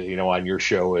weekend, on your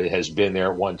show has been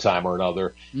there at one time or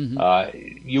another.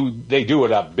 Mm-hmm. They do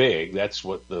it up big. That's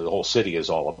what the whole city is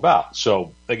all about.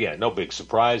 So again, no big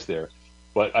surprise there.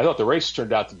 But I thought the race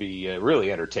turned out to be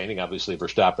really entertaining. Obviously,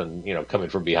 Verstappen, coming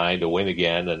from behind to win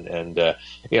again, and a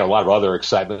lot of other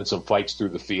excitement, some fights through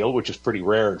the field, which is pretty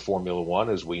rare in Formula One,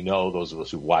 as we know, those of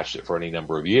us who watched it for any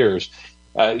number of years.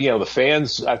 The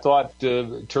fans, I thought,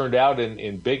 turned out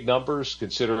in big numbers,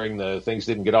 considering the things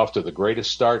didn't get off to the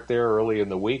greatest start there early in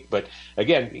the week. But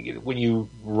again, when you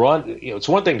run, it's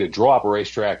one thing to draw up a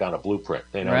racetrack on a blueprint.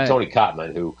 Right. Tony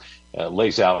Kottman, who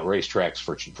lays out racetracks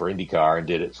for IndyCar and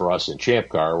did it for us in Champ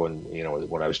Car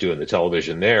when I was doing the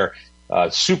television there.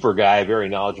 Super guy, very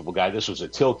knowledgeable guy. This was a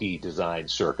Tilke designed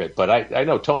circuit, but I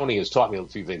know Tony has taught me a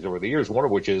few things over the years. One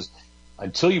of which is,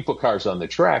 until you put cars on the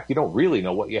track, you don't really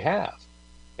know what you have.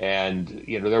 And,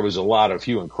 there was a lot of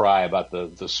hue and cry about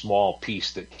the small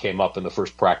piece that came up in the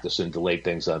first practice and delayed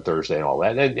things on Thursday and all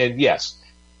that. And yes,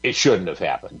 it shouldn't have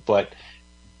happened. But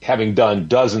having done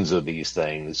dozens of these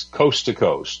things coast to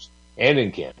coast and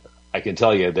in Canada, I can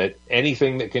tell you that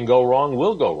anything that can go wrong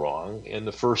will go wrong in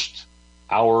the first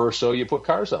hour or so you put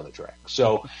cars on the track.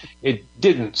 So it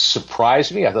didn't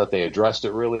surprise me. I thought they addressed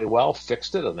it really well,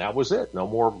 fixed it, and that was it. No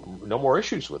more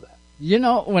issues with that.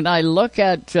 When I look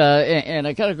at, and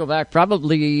I got to go back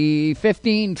probably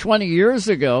 15, 20 years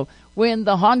ago, when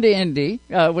the Honda Indy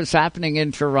was happening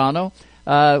in Toronto,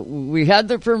 we had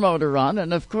the promoter on,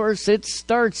 and of course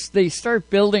they start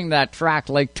building that track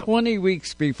like 20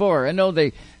 weeks before. I know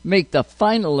they make the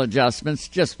final adjustments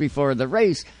just before the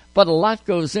race, but a lot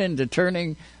goes into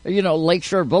turning,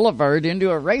 Lakeshore Boulevard into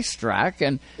a racetrack,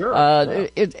 and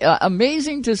it's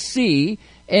amazing to see.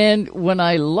 And when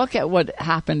I look at what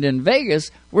happened in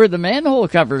Vegas, where the manhole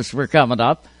covers were coming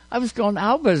up, I was going,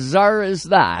 how bizarre is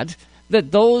that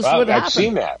those would happen?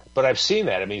 I've seen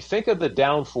that. I mean, think of the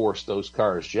downforce those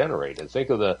cars generated. Think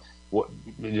of the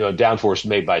downforce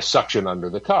made by suction under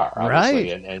the car,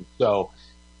 obviously. Right. And so,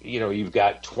 you've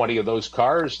got 20 of those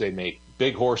cars. They make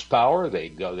big horsepower. They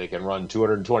can run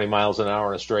 220 miles an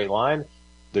hour in a straight line.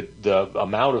 The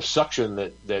amount of suction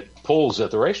that pulls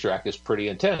at the racetrack is pretty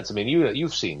intense. I mean,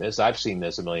 you've seen this. I've seen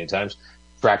this a million times.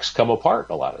 Tracks come apart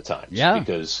a lot of times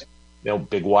because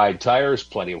big wide tires,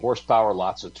 plenty of horsepower,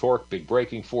 lots of torque, big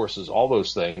braking forces, all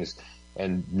those things.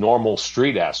 And normal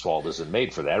street asphalt isn't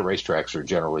made for that. Racetracks are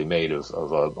generally made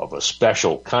of a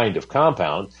special kind of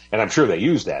compound, and I'm sure they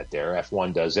use that there.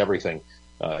 F1 does everything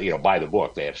by the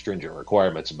book. They have stringent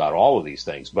requirements about all of these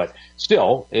things, but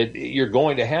still, you're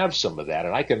going to have some of that.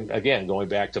 And I can, again, going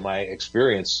back to my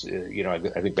experience, I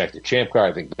think back to Champ Car,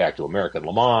 I think back to American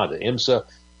Le Mans, to IMSA.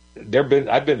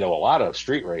 I've been to a lot of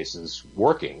street races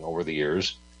working over the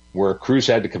years where crews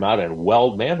had to come out and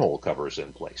weld manhole covers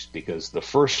in place because the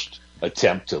first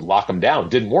attempt to lock them down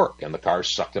didn't work, and the cars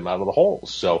sucked them out of the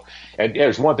holes. So, and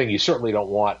there's one thing you certainly don't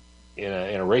want in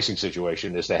a racing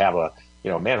situation is to have a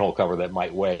manhole cover that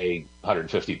might weigh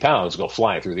 150 pounds go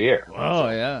flying through the air. Oh,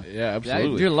 yeah. Yeah,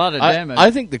 absolutely. Do a lot of damage.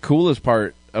 I think the coolest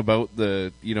part about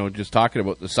just talking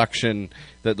about the suction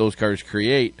that those cars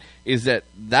create is that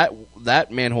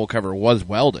manhole cover was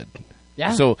welded.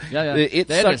 Yeah. So they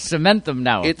had to cement them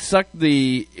now. It sucked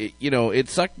there's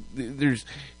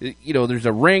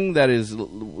a ring that is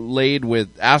laid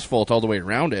with asphalt all the way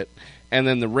around it, and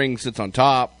then the ring sits on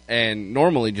top and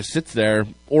normally just sits there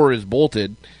or is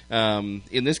bolted. In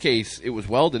this case, it was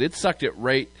welded. It sucked it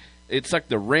right. It sucked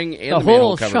the ring and the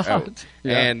manhole cover out.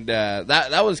 Yeah. And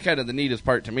that was kind of the neatest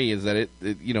part to me is that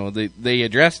they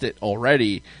addressed it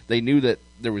already. They knew that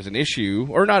there was an issue,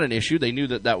 or not an issue. They knew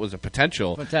that was a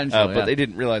potential. But they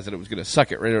didn't realize that it was going to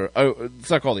suck it right out,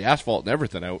 suck all the asphalt and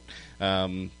everything out.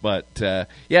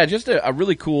 Just a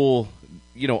really cool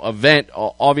event.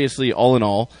 Obviously, all in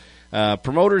all.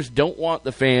 Promoters don't want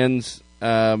the fans,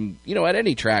 at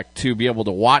any track to be able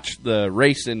to watch the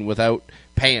racing without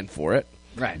paying for it.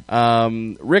 Right.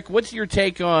 Rick, what's your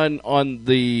take on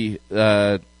the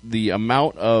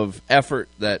amount of effort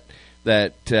that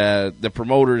the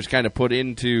promoters kind of put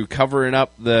into covering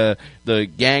up the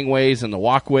gangways and the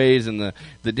walkways and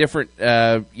the different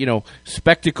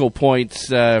spectacle points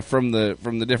from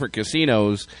the different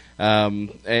casinos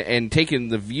and taking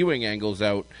the viewing angles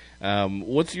out?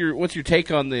 What's your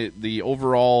take on the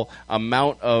overall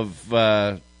amount of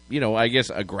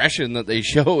aggression that they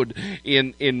showed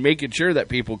in making sure that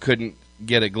people couldn't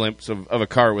get a glimpse of a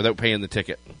car without paying the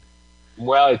ticket?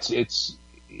 Well, it's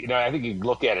I think you can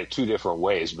look at it two different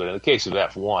ways, but in the case of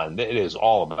F1, it is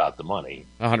all about the money.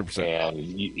 100%. And,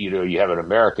 you have an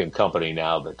American company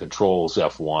now that controls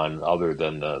F1 other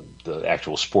than the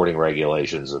actual sporting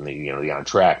regulations and the on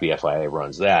track, the FIA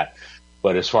runs that.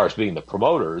 But as far as being the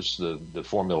promoters, the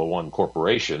Formula One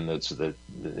Corporation that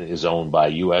is owned by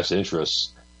U.S.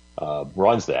 interests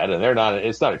runs that, and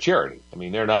it's not a charity. I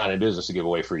mean, they're not in business to give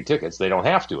away free tickets. They don't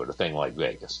have to at a thing like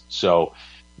Vegas. So,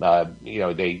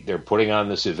 they're putting on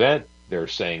this event. They're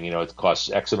saying, it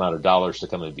costs X amount of dollars to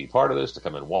come and be part of this, to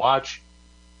come and watch.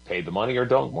 Pay the money or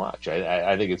don't watch.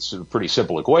 I think it's a pretty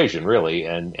simple equation, really.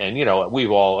 And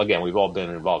we've all been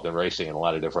involved in racing in a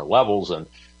lot of different levels, and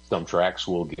some tracks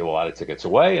will give a lot of tickets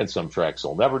away, and some tracks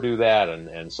will never do that.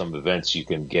 And some events you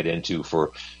can get into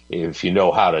for, if you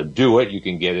know how to do it, you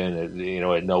can get in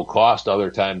at no cost.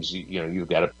 Other times, you've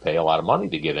got to pay a lot of money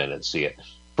to get in and see it.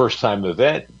 First time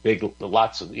event,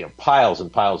 lots of piles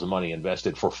and piles of money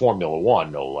invested for Formula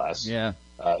One, no less. Yeah.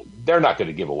 They're not going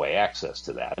to give away access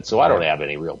to that, and so I don't have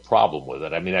any real problem with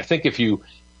it. I mean, I think if you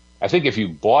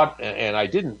bought, and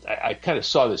I kind of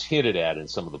saw this hinted at in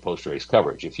some of the post-race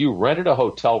coverage. If you rented a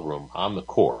hotel room on the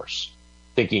course,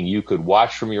 thinking you could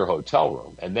watch from your hotel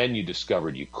room, and then you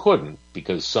discovered you couldn't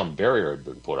because some barrier had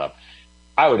been put up,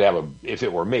 if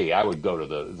it were me, I would go to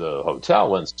the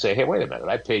hotel and say, hey, wait a minute,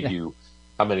 I paid you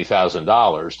how many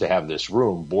 $1,000s to have this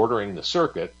room bordering the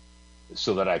circuit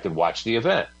so that I could watch the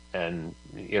event. And,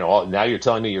 now you're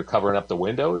telling me you're covering up the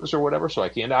windows or whatever, so I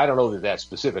can't. I don't know that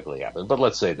specifically happened, but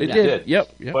let's say that it did.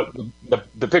 Yep. But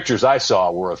the pictures I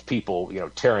saw were of people,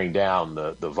 tearing down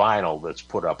the vinyl that's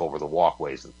put up over the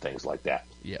walkways and things like that.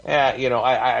 Yeah.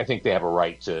 I think they have a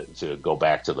right to go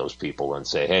back to those people and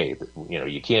say, hey,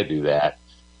 you can't do that.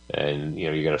 And,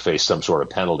 you're going to face some sort of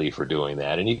penalty for doing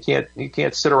that. And you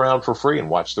can't sit around for free and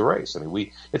watch the race. I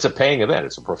mean, it's a paying event.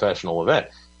 It's a professional event.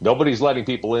 Nobody's letting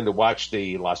people in to watch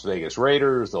the Las Vegas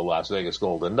Raiders, the Las Vegas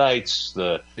Golden Knights,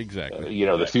 the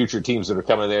future teams that are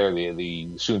coming there,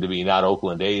 the soon to be not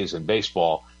Oakland A's in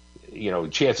baseball.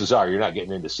 Chances are you're not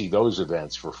getting in to see those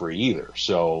events for free either.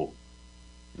 So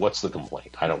what's the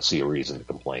complaint? I don't see a reason to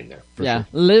complain there. Yeah, sure.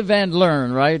 Live and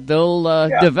learn, right? They'll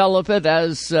develop it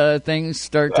as things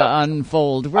start to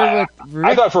unfold. I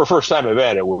thought for a first-time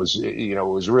event, it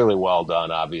was really well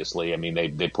done. Obviously, I mean,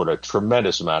 they put a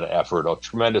tremendous amount of effort, a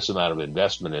tremendous amount of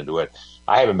investment into it.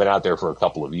 I haven't been out there for a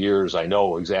couple of years. I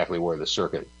know exactly where the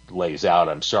circuit lays out.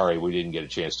 I'm sorry we didn't get a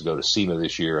chance to go to SEMA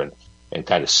this year and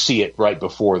kind of see it right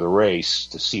before the race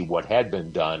to see what had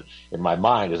been done. In my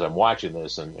mind, as I'm watching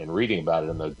this and reading about it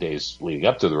in the days leading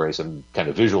up to the race, I'm kind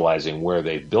of visualizing where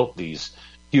they've built these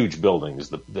huge buildings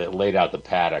that laid out the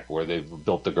paddock, where they've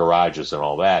built the garages and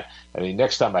all that. I mean,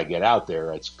 next time I get out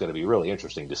there, it's going to be really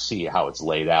interesting to see how it's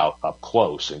laid out up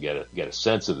close and get a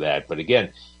sense of that. But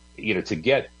again, to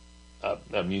get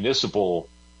a municipal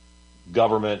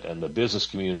government and the business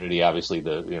community, obviously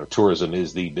tourism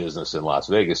is the business in Las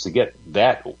Vegas, to get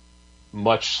that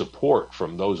much support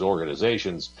from those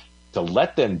organizations to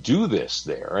let them do this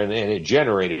there. And it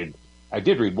generated, I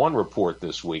did read one report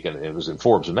this week, and it was in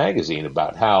Forbes magazine,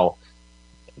 about how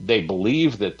they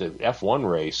believe that the F1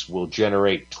 race will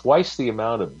generate twice the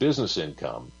amount of business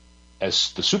income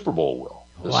as the Super Bowl will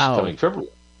this coming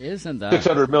February. Isn't that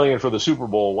 $600 million for the Super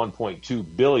Bowl, $1.2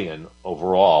 billion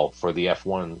overall for the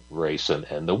F1 race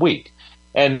and the week.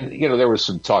 And there was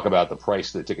some talk about the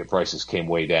price. The ticket prices came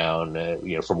way down,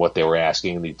 from what they were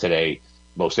asking. Today,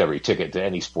 most every ticket to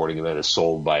any sporting event is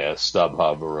sold by a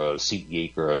StubHub or a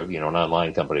SeatGeek or an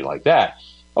online company like that.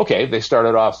 Okay, they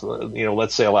started off,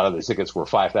 let's say a lot of the tickets were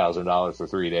 $5,000 for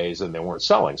 3 days and they weren't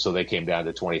selling, so they came down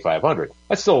to $2,500.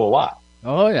 That's still a lot.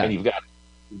 Oh yeah, and you've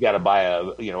got to buy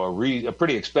a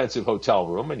pretty expensive hotel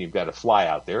room, and you've got to fly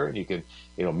out there, and you can,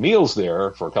 meals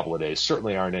there for a couple of days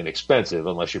certainly aren't inexpensive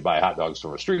unless you buy hot dogs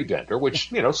from a street vendor, which,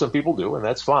 some people do, and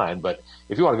that's fine. But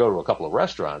if you want to go to a couple of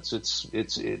restaurants,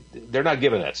 they're not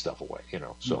giving that stuff away,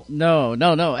 so. No.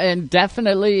 And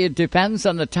definitely it depends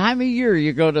on the time of year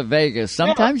you go to Vegas.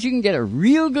 Sometimes you can get a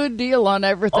real good deal on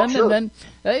everything. Sure. And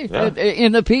then,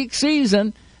 in the peak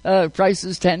season,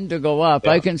 prices tend to go up.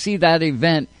 Yeah. I can see that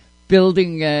event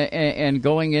building and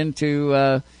going into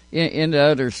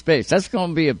outer space. That's going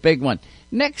to be a big one.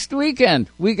 Next weekend,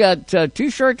 we got 2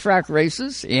 short track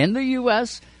races in the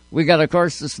U.S. We got, of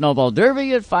course, the Snowball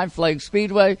Derby at Five Flags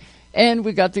Speedway, and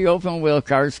we got the open wheel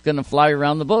cars going to fly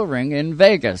around the bull ring in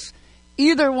Vegas.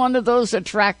 Either one of those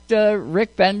attract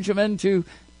Rick Benjamin to,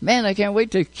 man, I can't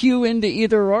wait to cue into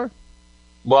either or.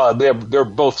 Well, they're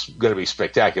both going to be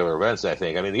spectacular events, I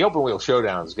think. I mean, the Open Wheel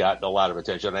Showdown's gotten a lot of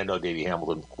attention. I know Davey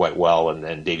Hamilton quite well,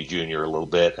 and Davey Jr. a little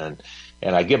bit, and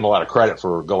And I give him a lot of credit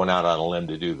for going out on a limb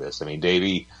to do this. I mean,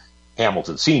 Davey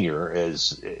Hamilton Sr.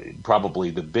 is probably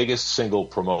the biggest single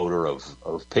promoter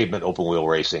of pavement open wheel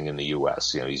racing in the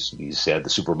U.S. You know, he's had the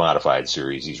super modified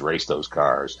series. He's raced those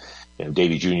cars. And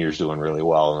Davey Jr. is doing really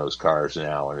well in those cars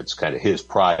now, and it's kind of his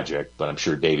project. But I'm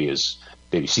sure Davey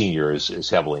Sr. is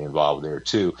heavily involved there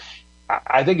too.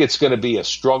 I think it's going to be a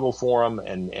struggle for him.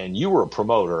 And you were a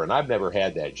promoter, and I've never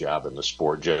had that job in the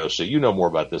sport, Joe. So you know more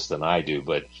about this than I do,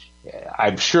 but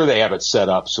I'm sure they have it set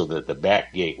up so that the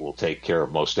back gate will take care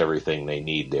of most everything they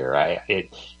need there.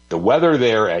 The weather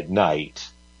there at night,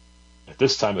 at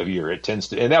this time of year, it tends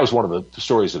to, and that was one of the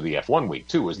stories of the F1 week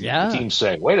too, was the team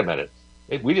saying, wait a minute,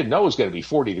 we didn't know it was going to be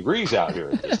 40 degrees out here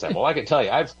at this time. Well, I can tell you,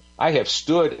 I have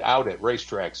stood out at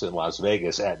racetracks in Las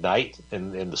Vegas at night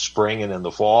in the spring and in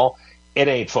the fall. It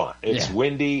ain't fun. It's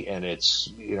windy and it's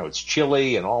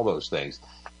chilly and all those things.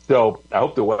 So I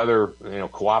hope the weather,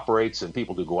 cooperates and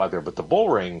people do go out there. But the bull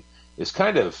ring is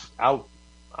kind of out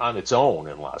on its own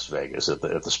in Las Vegas at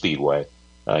the Speedway.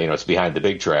 It's behind the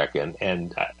big track,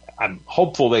 and I'm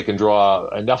hopeful they can draw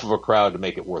enough of a crowd to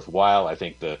make it worthwhile. I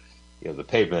think the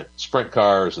pavement sprint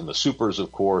cars and the supers,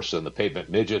 of course, and the pavement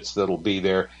midgets that'll be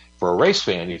there. For a race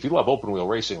fan, if you love open wheel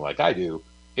racing like I do,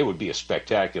 it would be a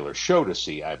spectacular show to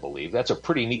see, I believe. That's a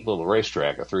pretty neat little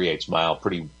racetrack, a 3/8 mile,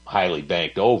 pretty highly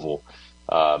banked oval.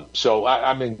 So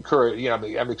I'm encouraged.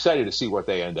 I'm excited to see what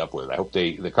they end up with. I hope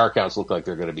the car counts look like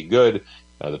they're going to be good.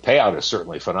 The payout is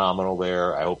certainly phenomenal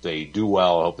there. I hope they do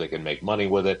well. I hope they can make money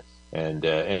with it and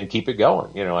keep it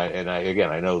going.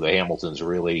 I know the Hamiltons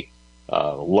really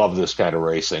love this kind of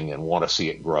racing and want to see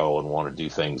it grow and want to do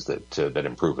things that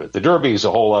improve it. The Derby is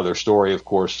a whole other story, of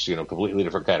course. Completely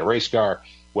different kind of race car.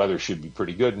 Weather should be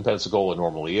pretty good in Pensacola. It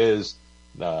normally is.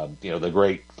 The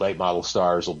great late model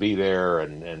stars will be there,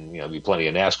 and be plenty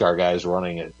of NASCAR guys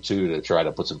running it too to try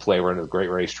to put some flavor into the great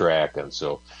racetrack. And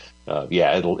so,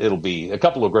 it'll be a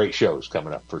couple of great shows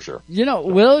coming up for sure.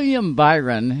 William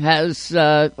Byron has,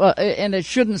 and it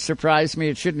shouldn't surprise me,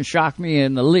 it shouldn't shock me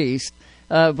in the least.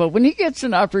 But when he gets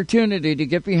an opportunity to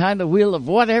get behind the wheel of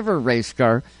whatever race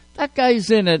car, that guy's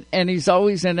in it, and he's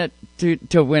always in it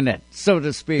to win it, so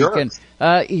to speak. Sure. And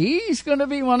he's going to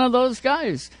be one of those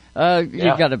guys.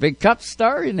 You've got a big Cup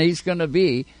star, and he's going to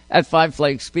be at Five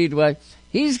Lakes Speedway.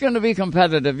 He's going to be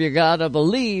competitive. You got to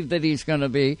believe that he's going to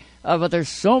be. But there's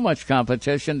so much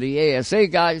competition. The ASA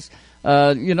guys,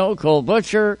 Cole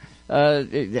Butcher,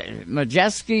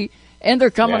 Majeski, and they're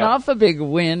coming off a big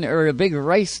win or a big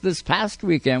race this past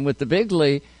weekend with the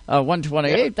Bigley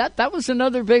 128. Yeah. That was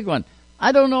another big one.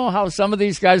 I don't know how some of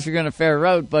these guys are going to fare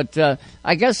out, but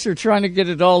I guess they're trying to get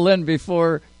it all in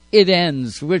before it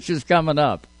ends, which is coming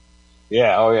up.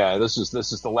 Yeah, oh yeah. This is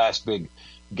the last big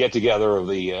get together of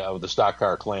the stock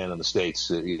car clan in the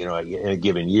States, in a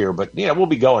given year. But we'll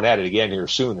be going at it again here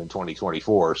soon in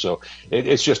 2024. So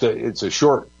it's a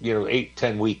short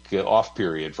 8-10 week off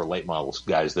period for late models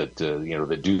guys that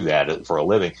that do that for a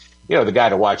living. The guy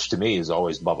to watch to me is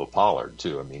always Bubba Pollard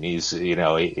too. I mean, he's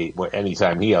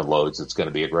anytime he unloads, it's going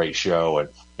to be a great show, and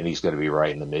he's going to be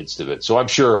right in the midst of it. So I'm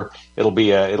sure it'll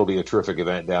be a terrific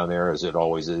event down there, as it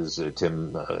always is.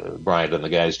 Tim Bryant and the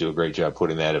guys do a great job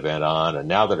putting that event on, and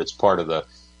now that it's part of the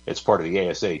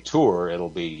ASA tour, it'll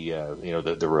be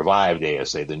the revived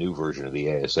ASA, the new version of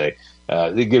the ASA.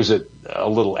 It gives it a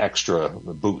little extra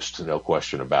boost, no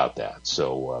question about that.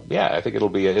 So I think it'll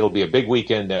be a big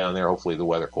weekend down there. Hopefully the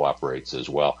weather cooperates as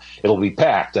well. It'll be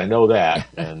packed, I know that,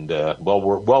 and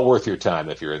well worth your time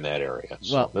if you're in that area.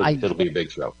 So it'll be a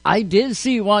big show. I did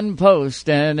see one post,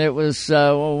 and it was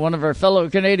one of our fellow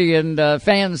Canadian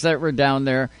fans that were down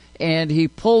there, and he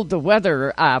pulled the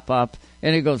weather app up.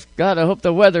 And he goes, God, I hope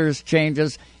the weather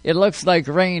changes. It looks like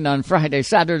rain on Friday,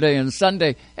 Saturday, and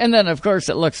Sunday. And then, of course,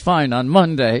 it looks fine on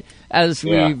Monday, as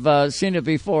we've seen it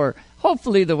before.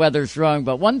 Hopefully the weather's wrong.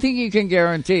 But one thing you can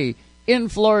guarantee, in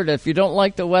Florida, if you don't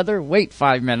like the weather, wait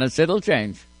 5 minutes. It'll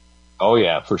change. Oh,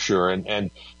 yeah, for sure. And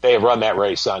they have run that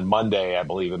race on Monday, I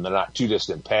believe, in the not too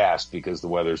distant past because the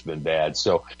weather's been bad.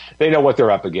 So they know what they're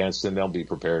up against, and they'll be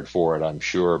prepared for it, I'm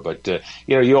sure. But,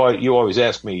 you always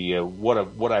ask me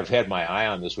what I've had my eye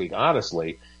on this week.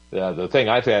 Honestly, the thing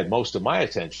I've had most of my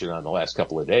attention on the last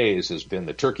couple of days has been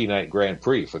the Turkey Night Grand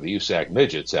Prix for the USAC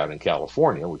Midgets out in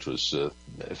California, which was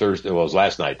Thursday. Well, it was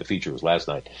last night. The feature was last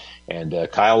night. And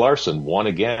Kyle Larson won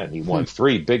again. He won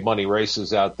 3 big money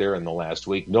races out there in the last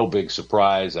week. No big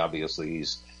surprise. Obviously,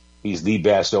 he's the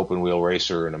best open wheel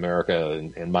racer in America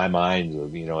in my mind,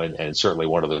 and certainly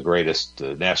one of the greatest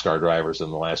NASCAR drivers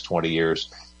in the last 20 years.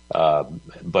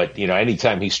 But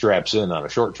anytime he straps in on a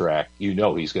short track,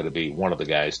 he's going to be one of the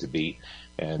guys to beat.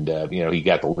 And, he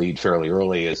got the lead fairly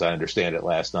early, as I understand it,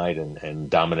 last night and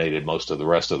dominated most of the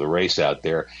rest of the race out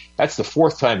there. That's the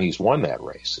fourth time he's won that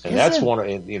race. And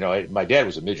my dad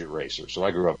was a midget racer, so I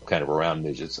grew up kind of around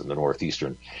midgets in the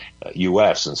northeastern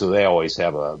U.S. And so they always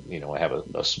have a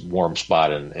warm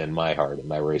spot in my heart, in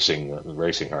my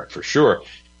racing heart for sure.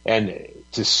 And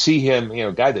to see him,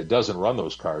 a guy that doesn't run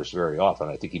those cars very often,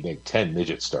 I think he made 10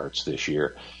 midget starts this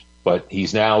year. But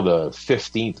he's now the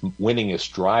 15th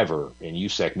winningest driver in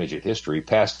USAC midget history,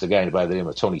 past the guy by the name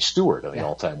of Tony Stewart on the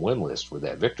all-time win list with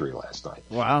that victory last night.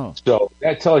 Wow. So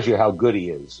that tells you how good he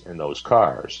is in those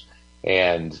cars.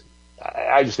 And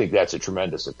I just think that's a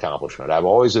tremendous accomplishment. I've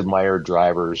always admired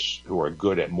drivers who are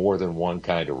good at more than one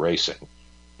kind of racing.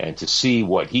 And to see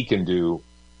what he can do,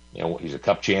 he's a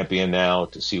Cup champion now,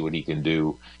 to see what he can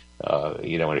do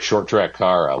in a short track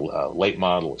car, a late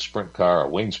model, a sprint car, a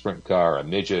wing sprint car, a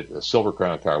midget, a Silver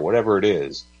Crown car, whatever it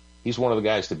is, he's one of the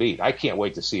guys to beat. I can't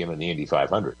wait to see him in the Indy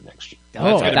 500 next year.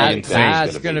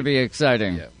 That's going to be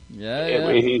exciting.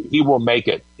 Yeah. He will make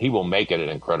it. He will make it an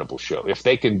incredible show. If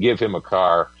they can give him a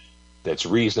car that's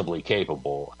reasonably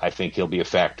capable, I think he'll be a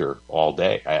factor all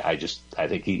day. I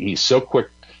think he's so quick.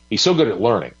 He's so good at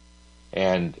learning,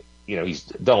 and he's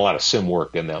done a lot of sim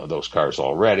work in those cars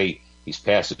already. He's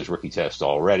passed his rookie test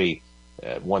already,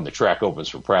 won the track opens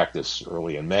for practice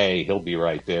early in May. He'll be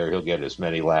right there. He'll get as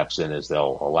many laps in as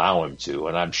they'll allow him to.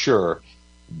 And I'm sure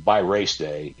by race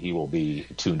day, he will be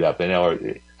tuned up. And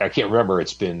I can't remember,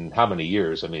 it's been how many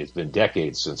years. I mean, it's been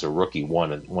decades since a rookie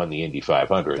won the Indy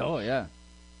 500. Oh, yeah.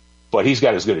 But he's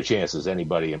got as good a chance as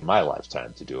anybody in my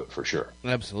lifetime to do it for sure.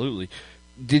 Absolutely.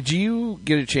 Did you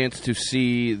get a chance to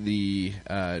see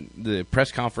the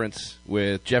press conference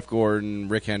with Jeff Gordon,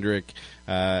 Rick Hendrick,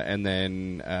 and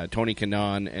then Tony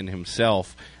Kanaan and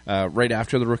himself right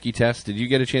after the rookie test? Did you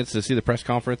get a chance to see the press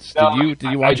conference? No, did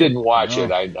you watch I didn't watch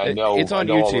it. I know it's on I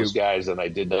know YouTube. all those guys, and I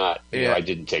did not. I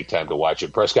didn't take time to watch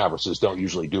it. Press conferences don't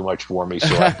usually do much for me,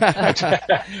 so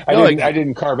I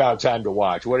didn't carve out time to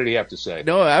watch. What did he have to say?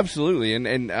 No, absolutely,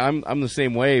 and I'm the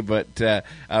same way. But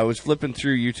I was flipping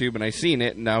through YouTube and I seen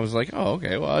it, and I was like, oh,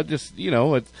 okay, well, I just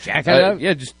check it out.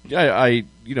 Yeah, just I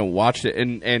watched it,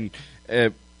 and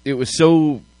it was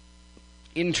so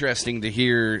interesting to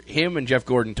hear him and Jeff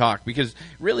Gordon talk, because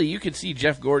really you could see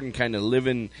Jeff Gordon kind of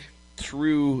living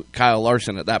through Kyle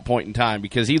Larson at that point in time,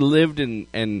 because he lived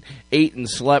and ate and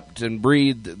slept and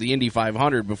breathed the Indy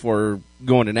 500 before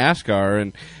going to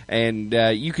NASCAR, and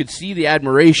you could see the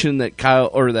admiration that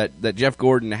that Jeff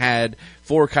Gordon had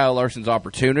for Kyle Larson's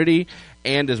opportunity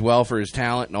and as well for his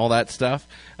talent and all that stuff.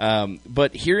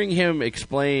 But hearing him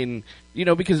explain,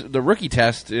 because the rookie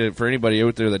test, for anybody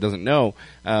out there that doesn't know,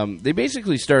 they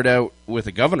basically start out with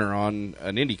a governor on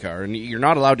an Indy car, and you're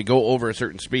not allowed to go over a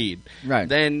certain speed. Right.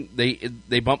 Then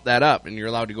they bump that up, and you're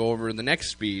allowed to go over the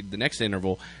next speed, the next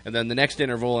interval, and then the next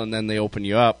interval, and then they open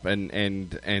you up,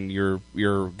 and you're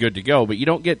good to go. But you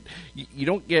don't get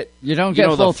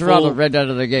full throttle right out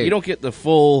of the gate. You don't get the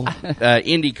full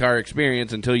IndyCar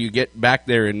experience until you get back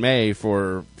there in May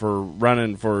for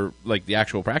running for like the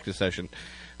actual practice session.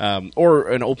 Or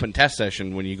an open test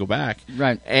session when you go back.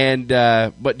 Right. And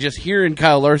but just hearing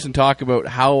Kyle Larson talk about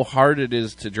how hard it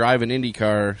is to drive an Indy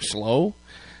car slow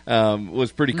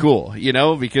was pretty cool,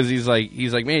 because he's like,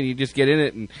 man, you just get in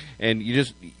it and you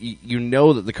just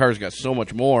that the car's got so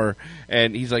much more,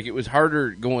 and he's like, it was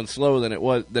harder going slow than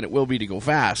it will be to go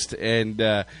fast. And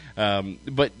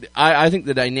but I think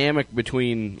the dynamic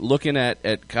between looking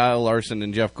at Kyle Larson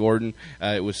and Jeff Gordon,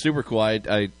 it was super cool.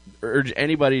 I urge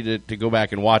anybody to go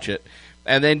back and watch it,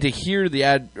 and then to hear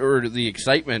the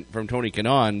excitement from Tony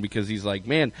Kanaan, because he's like,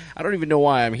 man, I don't even know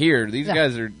why I'm here. These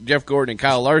guys are Jeff Gordon and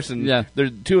Kyle Larson. Yeah. They're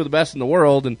two of the best in the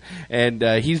world, and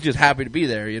he's just happy to be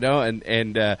there, and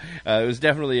it was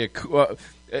definitely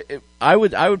I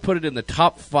would put it in the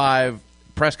top 5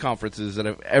 press conferences that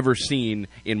I've ever seen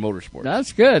in motorsports.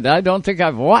 That's good. I don't think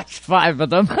I've watched 5 of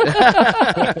them,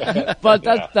 but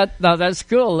that's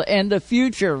cool. And the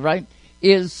future, right?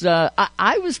 Is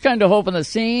I was kind of hoping the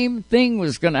same thing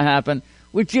was going to happen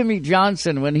with Jimmy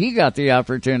Johnson when he got the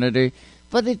opportunity,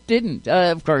 but it didn't.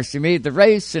 Of course, he made the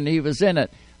race and he was in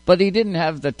it, but he didn't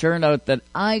have the turnout that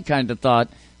I kind of thought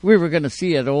we were going to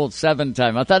see at Old 7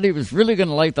 time. I thought he was really going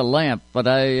to light the lamp, but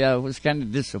I was kind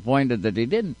of disappointed that he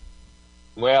didn't.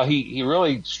 Well, he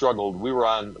really struggled.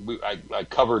 I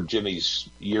covered Jimmy's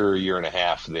year and a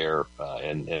half there,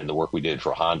 and the work we did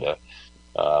for Honda.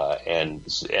 And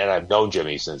I've known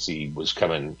Jimmy since he was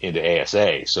coming into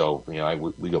ASA. So,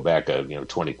 we go back,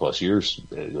 20 plus years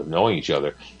of knowing each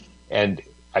other. And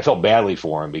I felt badly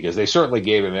for him because they certainly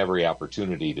gave him every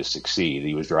opportunity to succeed.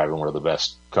 He was driving one of the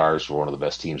best cars for one of the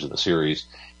best teams in the series.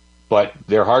 but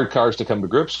they're hard cars to come to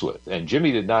grips with. And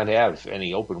Jimmy did not have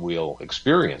any open wheel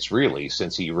experience really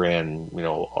since he ran,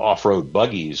 off-road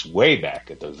buggies way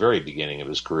back at the very beginning of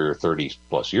his career 30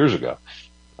 plus years ago.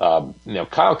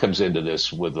 Kyle comes into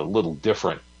this with a little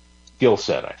different skill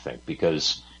set, I think,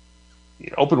 because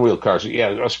open wheel cars,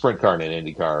 a sprint car and an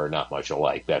Indy car are not much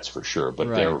alike, that's for sure, but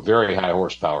they're very high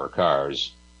horsepower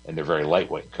cars. And they're very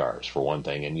lightweight cars, for one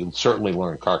thing. And you certainly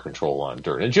learn car control on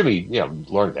dirt. And Jimmy,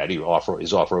 learned that.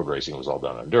 His off-road racing was all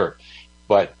done on dirt.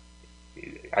 But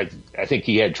I think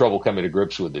he had trouble coming to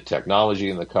grips with the technology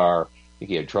in the car. I think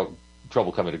he had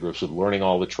trouble coming to grips with learning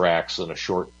all the tracks in a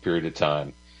short period of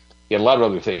time. He had a lot of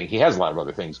other things. He has a lot of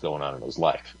other things going on in his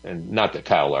life. And not that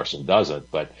Kyle Larson doesn't,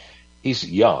 but he's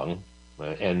young.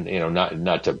 And,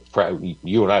 not to,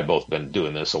 you and I have both been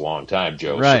doing this a long time,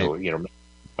 Joe. Right. So,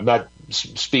 I'm not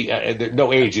there's no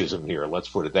ageism here. Let's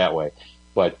put it that way.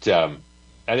 But I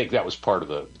think that was part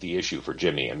of the issue for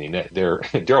Jimmy. I mean, Darrell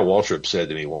Waltrip said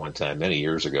to me one time many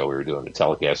years ago, we were doing a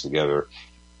telecast together.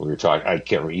 We were talking. I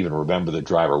can't even remember the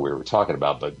driver we were talking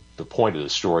about, but the point of the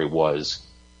story was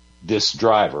this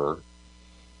driver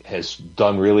has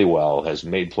done really well, has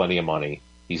made plenty of money.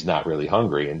 He's not really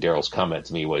hungry. And Darrell's comment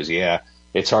to me was,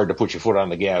 it's hard to put your foot on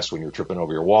the gas when you're tripping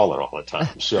over your wallet all the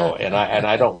time. So, and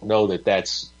I don't know that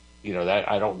that's,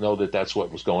 I don't know that that's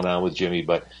what was going on with Jimmy,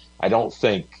 but I don't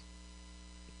think,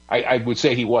 I would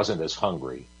say he wasn't as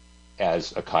hungry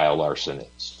as a Kyle Larson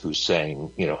is, who's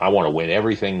saying, I want to win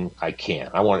everything I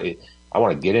can. I want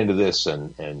to get into this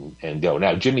and go.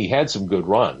 Now, Jimmy had some good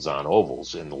runs on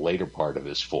ovals in the later part of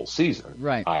his full season.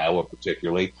 Right. Iowa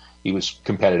particularly. He was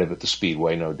competitive at the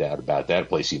Speedway, no doubt about that, a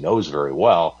place he knows very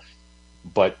well.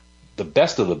 But the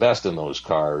best of the best in those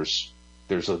cars,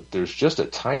 there's just a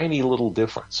tiny little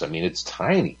difference. I mean, it's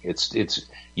tiny. It's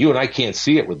you and I can't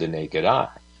see it with the naked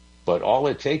eye, but all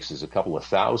it takes is a couple of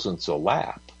thousandths a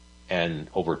lap,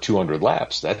 and over 200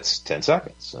 laps, that's 10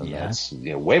 seconds, and that's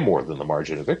way more than the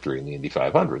margin of victory in the Indy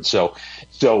 500. So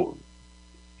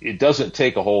it doesn't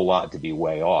take a whole lot to be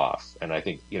way off, and I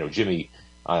think Jimmy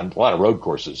on a lot of road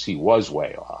courses he was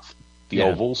way off. The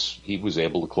ovals, he was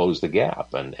able to close the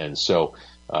gap. And so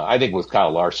I think with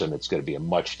Kyle Larson, it's going to be a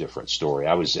much different story.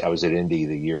 I was at Indy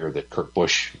the year that Kurt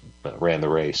Busch ran the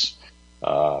race.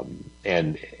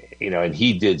 And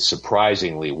he did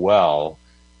surprisingly well.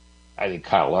 I think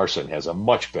Kyle Larson has a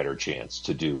much better chance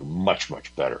to do much,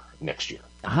 much better next year.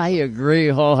 I agree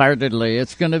wholeheartedly.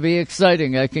 It's going to be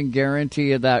exciting. I can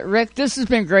guarantee you that. Rick, this has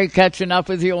been great catching up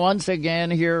with you once again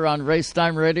here on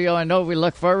Racetime Radio. I know we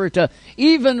look forward to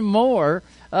even more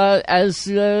as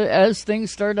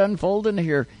things start unfolding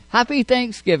here. Happy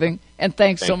Thanksgiving, and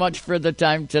thanks so much for the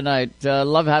time tonight.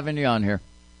 Love having you on here.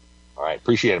 All right.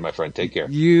 Appreciate it, my friend. Take care.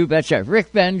 You betcha.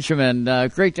 Rick Benjamin,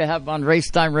 great to have on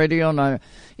Racetime Radio. And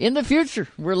in the future,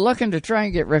 we're looking to try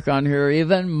and get Rick on here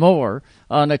even more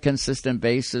on a consistent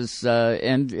basis.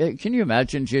 And can you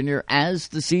imagine, Junior, as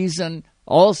the season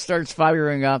all starts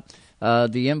firing up,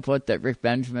 the input that Rick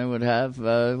Benjamin would have?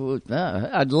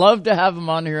 I'd love to have him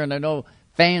on here, and I know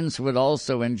fans would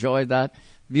also enjoy that.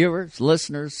 Viewers,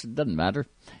 listeners, it doesn't matter.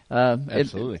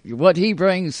 Absolutely. What he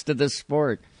brings to this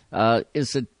sport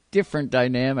is a different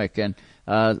dynamic, and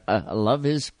I love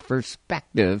his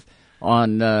perspective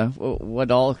on what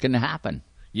all can happen.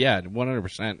 Yeah,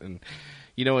 100%. And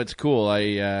it's cool.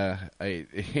 I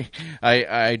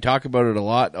talk about it a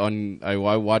lot I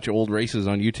watch old races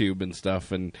on YouTube and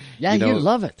stuff, and you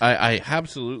love it. I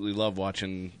absolutely love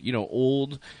watching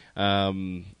old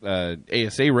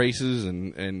ASA races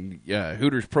and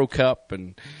Hooters Pro Cup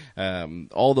and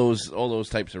all those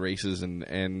types of races,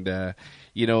 and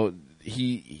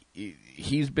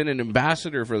he's been an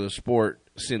ambassador for the sport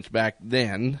since back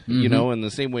then, in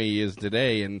the same way he is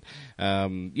today, and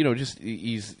just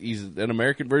he's an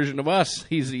American version of us.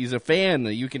 He's a fan.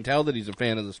 You can tell that he's a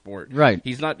fan of the sport. Right.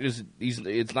 It's not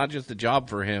just a job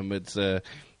for him. It's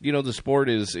the sport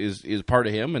is part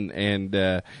of him,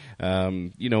 and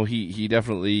he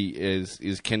definitely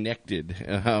is connected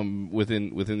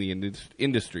within the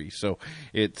industry. So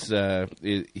it's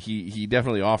he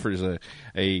definitely offers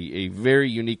a very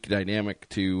unique dynamic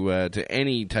to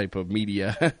any type of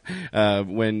media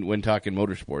when talking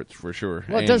motorsports, for sure.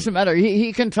 Well, it doesn't matter.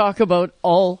 He can talk about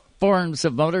all forms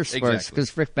of motorsports,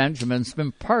 because Rick Benjamin's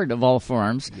been part of all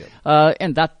forms.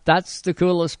 And that's the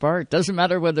coolest part. Doesn't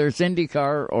matter whether it's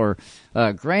IndyCar or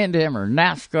Grand Am or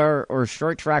NASCAR or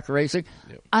short track racing.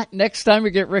 Next time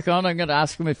we get Rick on, I'm going to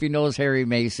ask him if he knows Harry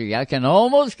Macy. I can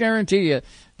almost guarantee you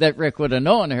that Rick would have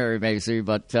known Harry Macy,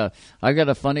 but I got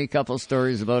a funny couple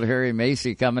stories about Harry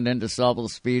Macy coming into Sauble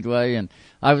Speedway, and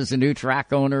I was a new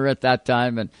track owner at that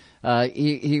time, and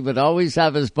he would always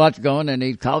have his butt going, and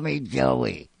he'd call me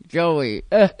Joey.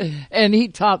 And he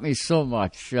taught me so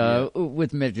much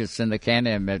with midgets and the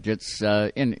Can-Am midgets,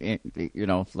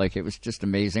 like it was just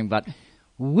amazing. But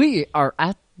we are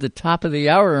at the top of the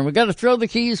hour, and we got to throw the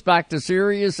keys back to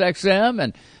Sirius XM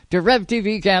and to Rev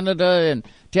TV Canada and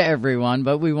to everyone.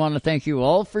 But we want to thank you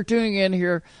all for tuning in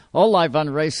here, all live on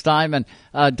Race Time. And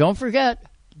don't forget,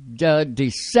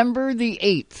 December the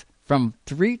 8th, from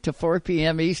 3 to 4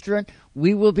 p.m. Eastern,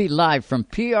 we will be live from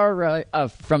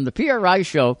the PRI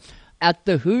show at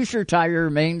the Hoosier Tire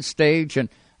main stage, and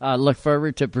look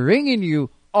forward to bringing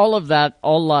you all of that,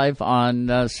 all live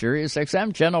on Sirius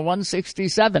XM Channel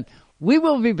 167. We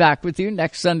will be back with you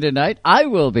next Sunday night. I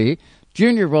will be.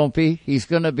 Junior won't be. He's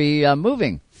going to be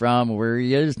moving from where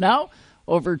he is now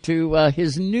over to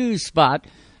his new spot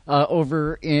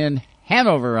over in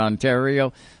Hanover,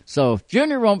 Ontario. So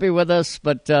Junior won't be with us,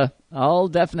 but I'll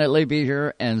definitely be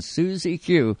here, and Susie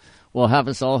Q will have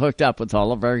us all hooked up with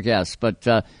all of our guests. But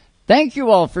thank you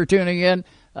all for tuning in.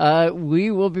 We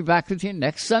will be back with you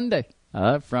next Sunday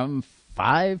from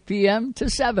 5 p.m. to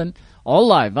 7, all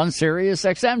live on Sirius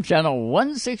XM Channel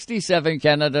 167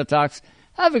 Canada Talks.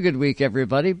 Have a good week,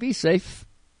 everybody. Be safe.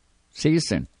 See you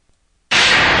soon.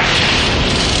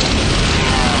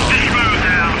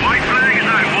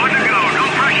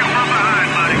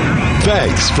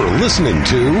 Thanks for listening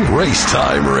to Race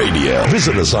Time Radio.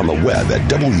 Visit us on the web at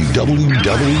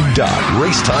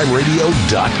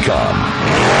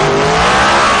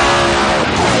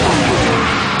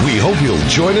www.racetimeradio.com. We hope you'll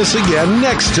join us again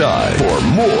next time for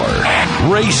more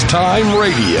Race Time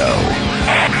Radio.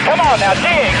 Come on now,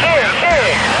 dig.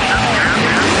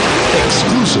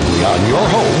 Exclusively on your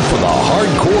home for the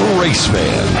hardcore race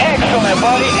fan. Excellent,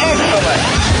 buddy, excellent.